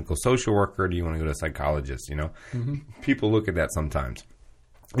licensed clinical social worker or do you want to go to a psychologist, People look at that sometimes,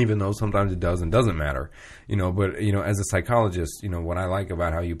 even though sometimes it does and doesn't matter, but, as a psychologist, what I like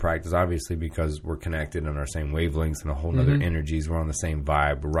about how you practice, obviously, because we're connected on our same wavelengths and a whole other energies, we're on the same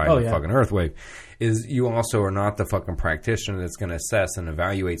vibe, we're riding the fucking earth wave, is you also are not the fucking practitioner that's going to assess and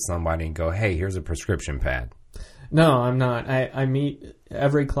evaluate somebody and go, hey, here's a prescription pad. No, I'm not. I meet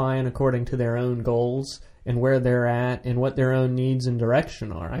every client according to their own goals and where they're at and what their own needs and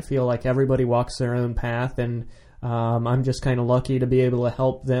direction are. I feel like everybody walks their own path, and I'm just kind of lucky to be able to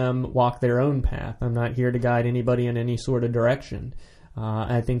help them walk their own path. I'm not here to guide anybody in any sort of direction.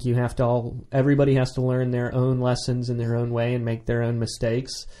 I think everybody has to learn their own lessons in their own way and make their own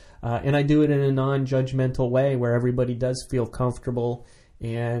mistakes. And I do it in a non-judgmental way where everybody does feel comfortable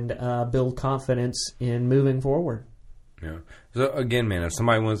and build confidence in moving forward. Yeah. So again, man, if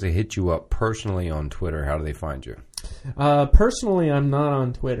somebody wants to hit you up personally on Twitter, how do they find you? Personally, I'm not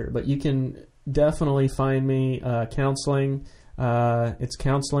on Twitter, but you can definitely find me counseling. It's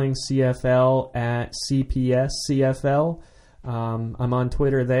Counseling CFL at CPS CFL. I'm on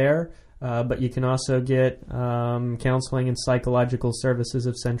Twitter there. But you can also get Counseling and Psychological Services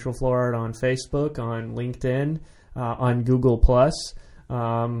of Central Florida on Facebook, on LinkedIn, on Google+. The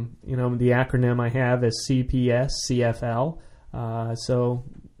acronym I have is CPS CFL. So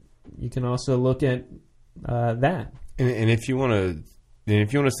you can also look at that. And if you want to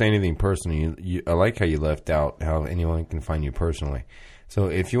say anything personally, I like how you left out how anyone can find you personally. So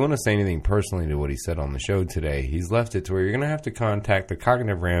if you want to say anything personally to what he said on the show today, he's left it to where you're going to have to contact the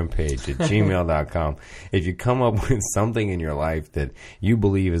Cognitive Rampage at gmail.com if you come up with something in your life that you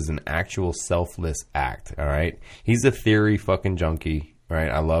believe is an actual selfless act, all right? He's a theory fucking junkie, right?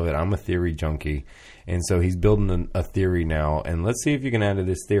 I love it. I'm a theory junkie. And so he's building a theory now, and let's see if you can add to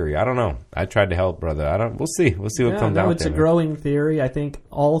this theory. I don't know. I tried to help, brother. We'll see. We'll see what comes out there. It's a growing theory. I think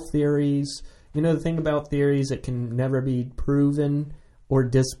all theories, the thing about theories, it can never be proven or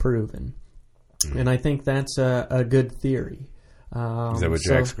disproven. And I think that's a good theory. Is that what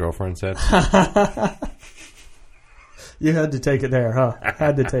your ex-girlfriend said? You had to take it there, huh?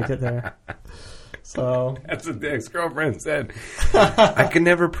 Had to take it there. So that's what the ex-girlfriend said. I could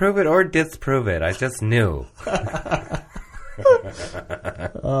never prove it or disprove it. I just knew. I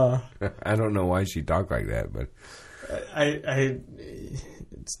don't know why she talked like that, but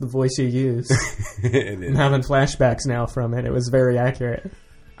it's the voice you use. I'm having flashbacks now from it. It was very accurate.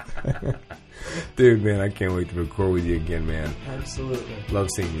 Dude, man, I can't wait to record with you again, man. Absolutely. Love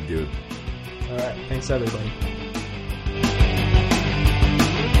seeing you, dude. All right. Thanks, everybody.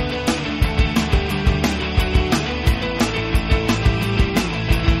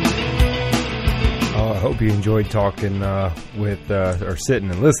 hope you enjoyed talking or sitting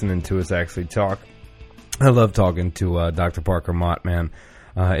and listening to us actually talk. I love talking to Dr. Parker Mott, man.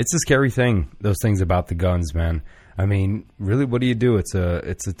 It's a scary thing, those things about the guns, man. I mean, really, what do you do? It's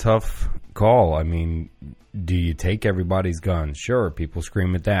a tough call. I mean, do you take everybody's guns? Sure, people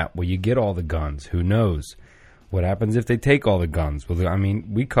scream at that. Will you get all the guns? Who knows? What happens if they take all the guns? Well, I mean,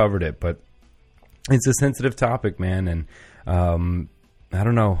 we covered it, but it's a sensitive topic, man, and I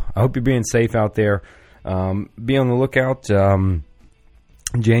don't know. I hope you're being safe out there. Be on the lookout.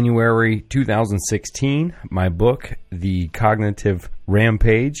 January 2016, my book, The Cognitive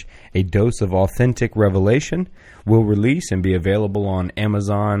Rampage, A Dose of Authentic Revelation, will release and be available on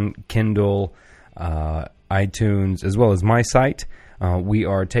Amazon, Kindle, iTunes, as well as my site. We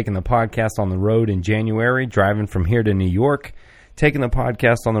are taking the podcast on the road in January, driving from here to New York, taking the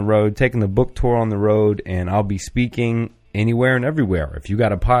podcast on the road, taking the book tour on the road, and I'll be speaking anywhere and everywhere. If you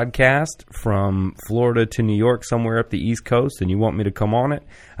got a podcast from Florida to New York, somewhere up the East Coast, and you want me to come on it,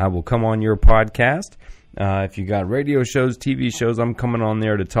 I will come on your podcast. If you got radio shows, TV shows, I'm coming on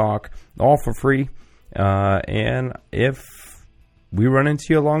there to talk, all for free. And if we run into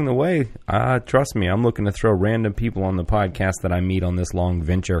you along the way, trust me, I'm looking to throw random people on the podcast that I meet on this long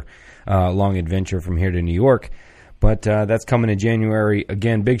adventure from here to New York. But that's coming in January.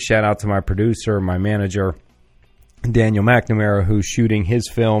 Again, big shout out to my producer, my manager, Daniel McNamara, who's shooting his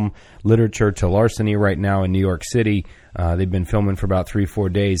film Literature to Larceny right now in New York City. They've been filming for about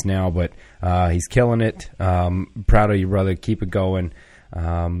 3-4 days now, but he's killing it. Proud of you, brother. Keep it going.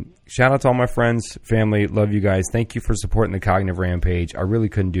 Shout out to all my friends, family. Love you guys. Thank you for supporting the Cognitive Rampage. I really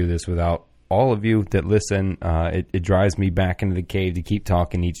couldn't do this without all of you that listen. It drives me back into the cave to keep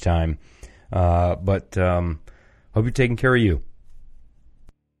talking each time. But hope you're taking care of you.